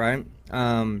perfect, right?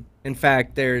 In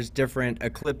fact, there's different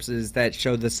eclipses that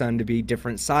show the sun to be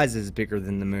different sizes bigger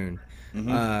than the moon.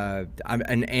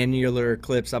 An annular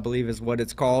eclipse, I believe, is what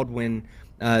it's called. When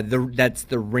that's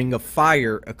the Ring of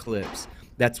Fire eclipse.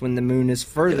 That's when the moon is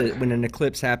when an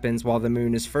eclipse happens while the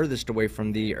moon is furthest away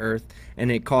from the Earth,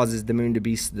 and it causes the moon to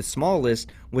be the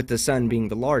smallest, with the sun being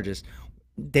the largest.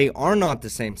 They are not the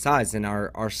same size in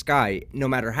our sky, no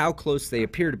matter how close they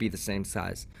appear to be the same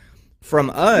size. From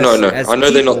No, us no. as I know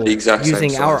they're not the people exact same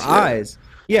using our size.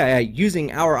 Yeah. eyes, yeah,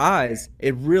 using our eyes,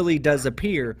 it really does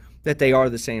appear that they are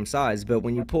the same size. But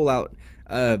when you pull out,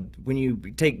 when you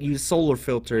use solar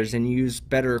filters and use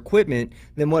better equipment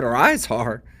than what our eyes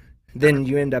are, then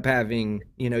you end up having,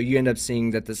 you end up seeing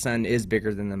that the sun is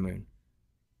bigger than the moon.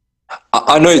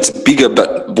 I know it's bigger,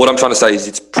 but what I'm trying to say is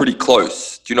it's pretty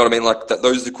close. Do you know what I mean? Like that,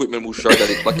 those equipment will show that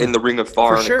it's like in the Ring of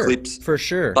Fire and Eclipse, For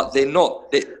sure. but they're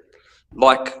not.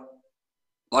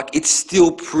 Like it's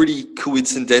still pretty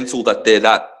coincidental that they're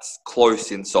that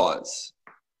close in size.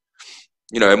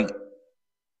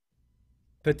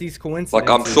 But these coincidences, like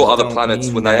I'm sure other don't planets,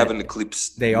 mean when they that have an eclipse,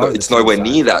 they are the it's same nowhere size.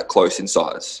 near that close in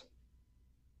size.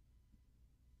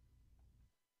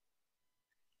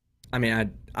 I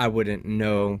mean, I wouldn't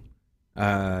know.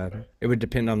 It would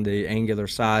depend on the angular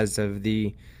size of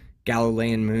the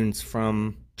Galilean moons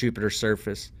from Jupiter's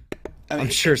surface. I'm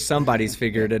sure somebody's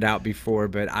figured it out before,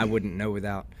 but I wouldn't know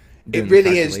without doing It the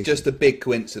really is calculation. just a big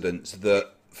coincidence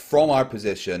that from our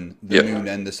position, the moon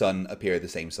and the sun appear the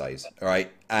same size. All right,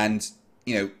 and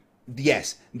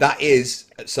yes, that is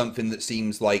something that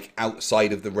seems like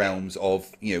outside of the realms of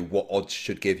what odds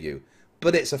should give you,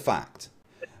 but it's a fact.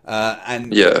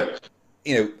 And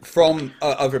from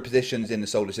other positions in the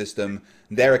solar system,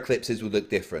 their eclipses would look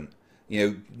different.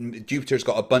 Jupiter's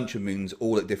got a bunch of moons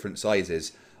all at different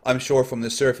sizes. I'm sure from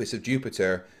the surface of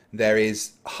Jupiter there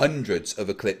is hundreds of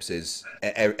eclipses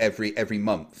every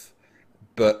month,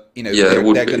 but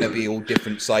they're going to be all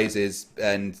different sizes,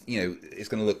 and it's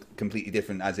going to look completely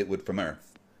different as it would from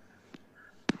Earth.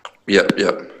 Yeah.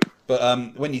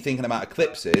 But when you're thinking about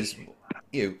eclipses,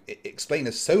 explain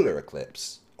a solar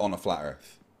eclipse on a flat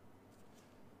Earth.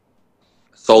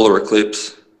 Solar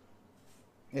eclipse.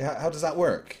 Yeah, how does that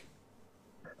work?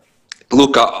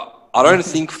 Look, I don't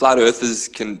think flat earthers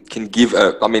can give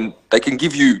they can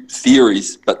give you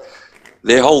theories, but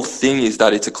their whole thing is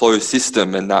that it's a closed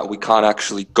system and that we can't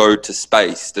actually go to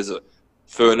space. There's a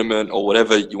firmament or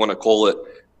whatever you want to call it,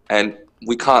 and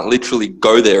we can't literally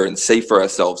go there and see for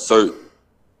ourselves. So,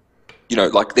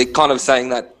 like they're kind of saying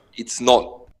that it's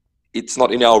not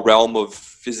in our realm of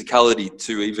physicality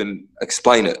to even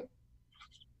explain it.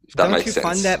 If that makes sense. Don't you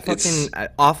find that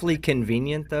fucking awfully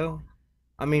convenient, though?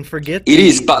 I mean, forget it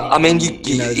is, but I mean,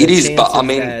 it is, but I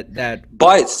mean, that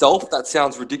by itself, that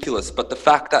sounds ridiculous. But the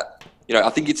fact that I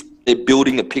think they're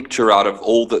building a picture out of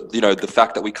all the the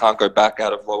fact that we can't go back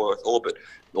out of low Earth orbit.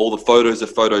 All the photos are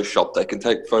photoshopped. They can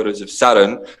take photos of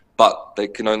Saturn, but they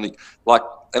can only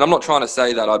and I'm not trying to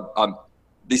say that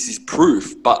this is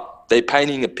proof, but they're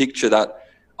painting a picture that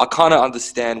I kind of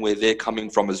understand where they're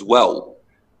coming from as well.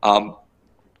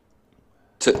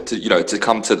 To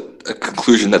come to a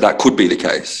conclusion that could be the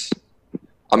case.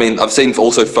 I mean, I've seen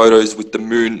also photos with the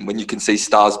moon when you can see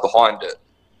stars behind it.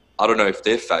 I don't know if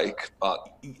they're fake, but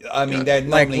I mean, they're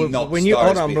normally not when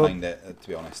stars hold on, behind it. To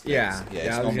be honest, yeah,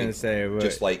 it's I was gonna say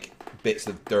just like bits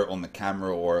of dirt on the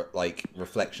camera or like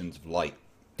reflections of light.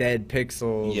 Dead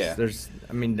pixels. Yeah. There's,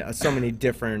 I mean, so many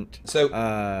different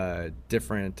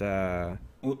different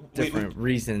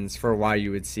reasons for why you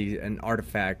would see an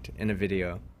artifact in a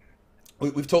video.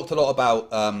 We've talked a lot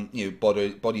about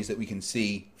bodies that we can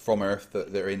see from Earth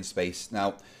that are in space.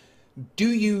 Now, do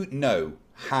you know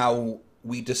how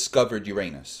we discovered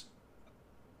Uranus?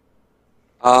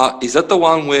 Is that the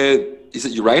one is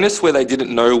it Uranus where they didn't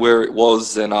know where it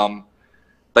was, and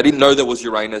they didn't know there was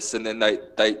Uranus, and then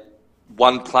they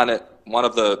one planet, one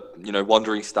of the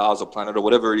wandering stars or planet or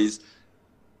whatever it is,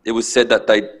 it was said that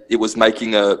it was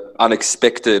making a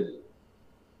unexpected.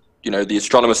 The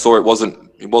astronomer saw it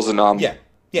wasn't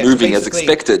moving as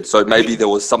expected, so maybe there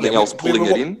was something else pulling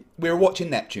it in. We were watching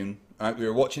Neptune, right? We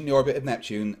were watching the orbit of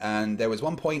Neptune, and there was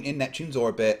one point in Neptune's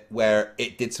orbit where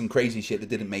it did some crazy shit that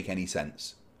didn't make any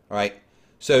sense, all right?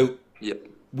 So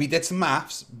we did some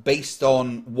maths based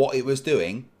on what it was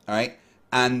doing, all right?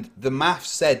 And the maths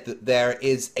said that there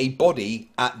is a body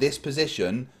at this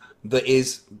position that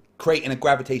is creating a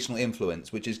gravitational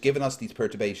influence, which has given us these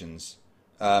perturbations.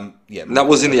 And that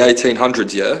was in the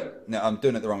 1800s, yeah? No, I'm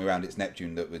doing it the wrong way around. It's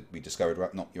Neptune that we discovered,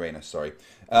 not Uranus, sorry.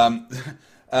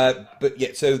 But yeah,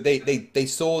 so they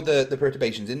saw the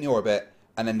perturbations in the orbit,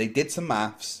 and then they did some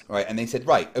maths, right? And they said,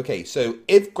 right, okay, so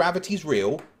if gravity's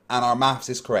real and our maths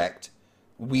is correct,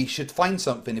 we should find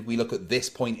something if we look at this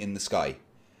point in the sky.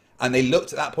 And they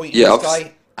looked at that point in the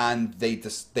sky, and they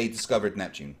discovered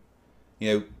Neptune.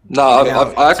 You know,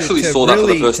 no, I actually saw that for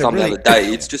the first time the other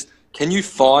day. It's just, can you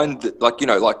find, like, you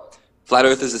know, like flat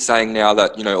earthers are saying now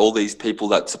that, you know, all these people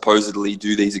that supposedly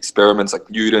do these experiments, like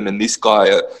Newton and this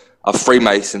guy, are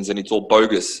Freemasons, and it's all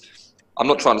bogus. I'm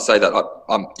not trying to say that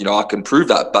you know, I can prove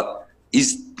that, but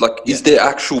is there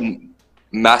actual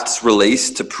maths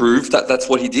released to prove that that's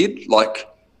what he did? Like,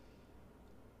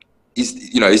 is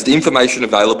the information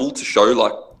available to show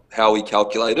like how he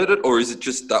calculated it, or is it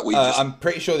just that we just I'm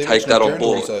pretty sure the take that on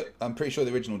board? I'm pretty sure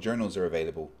the original journals are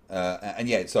available. And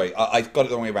yeah, sorry, I got it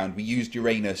the wrong way around. We used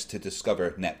Uranus to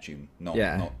discover Neptune, not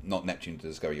Neptune to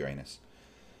discover Uranus.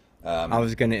 I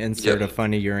was going to insert a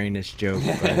funny Uranus joke,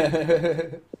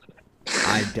 but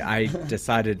I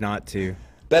decided not to.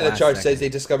 Bella Charge says they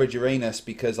discovered Uranus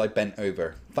because I bent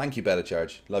over. Thank you, Bella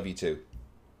Charge. Love you too.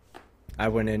 I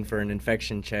went in for an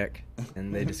infection check,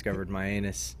 and they discovered my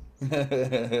anus.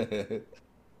 Yeah,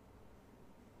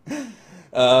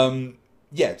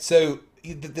 so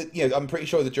I'm pretty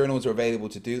sure the journals are available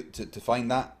to find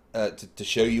that to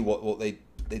show you what they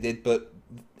did, but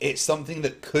it's something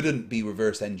that couldn't be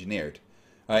reverse engineered,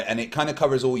 right? And it kind of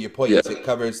covers all your points. It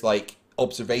covers like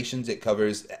observations, it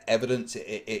covers evidence,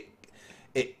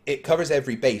 it covers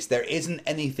every base. There isn't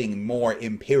anything more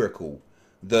empirical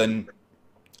than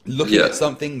looking at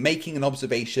something, making an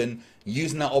observation,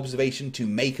 using that observation to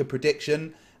make a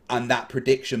prediction, and that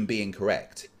prediction being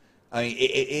correct. I mean,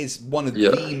 it is one of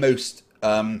the most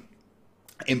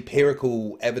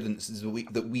empirical evidences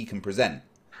that we can present.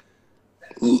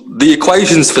 The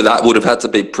equations for that would have had to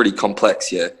be pretty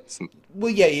complex,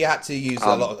 Well, yeah, you had to use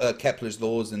a lot of Kepler's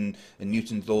laws and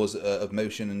Newton's laws of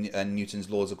motion and Newton's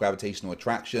laws of gravitational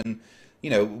attraction. You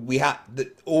know, we had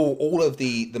all of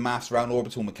the maths around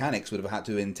orbital mechanics would have had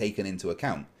to have been taken into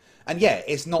account. And yeah,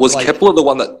 it's not. Was Kepler the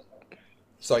one that?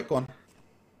 Sorry, go on.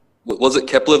 Was it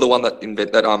Kepler the one that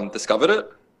discovered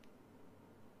it?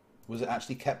 Was it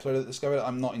actually Kepler that discovered it?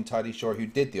 I'm not entirely sure who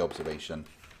did the observation.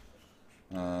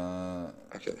 Okay,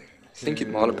 I think it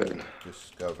might have been.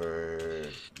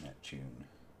 Discovered Neptune.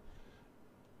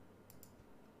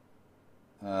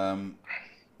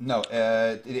 No,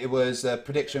 it was a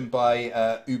prediction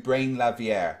by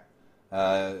Ubrain-Lavière.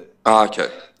 Okay.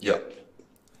 Yeah.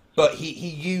 But he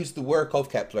used the work of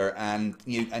Kepler and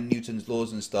Newton's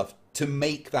laws and stuff to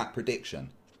make that prediction,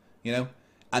 you know,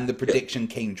 and the prediction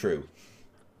came true.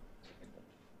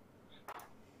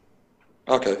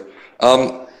 Okay.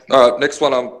 All right. Next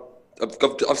one.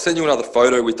 I've sent you another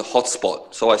photo with the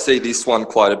hotspot. So I see this one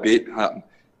quite a bit.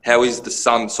 How is the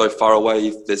sun so far away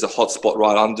if there's a hotspot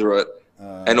right under it?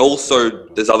 And also,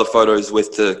 there's other photos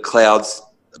with the clouds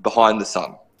behind the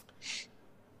sun.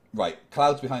 Right,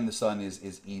 clouds behind the sun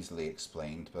is easily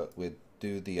explained, but we'll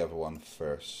do the other one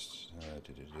first.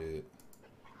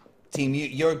 Team,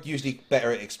 you're usually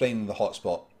better at explaining the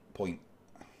hotspot point.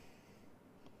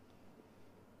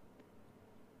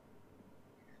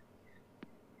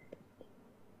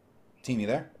 Team, you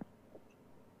there?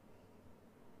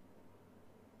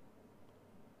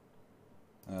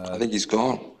 I think he's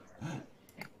gone.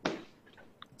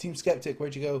 Team Skeptic,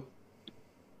 where'd you go?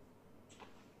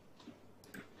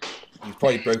 He's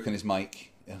probably broken his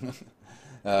mic. He's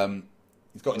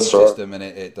got a new system and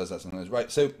it does that sometimes.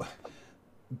 Right, so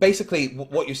basically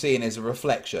what you're seeing is a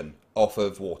reflection off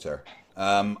of water.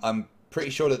 I'm pretty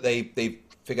sure that they've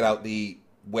figured out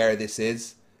where this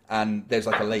is, and there's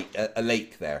like a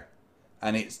lake there,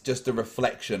 and it's just a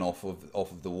reflection off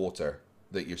of the water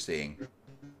that you're seeing.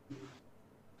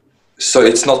 So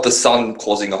it's not the sun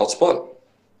causing a hotspot?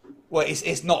 Well,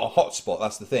 it's not a hotspot,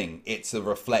 that's the thing. It's a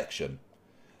reflection.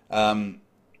 And,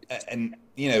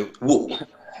 you know,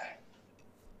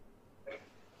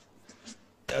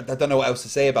 I don't know what else to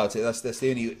say about it. That's the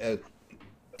only...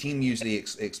 Team usually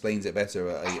explains it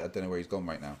better. I don't know where he's gone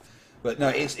right now. But no,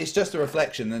 it's just a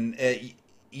reflection. And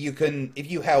you can, if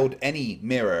you held any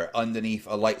mirror underneath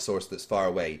a light source that's far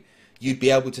away, you'd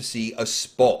be able to see a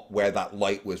spot where that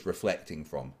light was reflecting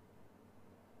from.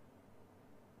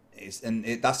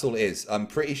 That's all it is. I'm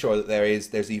pretty sure that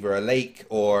there's either a lake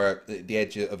or the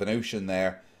edge of an ocean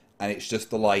there, and it's just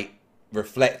the light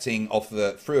reflecting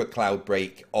through a cloud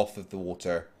break off of the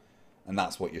water, and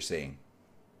that's what you're seeing.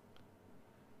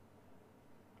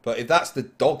 But if that's the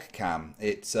dog cam,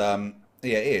 it's yeah,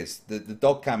 it is. The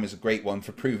dog cam is a great one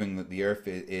for proving that the Earth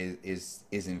is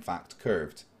in fact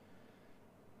curved.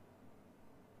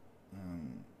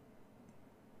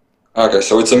 Okay,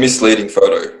 so it's a misleading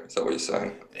photo. Is that what you're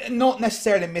saying? Not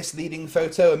necessarily a misleading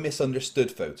photo, a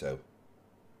misunderstood photo.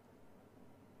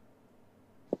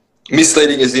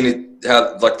 Misleading is in it,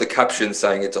 how, like the caption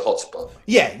saying it's a hotspot.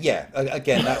 Yeah, yeah.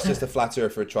 Again, that's just a flat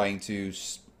earther trying to,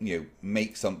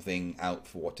 make something out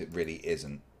for what it really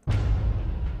isn't.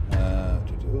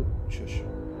 Shush.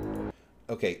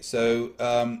 Okay, so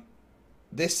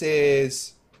this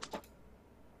is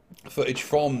footage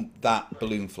from that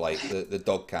balloon flight, the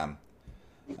dog cam,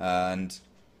 and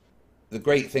the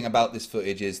great thing about this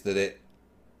footage is that it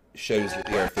shows that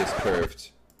the Earth is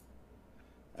curved.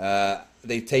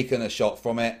 They've taken a shot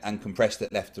from it and compressed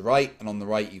it left to right, and on the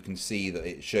right you can see that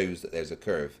it shows that there's a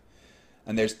curve.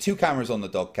 And there's two cameras on the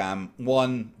dog cam,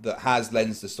 one that has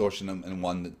lens distortion and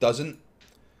one that doesn't.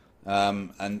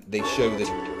 And they show the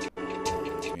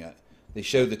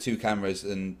two cameras,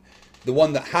 and the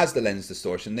one that has the lens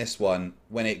distortion, this one,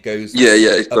 when it goes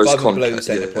it goes above and below the concave,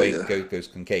 center point, goes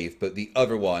concave, but the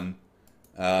other one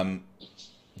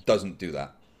doesn't do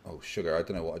that. Oh, sugar, I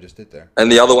don't know what I just did there.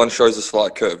 And the other one shows a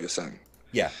slight curve, you're saying?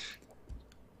 Yeah.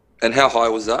 And how high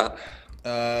was that?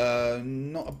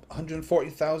 Not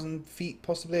 140,000 feet,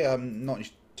 possibly. I'm not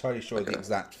entirely sure the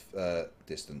exact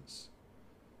distance.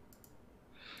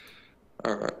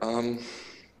 All right.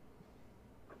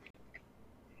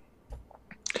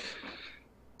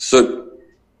 So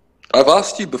I've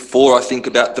asked you before, I think,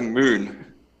 about the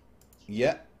moon.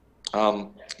 Yeah.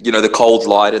 The cold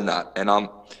light and that. And I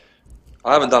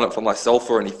haven't done it for myself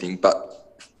or anything,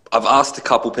 but I've asked a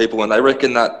couple people, and they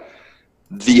reckon that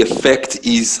the effect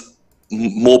is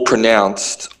more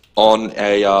pronounced on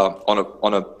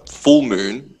a full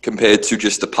moon compared to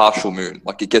just a partial moon.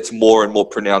 Like, it gets more and more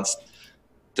pronounced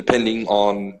depending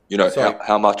on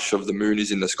how much of the moon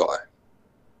is in the sky.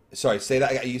 Sorry, say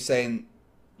that again. Are you saying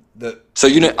that? So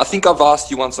I think I've asked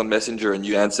you once on Messenger, and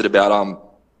you answered about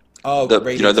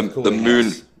the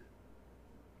moon.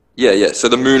 Yes. Yeah. So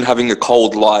the moon having a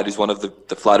cold light is one of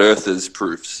the flat earthers'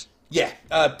 proofs. Yeah.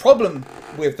 Problem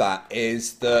with that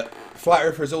is that flat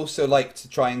earthers also like to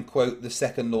try and quote the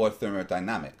second law of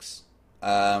thermodynamics.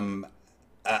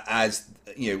 As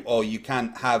you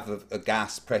can't have a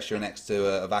gas pressure next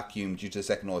to a vacuum due to the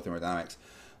second law of thermodynamics,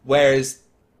 whereas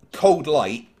cold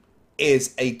light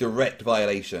is a direct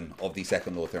violation of the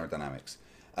second law of thermodynamics.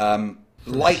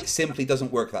 Light simply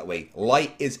doesn't work that way.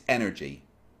 Light is energy.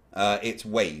 It's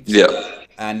waves. Yeah.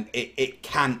 And it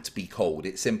can't be cold.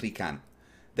 It simply can't.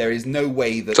 There is no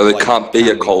way that. So there can't be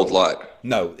a cold light.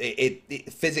 No,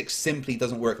 physics simply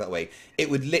doesn't work that way. It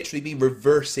would literally be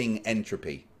reversing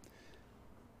entropy.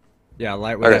 Yeah,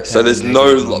 light would have to so have there's a no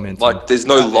negative momentum. there's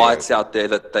no lights out there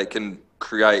that they can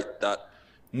create that.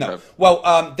 No.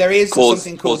 Well, there is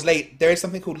something called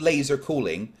laser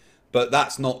cooling, but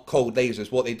that's not cold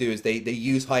lasers. What they do is they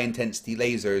use high intensity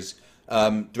lasers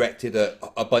directed at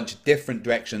a bunch of different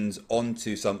directions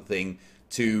onto something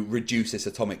to reduce its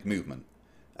atomic movement.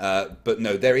 But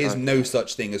no, there is no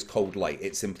such thing as cold light.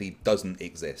 It simply doesn't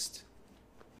exist.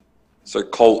 So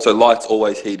light's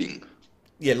always heating.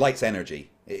 Yeah, light's energy.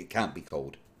 It can't be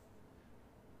cold.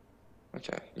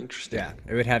 Okay, interesting. Yeah,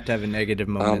 it would have to have a negative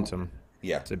momentum.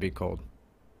 To be cold.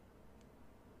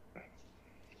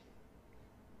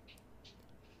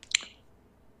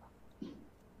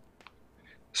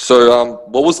 So,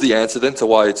 what was the answer then to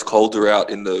why it's colder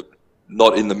out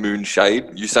not in the moon shade?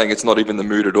 You're saying it's not even the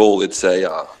moon at all. It's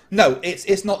a No,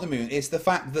 it's not the moon. It's the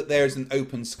fact that there's an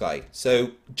open sky.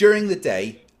 So during the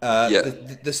day,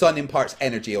 the sun imparts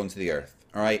energy onto the Earth.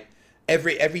 All right,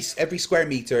 every square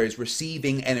meter is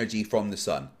receiving energy from the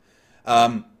sun.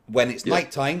 When it's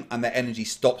nighttime and that energy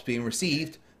stops being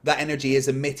received, that energy is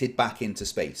emitted back into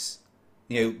space.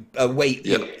 Away.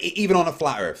 Even on a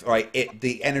flat Earth, all right,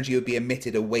 the energy would be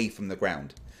emitted away from the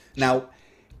ground. Now,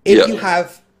 if you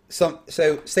have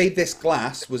say this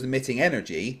glass was emitting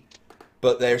energy,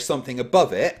 but there's something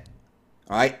above it,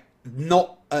 all right,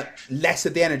 not less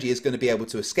of the energy is going to be able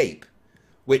to escape,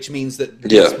 which means that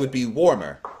this would be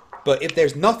warmer. But if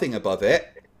there's nothing above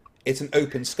it, it's an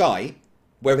open sky,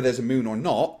 whether there's a moon or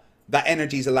not, that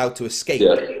energy is allowed to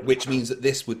escape, which means that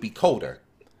this would be colder.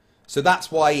 So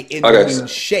that's why in the moon's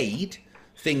shade,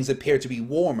 things appear to be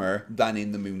warmer than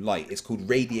in the moonlight. It's called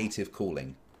radiative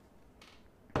cooling.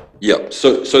 Yep.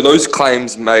 So those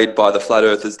claims made by the flat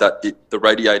earthers that the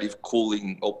radiative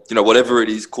cooling, or whatever it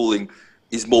is, cooling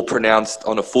is more pronounced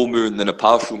on a full moon than a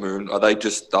partial moon. Are they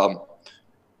just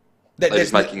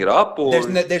just making it up? Or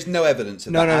there's no evidence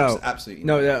of that. No. Absolutely.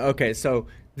 No. Okay. So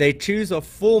they choose a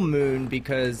full moon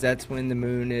because that's when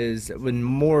when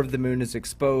more of the moon is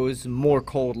exposed, more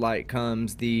cold light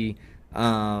comes. The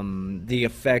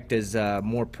effect is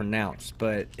more pronounced,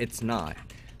 but it's not.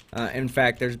 In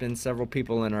fact, there's been several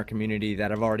people in our community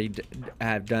that have already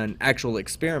have done actual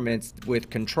experiments with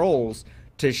controls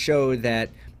to show that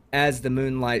as the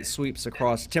moonlight sweeps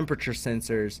across temperature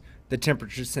sensors, the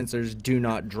temperature sensors do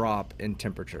not drop in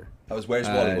temperature. That was Where's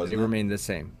Wally, wasn't They it? remain the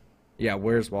same. Yeah,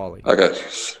 Where's Wally? Okay.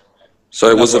 So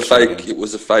it was a fake. It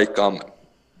was a fake.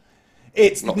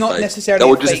 It's not fake. necessarily They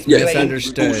were a just fake yeah, claim.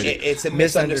 misunderstood. It's a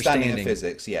misunderstanding of Misunderstanding.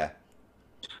 physics. Yeah.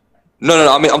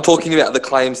 No. I mean, I'm talking about the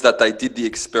claims that they did the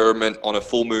experiment on a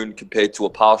full moon compared to a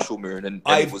partial moon, and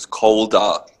it was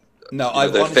colder. No,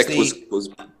 The effect was.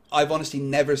 I've honestly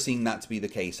never seen that to be the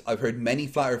case. I've heard many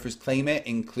flat earthers claim it,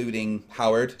 including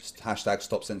Howard, hashtag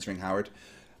stop censoring Howard.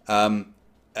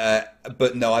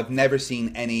 But no, I've never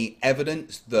seen any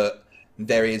evidence that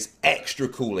there is extra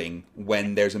cooling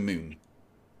when there's a moon.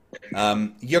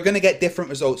 You're going to get different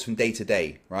results from day to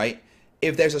day, right?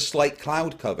 If there's a slight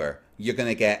cloud cover, you're going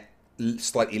to get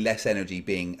slightly less energy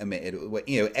being emitted.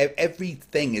 You know,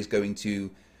 everything is going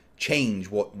to change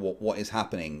what is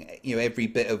happening. You know, every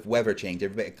bit of weather change,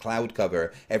 every bit of cloud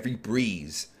cover, every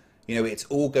breeze, you know, it's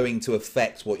all going to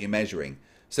affect what you're measuring.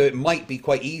 So it might be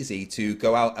quite easy to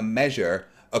go out and measure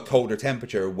a colder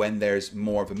temperature when there's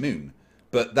more of a moon,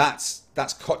 but that's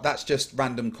just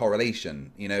random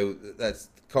correlation. You know, that's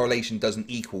correlation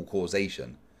doesn't equal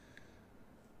causation.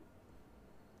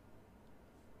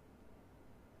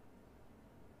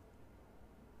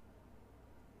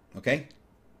 Okay.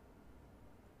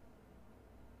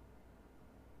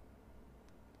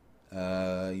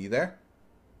 You there?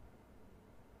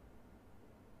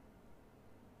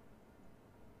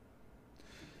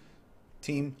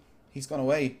 Team, he's gone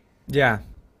away. Yeah.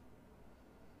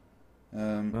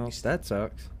 Well, that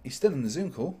sucks. He's still in the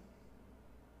Zoom call.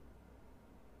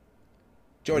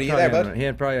 Geordie, you there, bud?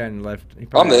 He probably hadn't left.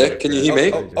 I'm there. Can you hear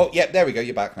me? Oh, yeah, there we go.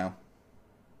 You're back now.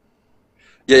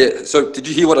 Yeah. So did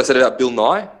you hear what I said about Bill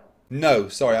Nye? No,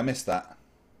 sorry, I missed that.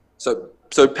 So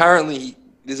apparently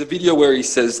there's a video where he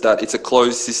says that it's a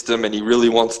closed system and he really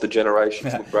wants the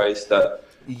generation to embrace that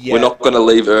we're not going to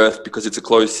leave Earth because it's a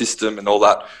closed system and all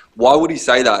that. Why would he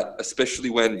say that,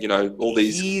 especially when, you know, all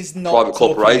these private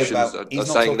corporations are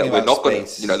saying that we're not going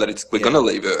to, you know, that we're going to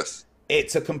leave Earth?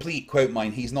 It's a complete quote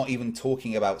mine. He's not even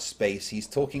talking about space. He's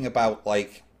talking about,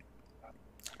 like,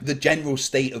 the general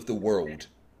state of the world.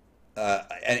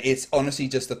 And it's honestly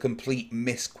just a complete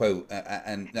misquote.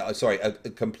 A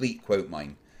complete quote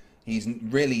mine. He's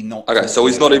really not. Okay, so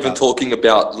he's not even talking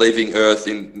about leaving Earth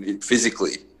in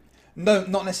physically. No,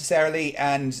 not necessarily.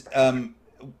 And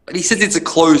but he says it's a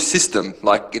closed system.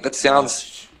 Like that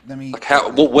sounds. Like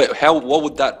how? What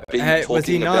would that be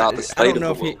talking about the state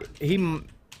of the world?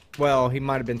 Well, he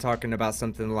might have been talking about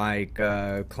something like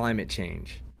climate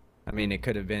change. I mean, it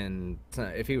could have been,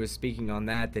 if he was speaking on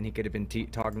that, then he could have been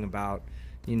talking about,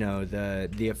 you know,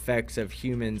 the effects of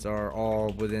humans are all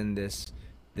within this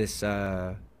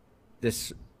our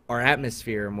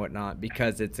atmosphere and whatnot,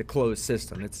 because it's a closed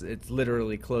system. It's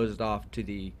literally closed off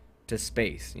to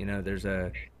space. You know, there's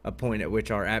a point at which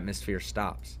our atmosphere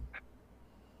stops.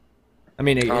 I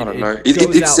mean, I don't know.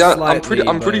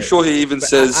 I'm pretty sure he even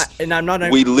says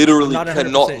we literally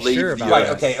cannot leave the Earth. Right,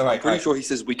 okay, all right. I'm pretty sure he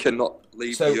says we cannot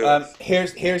leave the Earth. So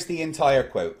here's the entire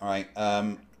quote, all right?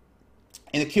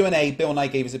 In the Q&A, Bill Nye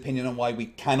gave his opinion on why we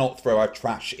cannot throw our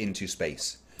trash into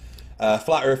space.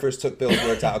 Flat Earthers took Bill's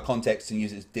words out of context and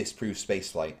used it to disprove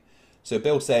spaceflight. So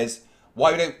Bill says,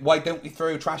 why don't we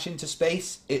throw trash into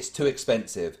space? It's too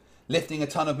expensive. Lifting a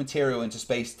ton of material into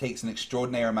space takes an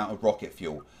extraordinary amount of rocket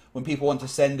fuel. When people want to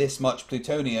send this much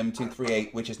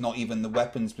plutonium-238, which is not even the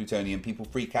weapons plutonium, people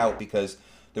freak out because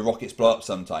the rockets blow up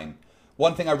sometime.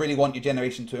 One thing I really want your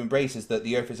generation to embrace is that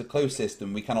the Earth is a closed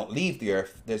system. We cannot leave the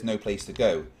Earth. There's no place to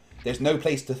go. There's no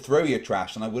place to throw your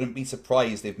trash, and I wouldn't be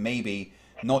surprised if maybe,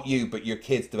 not you, but your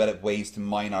kids develop ways to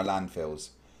mine our landfills.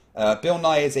 Bill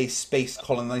Nye is a space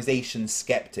colonization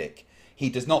skeptic. He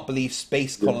does not believe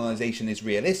space colonization is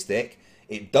realistic.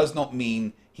 It does not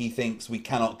mean he thinks we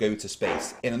cannot go to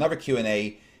space. In another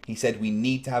Q&A, he said we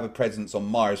need to have a presence on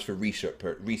Mars for research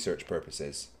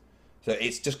purposes. So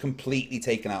it's just completely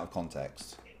taken out of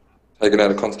context. Taken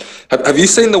out of context. Have you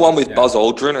seen the one with Buzz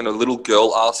Aldrin and a little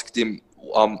girl asked him,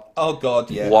 oh God,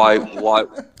 yeah, why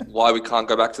we can't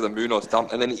go back to the moon or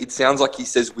something? And then it sounds like he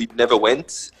says we never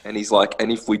went, and he's like,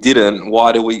 and if we didn't,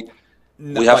 why do we?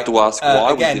 We have to ask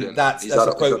why again, we didn't. That's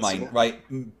a quote mine, right?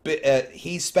 But,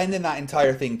 he's spending that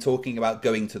entire thing talking about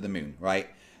going to the moon, right?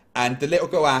 And the little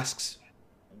girl asks,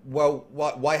 well,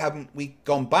 why haven't we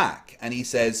gone back? And he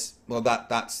says, well,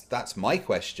 that's my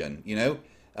question, you know?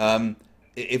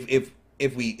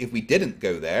 If we didn't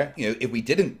go there, you know, if we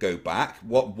didn't go back,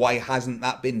 why hasn't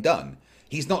that been done?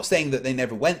 He's not saying that they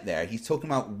never went there. He's talking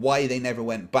about why they never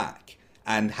went back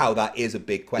and how that is a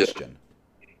big question.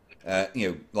 Because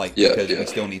we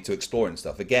still need to explore and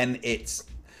stuff. Again, it's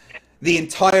the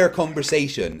entire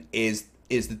conversation is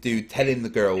the dude telling the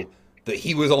girl that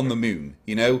he was on the moon,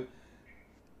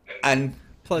 and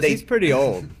plus he's pretty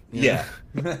old. Yeah.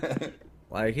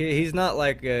 Like he's not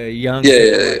like a young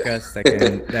like us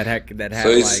that have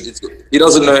so he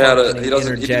doesn't know how to. He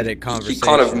doesn't. Energetic conversation. He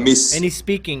kind of miss. And he's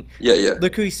speaking. Yeah.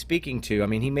 Look who he's speaking to. I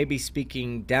mean, he may be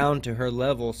speaking down to her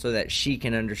level so that she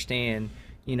can understand,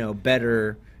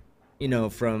 better.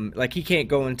 From like he can't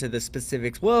go into the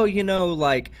specifics. Well,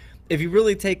 like if you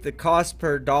really take the cost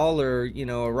per dollar,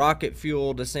 a rocket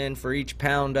fuel to send for each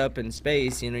pound up in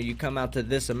space, you come out to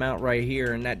this amount right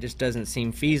here, and that just doesn't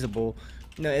seem feasible.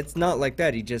 No, it's not like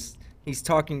that. He's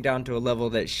talking down to a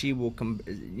level that she will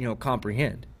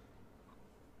comprehend.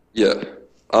 Yeah.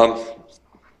 All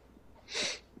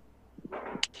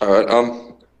right.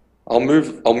 I'll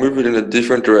move it in a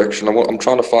different direction. I'm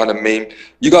trying to find a meme.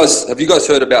 Have you guys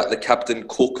heard about the Captain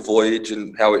Cook voyage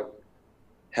and how it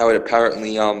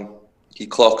apparently he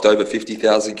clocked over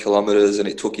 50,000 kilometers and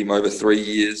it took him over 3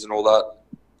 years and all that?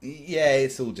 Yeah,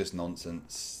 it's all just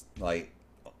nonsense. Like,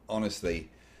 honestly,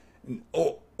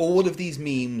 all of these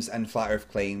memes and flat Earth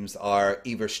claims are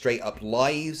either straight up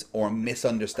lies or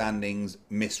misunderstandings,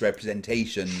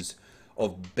 misrepresentations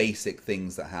of basic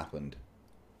things that happened.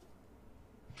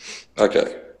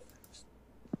 Okay.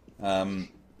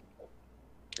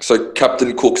 So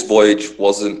Captain Cook's voyage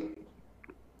wasn't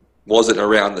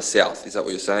around the south. Is that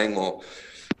what you're saying, or?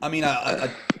 I mean,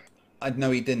 I know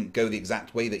he didn't go the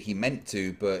exact way that he meant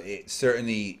to, but it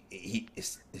certainly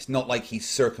it's not like he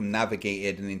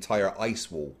circumnavigated an entire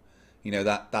ice wall.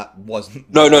 That wasn't.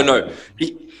 No.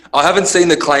 I haven't seen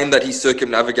the claim that he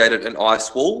circumnavigated an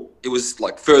ice wall. It was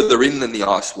like further in than the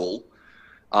ice wall,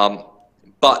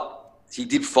 but he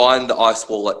did find the ice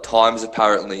wall at times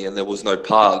apparently, and there was no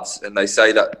paths. And they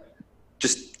say that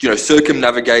just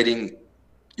circumnavigating,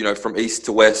 from east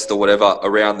to west or whatever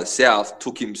around the south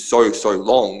took him so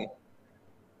long.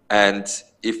 And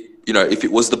if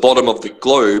it was the bottom of the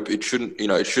globe, it shouldn't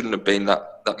have been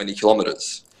that many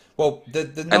kilometers. Well,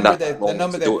 the number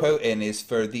they're quoting is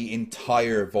for the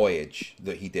entire voyage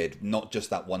that he did, not just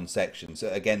that one section. So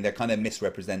again, they're kind of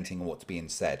misrepresenting what's being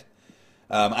said.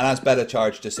 And as Bella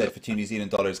Charge just said, for $2 New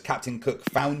Zealand, Captain Cook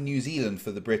found New Zealand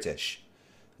for the British.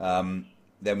 Then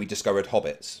we discovered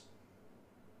hobbits.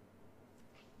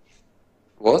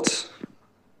 What?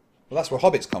 Well, that's where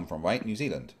hobbits come from, right? New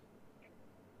Zealand.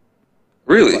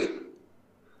 Really?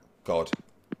 God,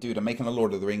 dude, I'm making a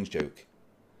Lord of the Rings joke.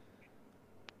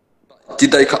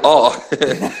 Did they? Oh,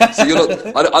 so you're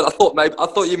not. I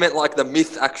thought you meant like the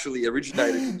myth actually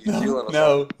originated in New Zealand.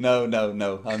 Or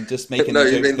No. I'm just making a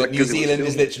joke that New Zealand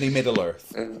is literally Middle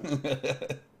Earth.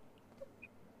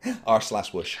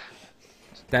 R/whoosh.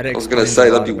 I was going to say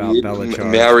that'd be weird.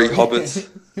 Maori hobbits.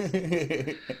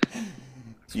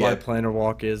 That's why Planner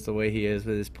Walk is the way he is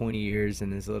with his pointy ears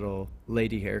and his little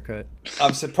lady haircut.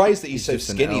 I'm surprised that he's so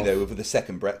skinny though over the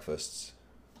second breakfasts.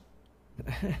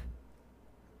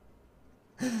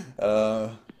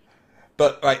 But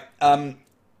right,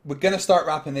 we're gonna start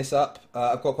wrapping this up.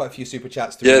 I've got quite a few super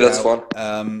chats to read that's out.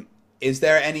 fine. Is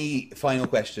there any final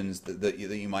questions that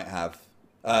you might have?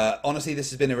 Honestly, this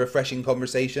has been a refreshing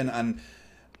conversation, and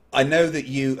I know that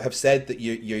you have said that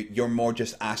you're more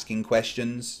just asking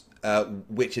questions,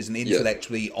 which is an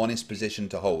intellectually honest position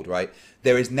to hold. Right?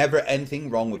 There is never anything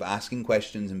wrong with asking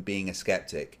questions and being a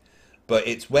skeptic, but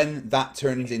it's when that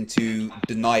turns into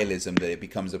denialism that it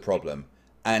becomes a problem.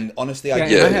 And honestly,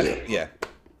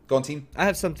 Go on, team. I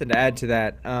have something to add to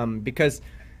that because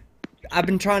I've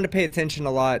been trying to pay attention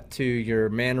a lot to your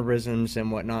mannerisms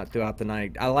and whatnot throughout the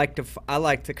night. I like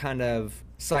to kind of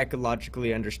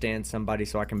psychologically understand somebody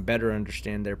so I can better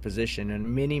understand their position. And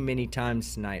many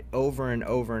times tonight, over and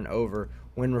over and over,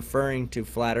 when referring to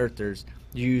flat earthers,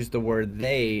 you use the word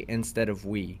they instead of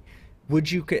we.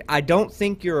 I don't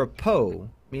think you're a Poe,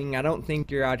 meaning I don't think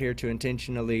you're out here to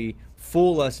intentionally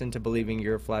fool us into believing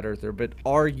you're a flat earther, but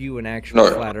are you an actual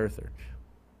flat earther?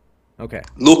 Okay.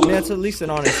 Look, that's at least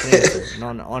an honest answer.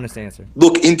 An honest answer.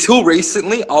 Look, until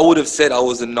recently, I would have said I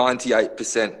was a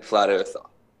 98% flat earther.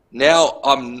 Now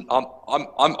I'm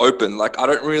open. Like, I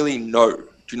don't really know. Do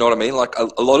you know what I mean? Like,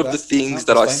 a lot of the things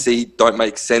that I see don't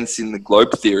make sense in the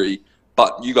globe theory,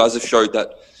 but you guys have showed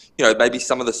that, maybe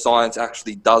some of the science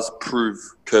actually does prove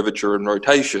curvature and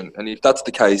rotation. And if that's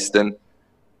the case, then,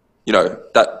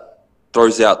 that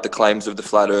throws out the claims of the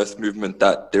flat earth movement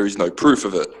that there is no proof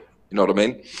of it. You know what I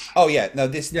mean? Oh yeah, no.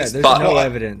 There's no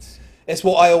evidence. It's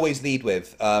what I always lead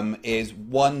with, is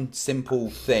one simple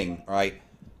thing, right?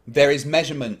 There is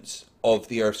measurements of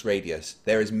the Earth's radius.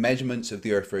 There is measurements of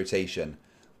the Earth rotation.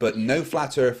 But no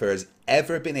flat earther has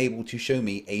ever been able to show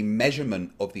me a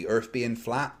measurement of the Earth being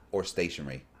flat or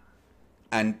stationary.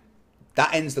 And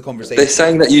that ends the conversation. They're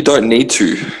saying that you don't need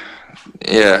to.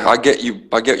 Yeah, I get you.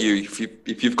 I get you.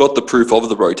 If you've got the proof of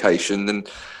the rotation, then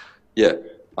yeah.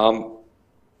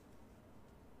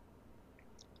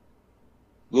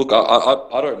 Look,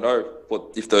 I don't know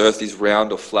if the Earth is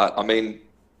round or flat. I mean,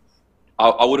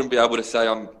 I wouldn't be able to say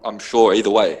I'm sure either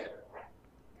way.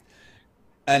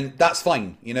 And that's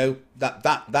fine, you know,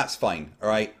 that's fine, all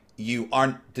right? You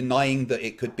aren't denying that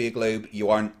it could be a globe. You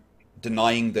aren't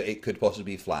denying that it could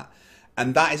possibly be flat.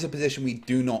 And that is a position we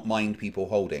do not mind people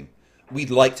holding.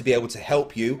 We'd like to be able to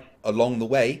help you along the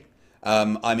way.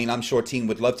 I mean, I'm sure Team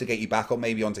would love to get you back on,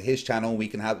 maybe onto his channel. We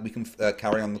can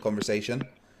carry on the conversation.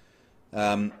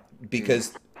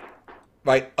 Because,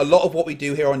 right, a lot of what we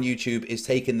do here on YouTube is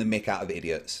taking the mick out of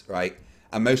idiots, right?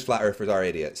 And most flat earthers are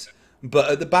idiots.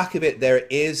 But at the back of it, there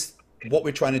is, what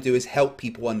we're trying to do is help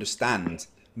people understand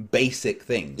basic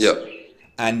things. Yeah.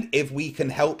 And if we can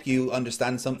help you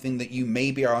understand something that you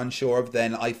maybe are unsure of,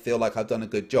 then I feel like I've done a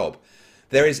good job.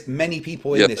 There is many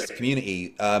people in this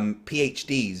community,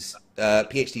 PhDs.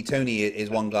 PhD Tony is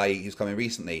one guy who's coming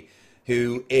recently,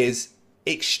 who is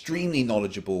extremely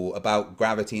knowledgeable about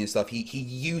gravity and stuff. He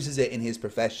uses it in his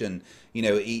profession. You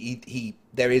know, he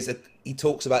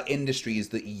talks about industries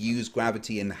that use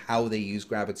gravity and how they use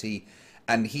gravity,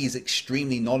 and he's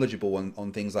extremely knowledgeable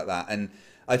on things like that. And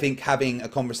I think having a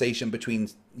conversation between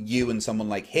you and someone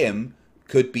like him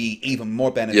could be even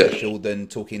more beneficial than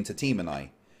talking to Team and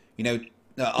I. You know,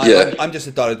 I'm just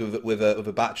a dullard with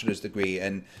a bachelor's degree,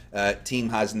 and Team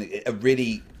has a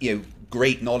really, you know,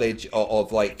 great knowledge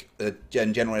of like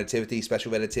general relativity,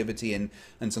 special relativity, and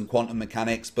some quantum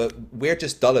mechanics. But we're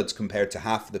just dullards compared to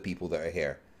half of the people that are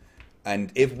here.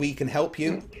 And if we can help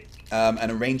you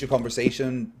and arrange a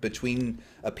conversation between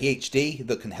a PhD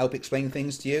that can help explain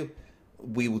things to you,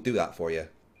 we will do that for you.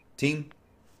 Team?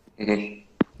 Mm-hmm.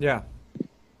 Yeah.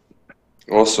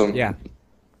 Awesome. Yeah.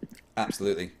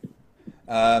 Absolutely.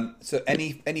 So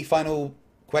any final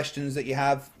questions that you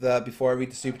have before I read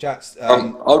the super chats?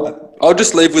 I'll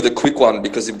just leave with a quick one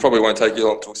because it probably won't take you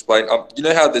long to explain. You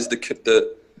know how there's the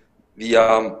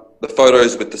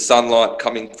photos with the sunlight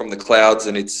coming from the clouds,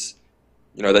 and it's,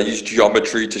 you know, they use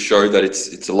geometry to show that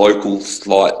it's a local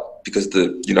light because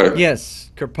yes,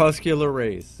 corpuscular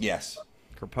rays. Yes.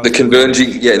 The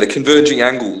converging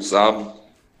angles.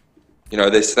 You know,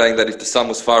 they're saying that if the sun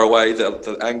was far away,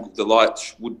 the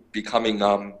light would be coming,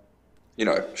 you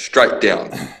know, straight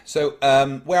down. So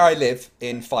where I live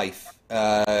in Fife,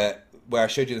 where I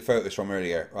showed you the photos from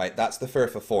earlier, right? That's the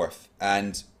Firth of Forth,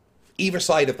 and either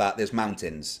side of that there's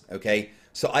mountains. Okay,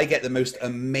 so I get the most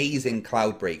amazing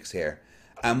cloud breaks here,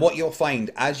 and what you'll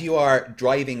find as you are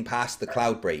driving past the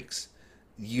cloud breaks,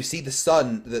 you see the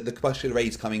sun, the corpuscular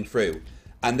rays coming through,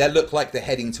 and they look like they're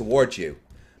heading towards you.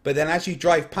 But then as you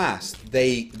drive past,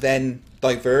 they then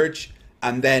diverge,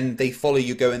 and then they follow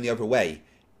you going the other way.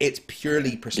 It's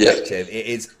purely perspective. Yeah. It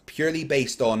is purely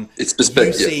based on you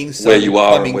seeing sun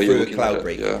coming through a cloud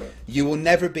break. Yeah. You will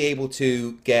never be able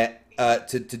to get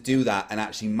to do that and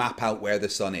actually map out where the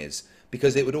sun is,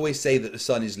 because it would always say that the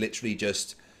sun is literally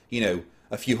just, you know,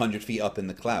 a few hundred feet up in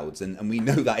the clouds, and we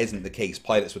know that isn't the case.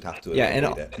 Pilots would have to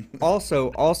avoid it.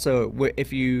 also,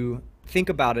 if you think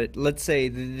about it, let's say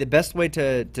the best way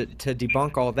to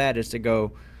debunk all that is to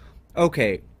go,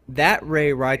 okay, that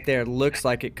ray right there looks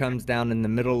like it comes down in the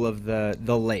middle of the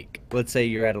lake. Let's say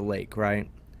you're at a lake, right?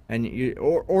 And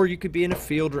or you could be in a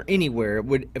field or anywhere. It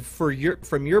would,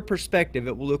 from your perspective,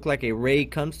 it will look like a ray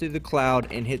comes through the cloud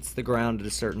and hits the ground at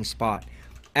a certain spot.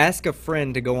 Ask a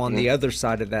friend to go on the other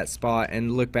side of that spot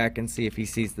and look back and see if he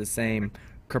sees the same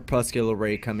corpuscular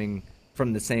ray coming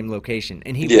from the same location,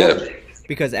 and he won't.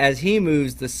 Because as he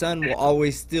moves, the sun will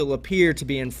always still appear to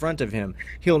be in front of him.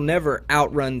 He'll never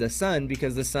outrun the sun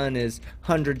because the sun is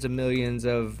hundreds of millions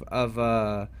of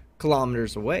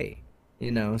kilometers away.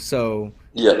 You know, so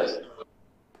yes.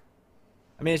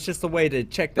 I mean, it's just a way to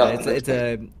check that.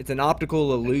 It's an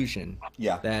optical illusion.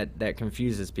 Yeah. That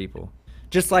confuses people.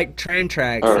 Just like train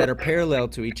tracks that are parallel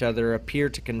to each other appear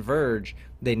to converge,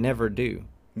 they never do.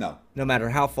 No. No matter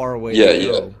how far away they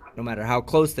go, no matter how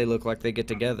close they look like they get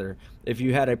together. If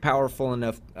you had a powerful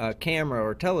enough camera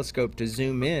or telescope to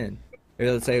zoom in,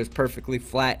 or let's say it was perfectly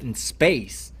flat in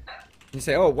space, you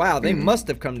say, oh, wow, they must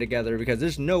have come together because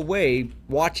there's no way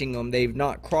watching them they've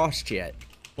not crossed yet.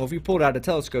 Well, if you pulled out a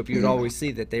telescope, you would always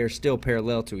see that they are still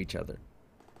parallel to each other.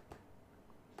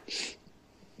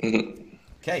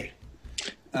 Okay.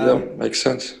 Yeah, makes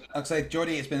sense. Like I say,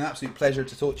 Geordie, it's been an absolute pleasure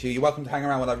to talk to you. You're welcome to hang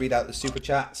around while I read out the super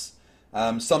chats.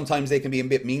 Sometimes they can be a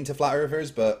bit mean to flat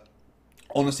earthers, but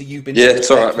honestly, you've been. Yeah, it's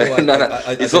all right, man. No,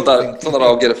 It's not that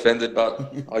I'll get offended,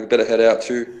 but I better head out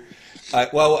too.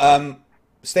 Well,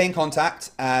 stay in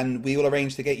contact, and we will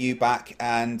arrange to get you back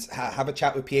and have a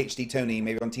chat with PhD Tony,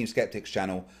 maybe on Team Skeptics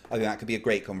channel. I think that could be a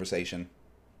great conversation.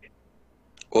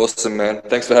 Awesome, man.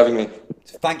 Thanks for having me.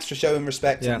 Thanks for showing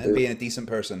respect and being a decent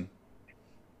person.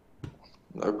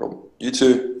 No problem. You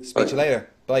too. Speak to you later.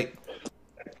 Bye.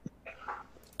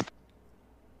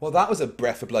 Well, that was a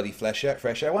breath of bloody fresh air,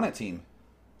 wasn't it, team?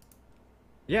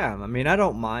 Yeah, I mean, I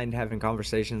don't mind having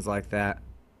conversations like that,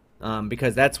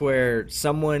 because that's where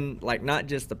someone, like, not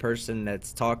just the person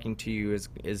that's talking to you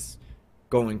is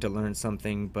going to learn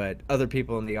something, but other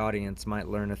people in the audience might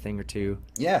learn a thing or two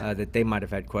that they might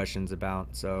have had questions about.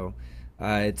 So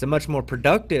it's a much more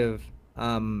productive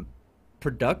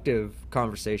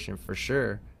conversation for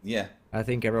sure. Yeah. I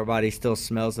think everybody still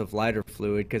smells of lighter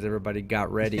fluid because everybody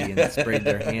got ready and sprayed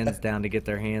their hands down to get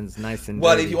their hands nice and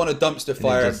well, dirty. If you want a dumpster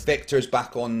fire, Victor's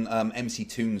back on MC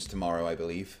Tunes tomorrow, I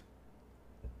believe.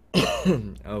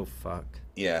 Oh, fuck.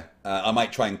 Yeah, I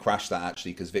might try and crash that,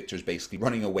 actually, because Victor's basically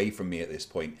running away from me at this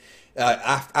point.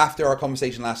 After our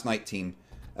conversation last night, team,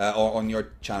 or on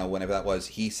your channel, whenever that was,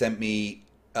 he sent me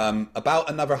about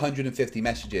another 150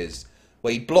 messages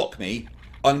where he'd block me,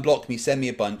 unblock me, send me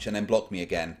a bunch, and then block me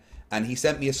again. And he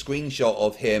sent me a screenshot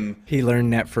of him. He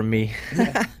learned that from me.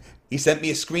 He sent me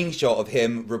a screenshot of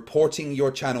him reporting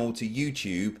your channel to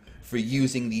YouTube for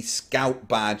using the Scout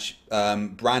badge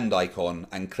brand icon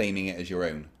and claiming it as your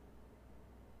own.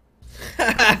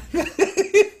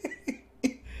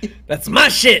 That's my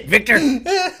shit, Victor.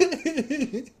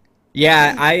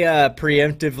 Yeah, I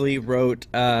preemptively wrote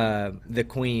the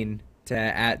Queen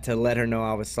to let her know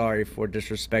I was sorry for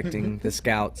disrespecting the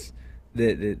Scouts,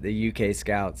 the UK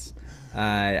Scouts.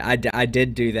 I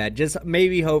did do that. Just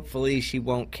maybe, hopefully, she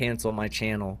won't cancel my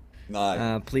channel.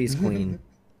 No. Please, Queen.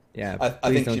 Yeah, I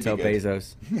please think don't tell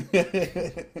Bezos.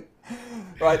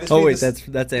 Right. Oh wait,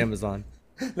 that's Amazon.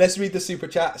 Let's read the super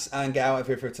chats and get out of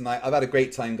here for tonight. I've had a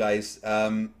great time, guys.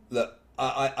 Look,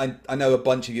 I know a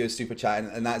bunch of you are super chatting,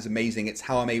 and that is amazing. It's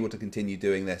how I'm able to continue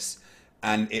doing this,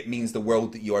 and it means the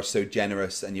world that you are so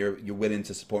generous and you're willing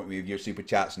to support me with your super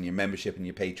chats and your membership and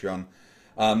your Patreon.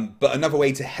 But another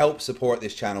way to help support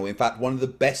this channel, in fact, one of the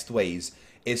best ways,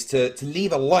 is to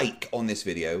leave a like on this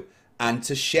video and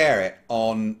to share it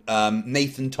on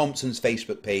Nathan Thompson's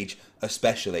Facebook page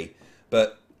especially.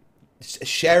 But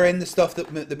sharing the stuff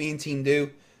that me and team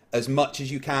do as much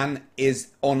as you can is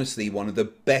honestly one of the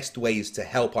best ways to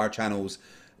help our channels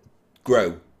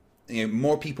grow. You know,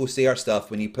 more people see our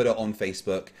stuff when you put it on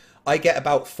Facebook. I get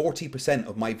about 40%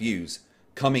 of my views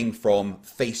coming from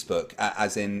Facebook,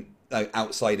 as in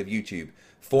outside of YouTube.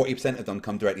 40% of them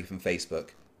come directly from Facebook.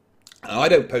 And I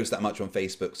don't post that much on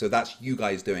Facebook, so that's you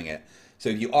guys doing it. So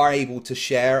if you are able to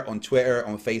share on Twitter,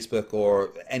 on Facebook,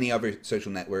 or any other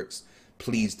social networks,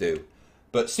 please do.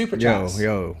 But super chats.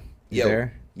 Yo,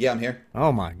 there? Yeah, I'm here.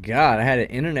 Oh my god, I had an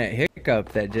internet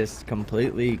hiccup that just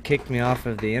completely kicked me off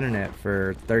of the internet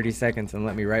for 30 seconds and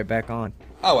let me right back on.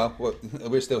 Oh well,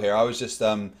 we're still here. I was just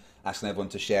asking everyone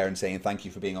to share and saying thank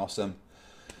you for being awesome.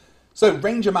 So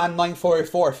Rangerman9404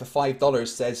 for $5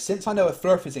 says, since I know a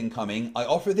Flerf is incoming, I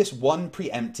offer this one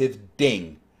preemptive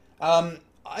ding.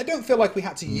 I don't feel like we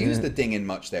had to use the ding in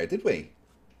much there, did we?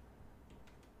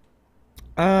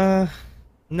 No.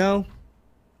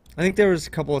 I think there was a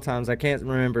couple of times, I can't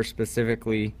remember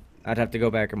specifically, I'd have to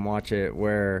go back and watch it,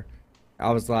 where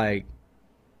I was like,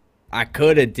 I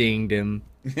could have dinged him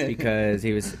because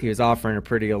he was offering a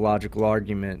pretty illogical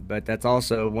argument, but that's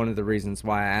also one of the reasons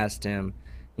why I asked him,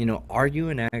 you know, are you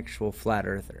an actual flat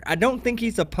earther? I don't think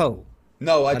he's a Poe.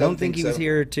 No, I don't think he was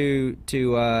here to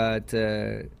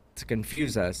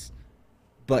confuse us.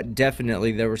 But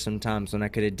definitely there were some times when I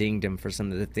could have dinged him for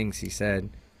some of the things he said.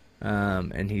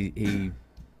 And he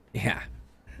yeah.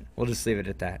 We'll just leave it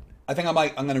at that. I think I'm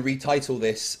going to retitle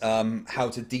this How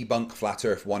to Debunk Flat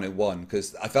Earth 101,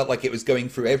 because I felt like it was going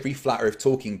through every Flat Earth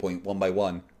talking point one by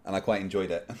one, and I quite enjoyed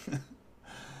it.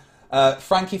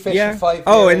 Frankie Fish for 5 years.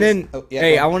 Oh, and then, yeah,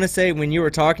 hey, I want to say, when you were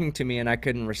talking to me and I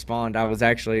couldn't respond, I was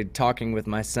actually talking with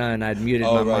my son. I'd muted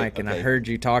my mic, and I heard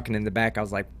you talking in the back. I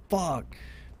was like, fuck,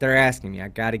 they're asking me. I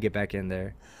got to get back in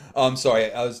there. Oh, I'm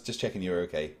sorry. I was just checking you were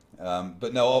okay.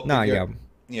 But no,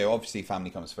 you know, obviously family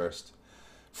comes first.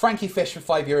 Frankie Fish for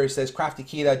 5 years says, Crafty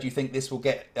Kira, do you think this will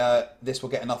get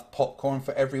enough popcorn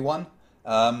for everyone?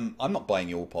 I'm not buying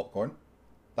you all popcorn.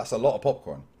 That's a lot of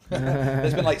popcorn.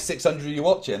 There's been like 600 of you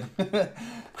watching.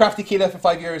 Crafty Kira for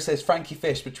 5 years says, Frankie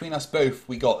Fish, between us both,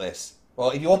 we got this. Well,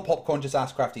 if you want popcorn, just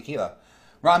ask Crafty Keela.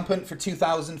 Rampant for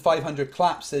 2,500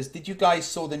 claps says, did you guys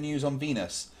saw the news on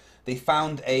Venus? They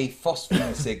found a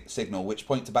phosphine signal which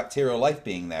point to bacterial life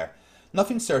being there.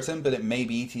 Nothing certain, but it may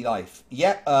be ET life.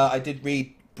 Yeah, I did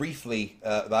read briefly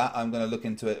that. I'm going to look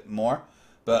into it more.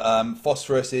 But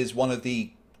phosphorus is one of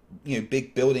the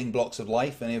big building blocks of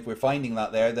life, and if we're finding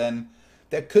that there, then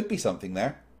there could be something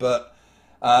there. But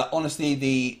honestly,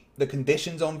 the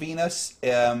conditions on Venus,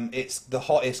 it's the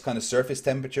hottest kind of surface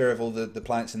temperature of all the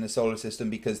planets in the solar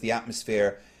system because the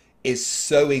atmosphere is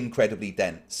so incredibly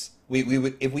dense. We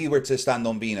would, if we were to stand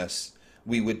on Venus,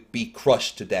 we would be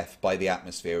crushed to death by the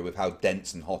atmosphere with how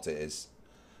dense and hot it is.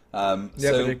 But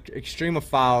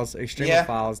extremophiles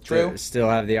true. Still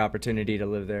have the opportunity to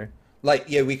live there. Like,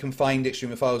 yeah, we can find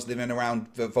extremophiles living around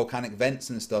the volcanic vents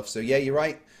and stuff. So, yeah, you're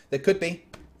right. There could be.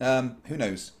 Who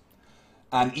knows?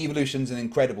 And evolution's an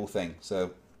incredible thing.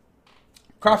 So,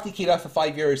 Crafty Keela for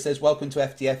 €5 says, welcome to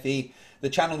FTFE, the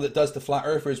channel that does to flat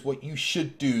earthers what you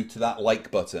should do to that like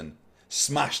button.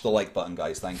 Smash the like button,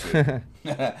 guys. Thank you.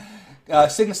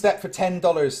 Sigma Step for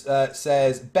 $10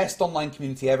 says, best online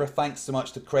community ever. Thanks so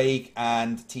much to Craig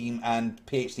and team and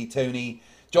PhD Tony.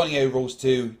 Johnny Overalls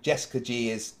too. Jessica G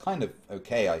is kind of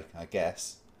okay, I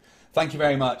guess. Thank you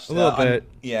very much. A little bit.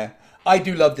 Yeah. I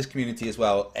do love this community as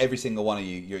well. Every single one of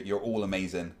you. You're all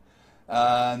amazing.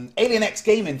 Alien X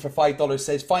Gaming for $5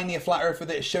 says, finally a flat earther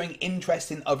that is showing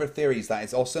interest in other theories. That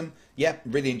is awesome. Yeah,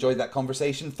 really enjoyed that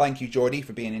conversation. Thank you, Geordie,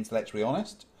 for being intellectually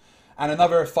honest. And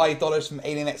another $5 from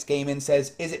Alien X Gaming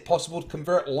says, is it possible to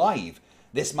convert live?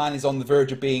 This man is on the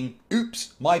verge of being,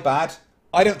 oops, my bad.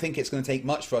 I don't think it's going to take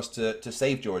much for us to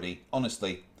save Geordie,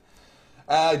 honestly.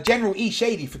 General E.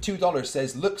 Shady for $2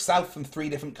 says, look south from 3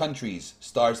 different countries.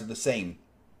 Stars are the same.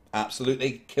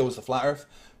 Absolutely. Kills the flat earth.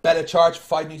 Better charge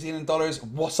for $5 New Zealand dollars.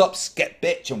 What's up, sket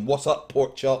bitch? And what's up,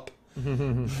 pork chop?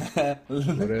 Whoop,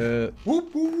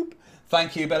 whoop.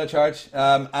 Thank you, Better Charge.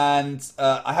 I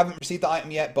haven't received the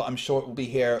item yet, but I'm sure it will be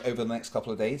here over the next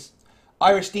couple of days.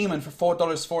 Irish Demon for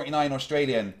 $4.49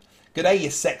 Australian. Good day, you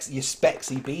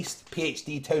spexy beast.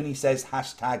 PhD Tony says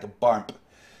hashtag barmp.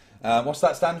 What's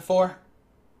that stand for?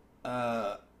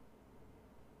 I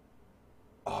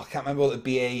can't remember what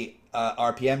the BA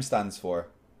RPM stands for.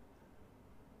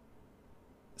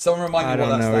 Someone remind me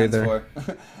what that stands for.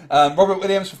 Robert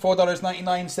Williams for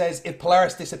 $4.99 says, if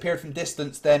Polaris disappeared from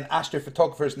distance, then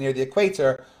astrophotographers near the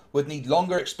equator would need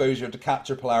longer exposure to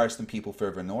capture Polaris than people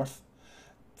further north.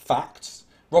 Facts.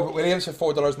 Robert Williams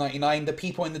for $4.99. The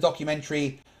people in the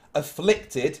documentary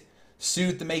Afflicted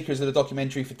sued the makers of the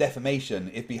documentary for defamation.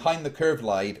 If Behind the Curve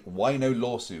lied, why no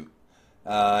lawsuit?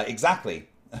 Exactly.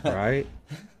 Right.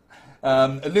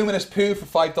 Illuminous Pooh for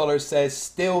 $5 says,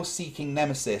 still seeking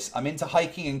nemesis. I'm into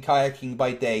hiking and kayaking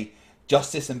by day,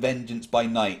 justice and vengeance by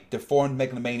night, deformed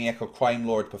megalomaniac or crime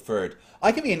lord preferred.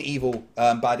 I can be an evil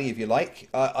baddie if you like.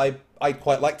 I'd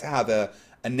quite like to have a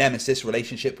nemesis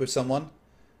relationship with someone.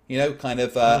 You know, kind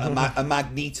of a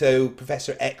Magneto,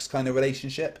 Professor X kind of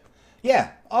relationship.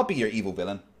 Yeah, I'll be your evil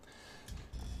villain.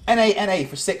 NA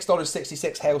for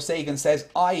 $6.66. Hail Sagan says,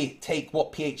 I take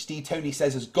what PhD Tony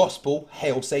says as gospel.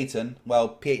 Hail Satan. Well,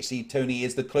 PhD Tony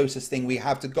is the closest thing we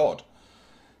have to God.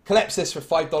 Calepsis for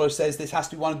 $5 says, this has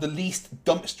to be one of the least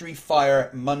dumpstery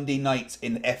fire Monday nights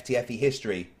in FTFE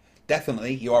history.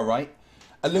 Definitely, you are right.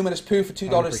 Illuminous Pooh for $2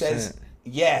 100%. says,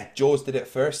 yeah, Jaws did it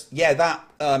first. Yeah, that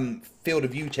field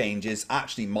of view change is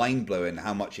actually mind-blowing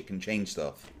how much it can change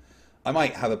stuff. I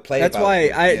might have a play That's about why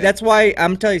it. That's why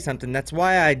I'm telling you something. That's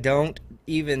why I don't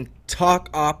even talk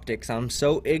optics. I'm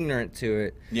so ignorant to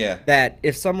it. Yeah. That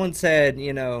if someone said,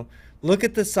 you know, look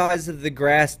at the size of the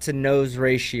grass to nose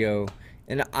ratio,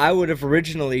 and I would have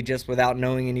originally, just without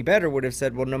knowing any better, would have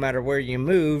said, well, no matter where you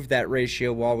move, that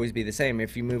ratio will always be the same.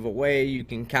 If you move away, you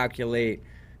can calculate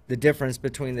the difference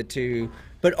between the two,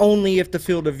 but only if the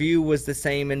field of view was the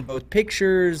same in both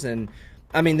pictures. And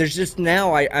I mean, there's just,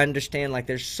 now I understand, like,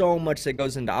 there's so much that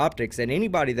goes into optics, and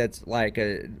anybody that's like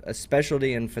a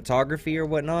specialty in photography or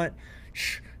whatnot,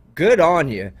 good on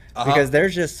you, because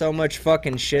there's just so much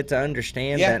fucking shit to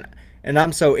understand. Yeah. And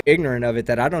I'm so ignorant of it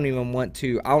that I don't even want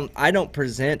to, I don't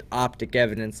present optic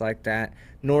evidence like that,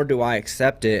 nor do I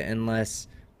accept it unless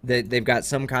they've got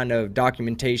some kind of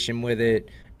documentation with it,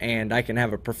 and I can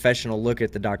have a professional look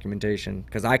at the documentation,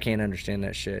 because I can't understand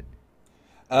that shit.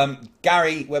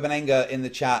 Gary Webenenga in the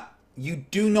chat, you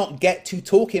do not get to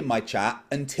talk in my chat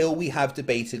until we have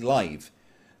debated live.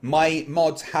 My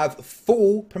mods have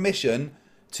full permission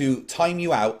to time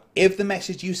you out if the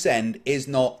message you send is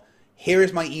not, here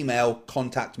is my email,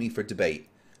 contact me for debate.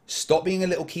 Stop being a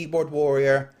little keyboard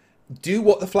warrior. Do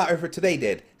what the Flat Earther today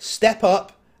did. Step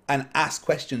up and ask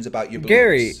questions about your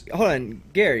Gary, beliefs. hold on.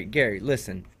 Gary,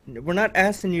 listen. We're not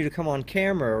asking you to come on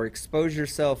camera or expose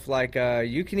yourself. Like,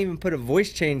 you can even put a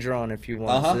voice changer on if you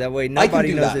want, so that way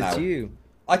nobody knows it's you.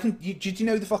 I can. Did you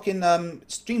know the fucking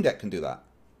Stream Deck can do that?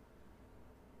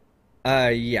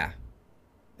 Yeah.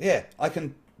 Yeah, I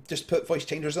can just put voice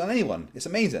changers on anyone. It's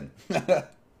amazing.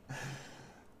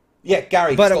 Yeah,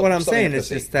 Gary. But what I'm saying is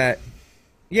just that.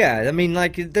 Yeah, I mean,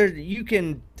 like, you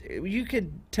could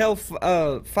tell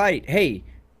Fight, hey,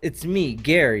 it's me,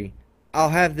 Gary. I'll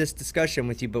have this discussion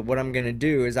with you, but what I'm gonna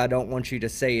do is I don't want you to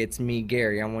say it's me,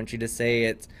 Gary. I want you to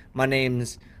say my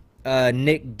name's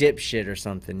Nick Dipshit or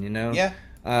something, you know? Yeah.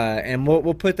 And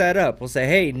we'll put that up. We'll say,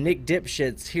 hey, Nick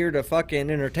Dipshit's here to fucking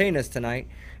entertain us tonight,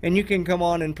 and you can come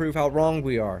on and prove how wrong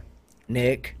we are,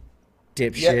 Nick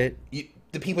Dipshit. Yeah,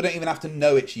 the people don't even have to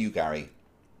know it's you, Gary.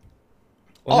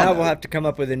 Well, now we'll have to come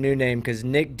up with a new name because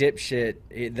Nick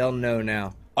Dipshit, they'll know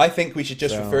now. I think we should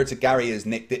just refer to Gary as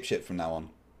Nick Dipshit from now on.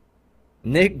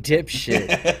 Nick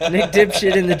Dipshit. Nick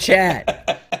Dipshit in the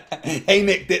chat. Hey,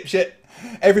 Nick Dipshit.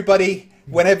 Everybody,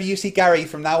 whenever you see Gary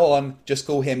from now on, just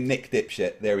call him Nick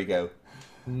Dipshit. There we go.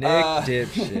 Nick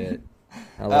Dipshit.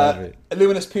 I love it.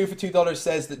 Illuminous Poo for $2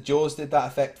 says that Jaws did that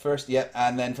effect first. Yep.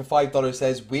 And then for $5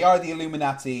 says, we are the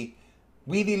Illuminati.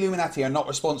 We, the Illuminati, are not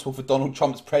responsible for Donald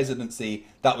Trump's presidency.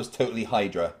 That was totally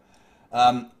Hydra.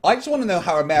 I just want to know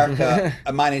how America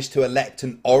managed to elect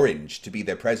an orange to be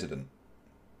their president.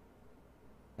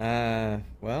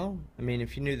 Well, I mean,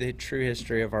 if you knew the true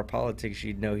history of our politics,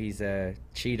 you'd know he's a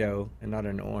Cheeto and not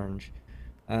an orange.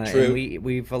 True. And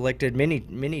we've elected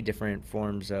many different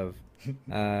forms of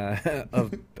bag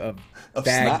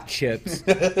snack? chips.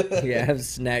 Yeah, of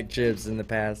snack chips in the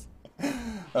past.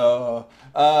 Robert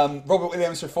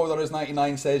Williams for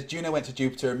 $4.99 says Juno went to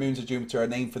Jupiter. Moons of Jupiter are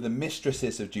named for the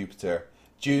mistresses of Jupiter.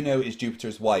 Juno is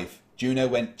Jupiter's wife. Juno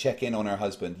went check in on her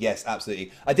husband. Yes,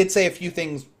 absolutely. I did say a few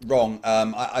things wrong.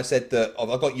 I said that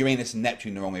I got Uranus and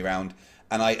Neptune the wrong way around,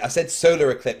 and I said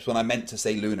solar eclipse when I meant to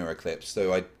say lunar eclipse.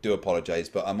 So I do apologize,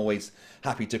 but I'm always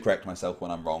happy to correct myself when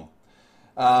I'm wrong.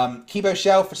 Kibo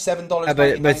Shell for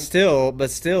 $7.99. But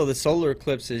still, the solar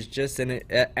eclipse is just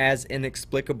as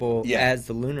inexplicable as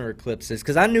the lunar eclipse is.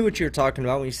 Because I knew what you were talking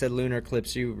about when you said lunar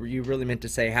eclipse. You really meant to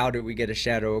say, how did we get a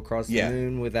shadow across the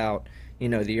moon without, you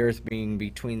know, the Earth being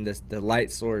between the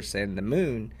light source and the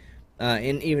moon?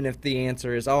 And even if the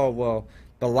answer is, oh, well,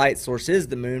 the light source is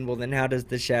the moon, well, then how does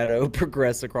the shadow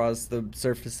progress across the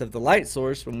surface of the light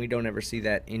source when we don't ever see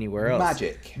that anywhere else?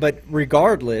 Magic. But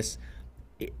regardless,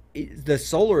 the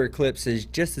solar eclipse is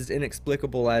just as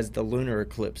inexplicable as the lunar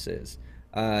eclipse is.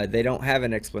 They don't have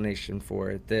an explanation for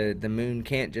it. The moon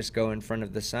can't just go in front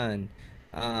of the sun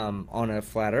on a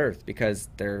flat Earth because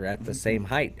they're at the same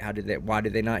height. Why do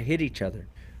they not hit each other?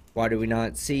 Why do we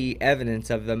not see evidence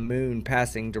of the moon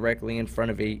passing directly in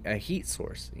front of a heat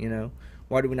source? You know,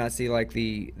 why do we not see like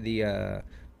the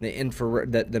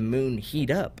infrared, the moon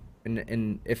heat up?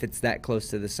 And if it's that close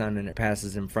to the sun and it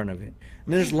passes in front of it, I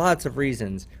mean, there's lots of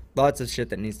reasons, lots of shit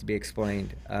that needs to be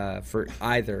explained for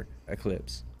either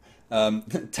eclipse.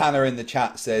 Tanner in the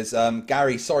chat says,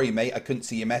 Gary, sorry mate, I couldn't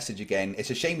see your message again.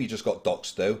 It's a shame you just got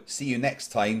doxxed though. See you next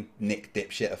time, Nick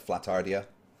Dipshit of Flatardia.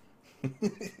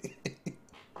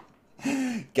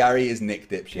 Gary is Nick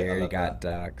Dipshit. Gary got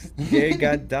doxxed. Gary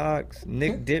got doxxed.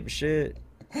 Nick Dipshit.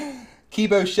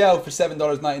 Kibo Shell for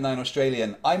 $7.99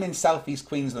 Australian. I'm in southeast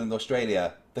Queensland,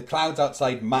 Australia. The clouds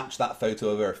outside match that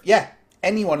photo of Earth. Yeah,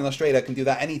 anyone in Australia can do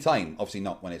that anytime. Obviously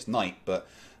not when it's night, but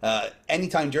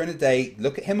anytime during the day,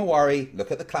 look at Himawari,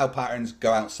 look at the cloud patterns,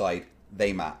 go outside.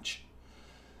 They match.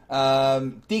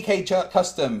 DK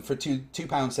Custom for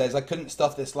 £2 says, I couldn't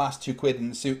stuff this last £2 in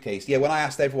the suitcase. Yeah, when I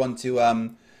asked everyone to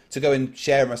go and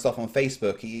share my stuff on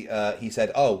Facebook, he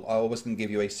said, oh, I was going to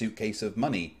give you a suitcase of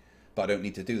money, but I don't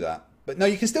need to do that. But no,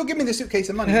 you can still give me the suitcase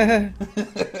of money.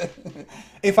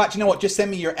 In fact, you know what? Just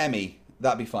send me your Emmy.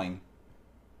 That'd be fine.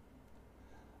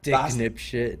 Dick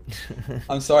shit.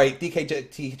 I'm sorry,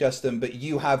 DK Justin, but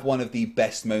you have one of the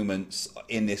best moments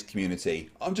in this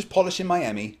community. I'm just polishing my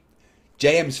Emmy.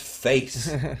 JM's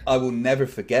face. I will never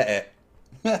forget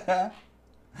it.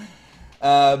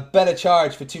 Better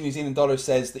Charge for $2 New Zealand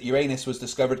says that Uranus was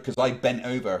discovered because I bent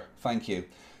over. Thank you.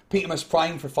 Petermus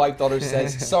Prime for $5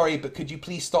 says, sorry, but could you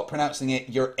please stop pronouncing it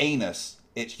Uranus?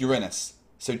 It's Uranus.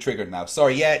 So triggered now.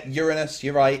 Sorry, yeah, Uranus,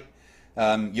 you're right.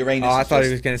 Uranus. Oh, I thought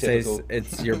he was going to say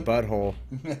it's your butthole.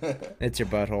 It's your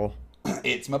butthole.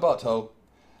 It's my butthole.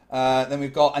 Then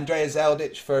we've got Andrea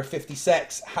Zeldich for 50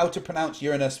 secs. How to pronounce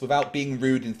Uranus without being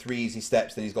rude in 3 easy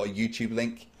steps. Then he's got a YouTube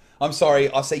link. I'm sorry,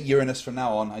 I'll say Uranus from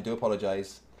now on. I do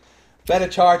apologise. Better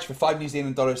Charge for $5 New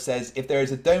Zealand dollars says, if there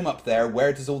is a dome up there,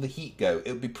 where does all the heat go?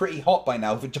 It would be pretty hot by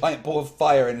now with a giant ball of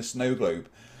fire in a snow globe.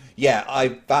 Yeah,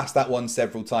 I've asked that one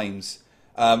several times.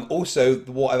 Also,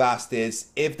 what I've asked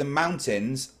is, if the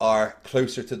mountains are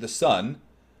closer to the sun,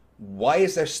 why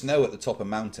is there snow at the top of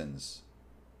mountains?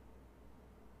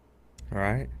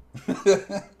 Right.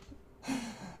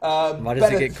 Why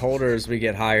does it get colder as we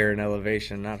get higher in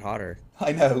elevation, not hotter?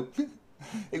 I know.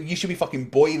 You should be fucking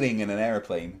boiling in an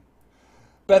aeroplane.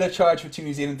 Better Charge for $2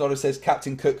 New Zealand dollars says,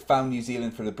 Captain Cook found New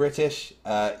Zealand for the British.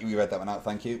 We read that one out,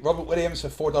 thank you. Robert Williams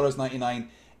for $4.99.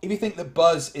 If you think that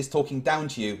Buzz is talking down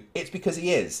to you, it's because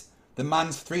he is. The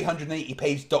man's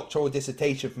 380-page doctoral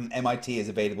dissertation from MIT is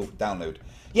available for download.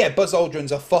 Yeah, Buzz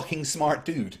Aldrin's a fucking smart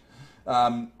dude.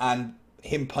 And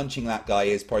him punching that guy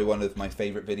is probably one of my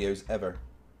favourite videos ever.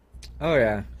 Oh,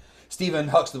 yeah. Stephen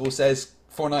Huxtable says,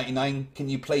 $4.99, can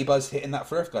you play Buzz hitting that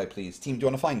Flerf guy, please? Team, do you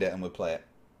want to find it? And we'll play it.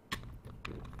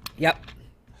 Yep.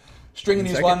 String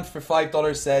News 1 for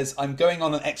 $5 says, I'm going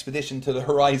on an expedition to the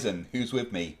horizon. Who's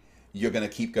with me? You're going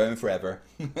to keep going forever.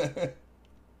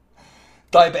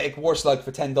 Diabetic Warslug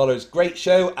for $10. Great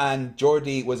show, and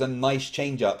Geordie was a nice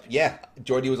change-up. Yeah,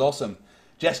 Geordie was awesome.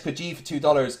 Jessica G for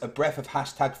 $2. A breath of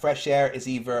hashtag fresh air is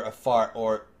either a fart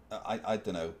or... I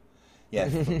don't know. Yeah,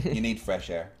 you need fresh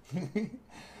air.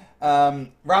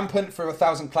 Rampant for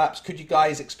 1,000 claps. Could you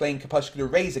guys explain Crepuscular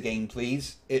Rays again,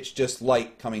 please? It's just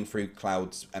light coming through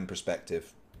clouds and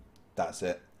perspective. That's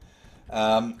it.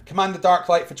 Commander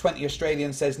Darklight for 20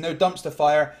 Australian says, no dumpster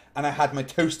fire, and I had my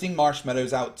toasting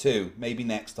marshmallows out too. Maybe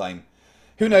next time.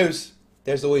 Who knows?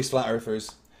 There's always flat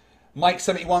earthers.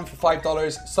 Mike71 for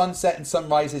 $5. Sunset and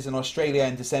sunrises in Australia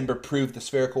in December prove the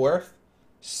spherical earth.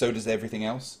 So does everything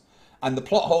else. And the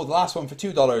plot hole, the last one for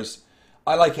 $2.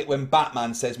 I like it when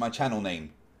Batman says my channel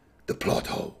name. The plot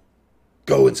hole.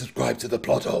 Go and subscribe to the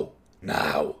plot hole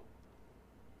now.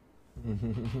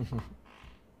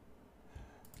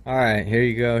 All right, here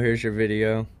you go. Here's your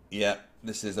video. Yeah,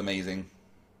 this is amazing.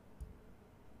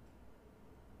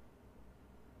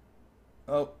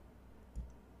 Oh.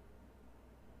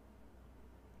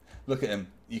 Look at him.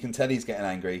 You can tell he's getting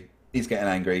angry. He's getting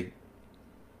angry.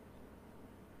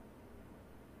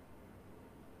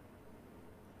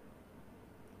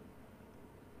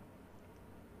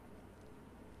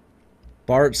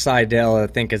 Bart Seidel, I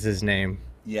think is his name.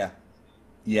 Yeah.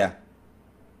 Yeah.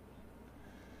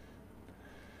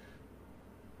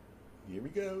 Here we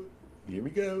go. Here we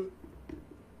go.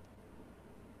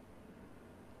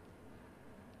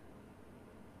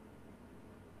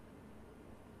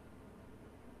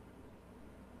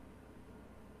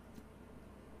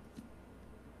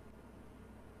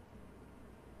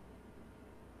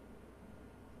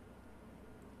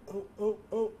 Oh, oh,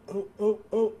 oh, oh, oh,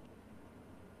 oh.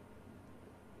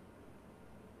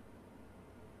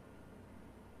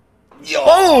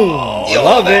 Oh, I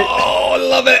love it. Oh, I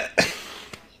love it.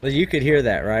 Well, you could hear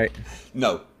that, right?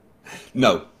 No.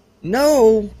 No.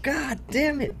 No. God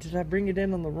damn it. Did I bring it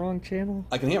in on the wrong channel?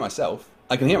 I can hear myself.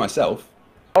 I can hear myself.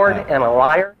 Coward and a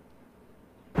liar.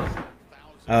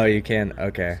 Oh, you can?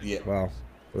 Okay. Yeah. Well,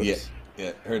 oops. Yeah.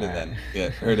 Yeah. Heard it then. Yeah.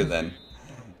 Heard it then.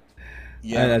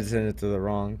 Yeah. I sent it to the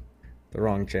wrong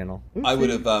channel. Oopsie. I would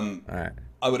have Alright.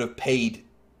 I would have paid,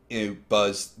 you know,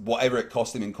 Buzz whatever it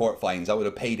cost him in court fines. I would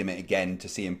have paid him it again to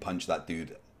see him punch that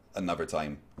dude another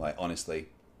time. Like, honestly.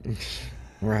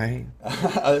 Right.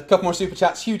 A couple more super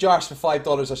chats. Huge Arse for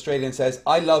 $5 Australian says,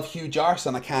 I love Huge Arse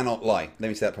and I cannot lie. Let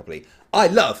me say that properly. I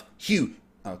love Hugh.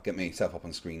 Oh, get myself up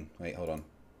on screen. Wait, hold on.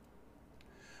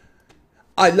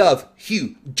 I love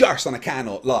Hugh Arse and I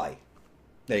cannot lie.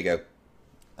 There you go.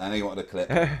 I know you wanted a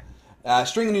clip.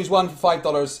 String News 1 for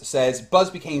 $5 says,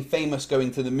 Buzz became famous going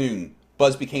to the moon.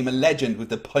 Buzz became a legend with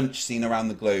the punch seen around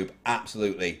the globe.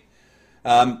 Absolutely.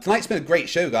 Tonight's been a great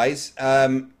show, guys.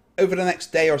 Over the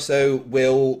next day or so,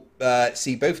 we'll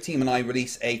see both Team and I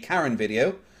release a Karen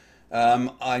video. I'm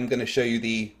going to show you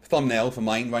the thumbnail for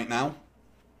mine right now.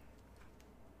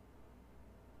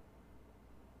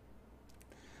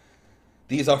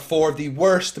 These are 4 of the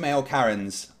worst male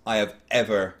Karens I have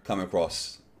ever come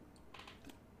across.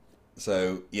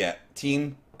 So, yeah.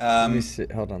 Team... let me see.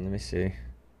 Hold on, let me see.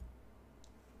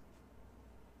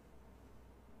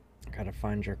 Gotta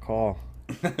find your call.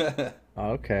 Oh,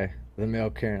 okay. The male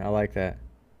Karen, I like that.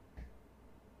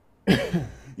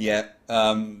 Yeah,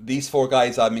 these 4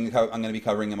 guys I'm going to be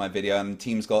covering in my video, and the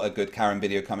Team's got a good Karen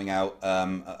video coming out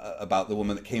about the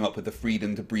woman that came up with the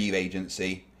Freedom to Breathe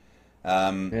agency.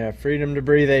 Yeah, Freedom to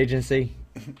Breathe agency.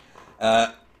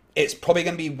 It's probably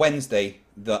going to be Wednesday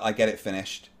that I get it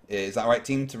finished. Is that right,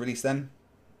 Team, to release then?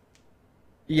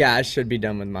 Yeah, I should be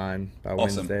done with mine by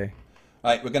Awesome. Wednesday.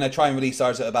 Right, we're going to try and release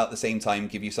ours at about the same time,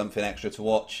 give you something extra to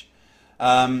watch.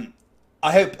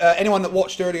 I hope anyone that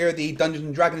watched earlier the Dungeons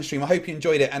and Dragons stream, I hope you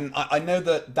enjoyed it. And I know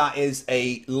that that is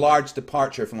a large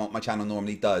departure from what my channel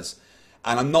normally does.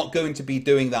 And I'm not going to be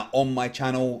doing that on my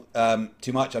channel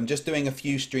too much. I'm just doing a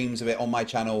few streams of it on my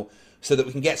channel so that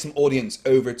we can get some audience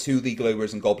over to the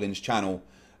Globers and Goblins channel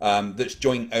that's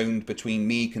joint owned between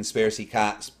me, Conspiracy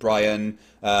Cats, Brian,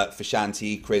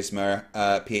 Fashanti, Chrismer,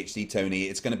 PhD Tony.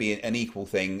 It's going to be an equal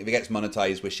thing. If it gets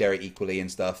monetized, we'll share it equally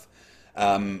and stuff.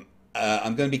 I'm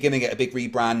going to be giving it a big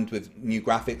rebrand with new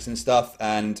graphics and stuff.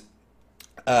 And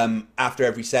after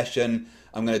every session,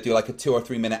 I'm going to do like a 2 or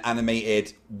 3 minute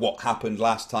animated what happened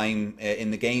last time in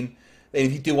the game. And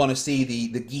if you do want to see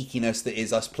the geekiness that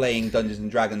is us playing Dungeons and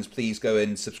Dragons, please go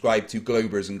and subscribe to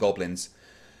Globers and Goblins.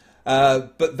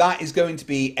 But that is going to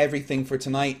be everything for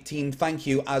tonight. Team, thank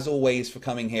you as always for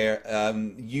coming here.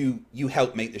 You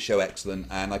helped make the show excellent,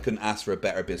 and I couldn't ask for a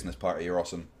better business partner. You're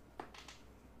awesome.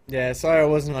 Yeah, sorry I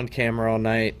wasn't on camera all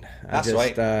night. That's I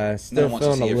just, right. Still No one wants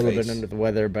to feeling see a your little bit face. under the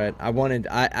weather, but I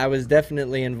was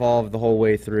definitely involved the whole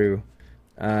way through.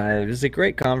 It was a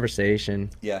great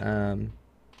conversation. Yeah.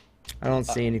 I don't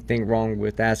see anything wrong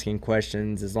with asking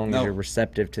questions as long as you're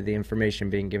receptive to the information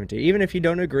being given to you. Even if you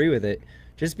don't agree with it,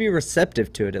 just be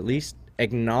receptive to it. At least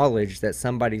acknowledge that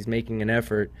somebody's making an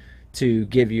effort to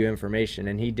give you information,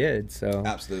 and he did. So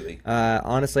absolutely.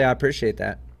 Honestly, I appreciate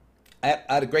that. I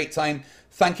had a great time.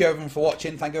 Thank you everyone for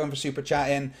watching. Thank you everyone for super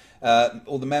chatting.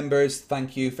 All the members,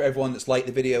 thank you for everyone that's liked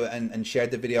the video and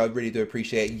shared the video. I really do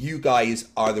appreciate it. You guys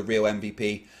are the real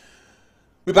MVP.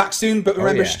 We're back soon, but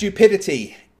remember,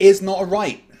 stupidity is not a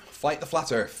right. Fight the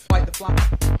flat earth. Fight the flat,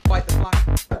 fight the flat,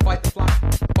 fight the flat,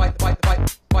 fight the flat,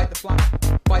 fight the flat,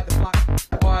 fight the flat,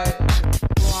 fight the flat,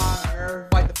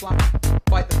 fight the flat,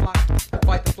 fight the flat,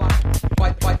 fight the flat,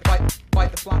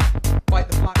 fight the flat, fight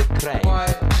the flat, fight the flat,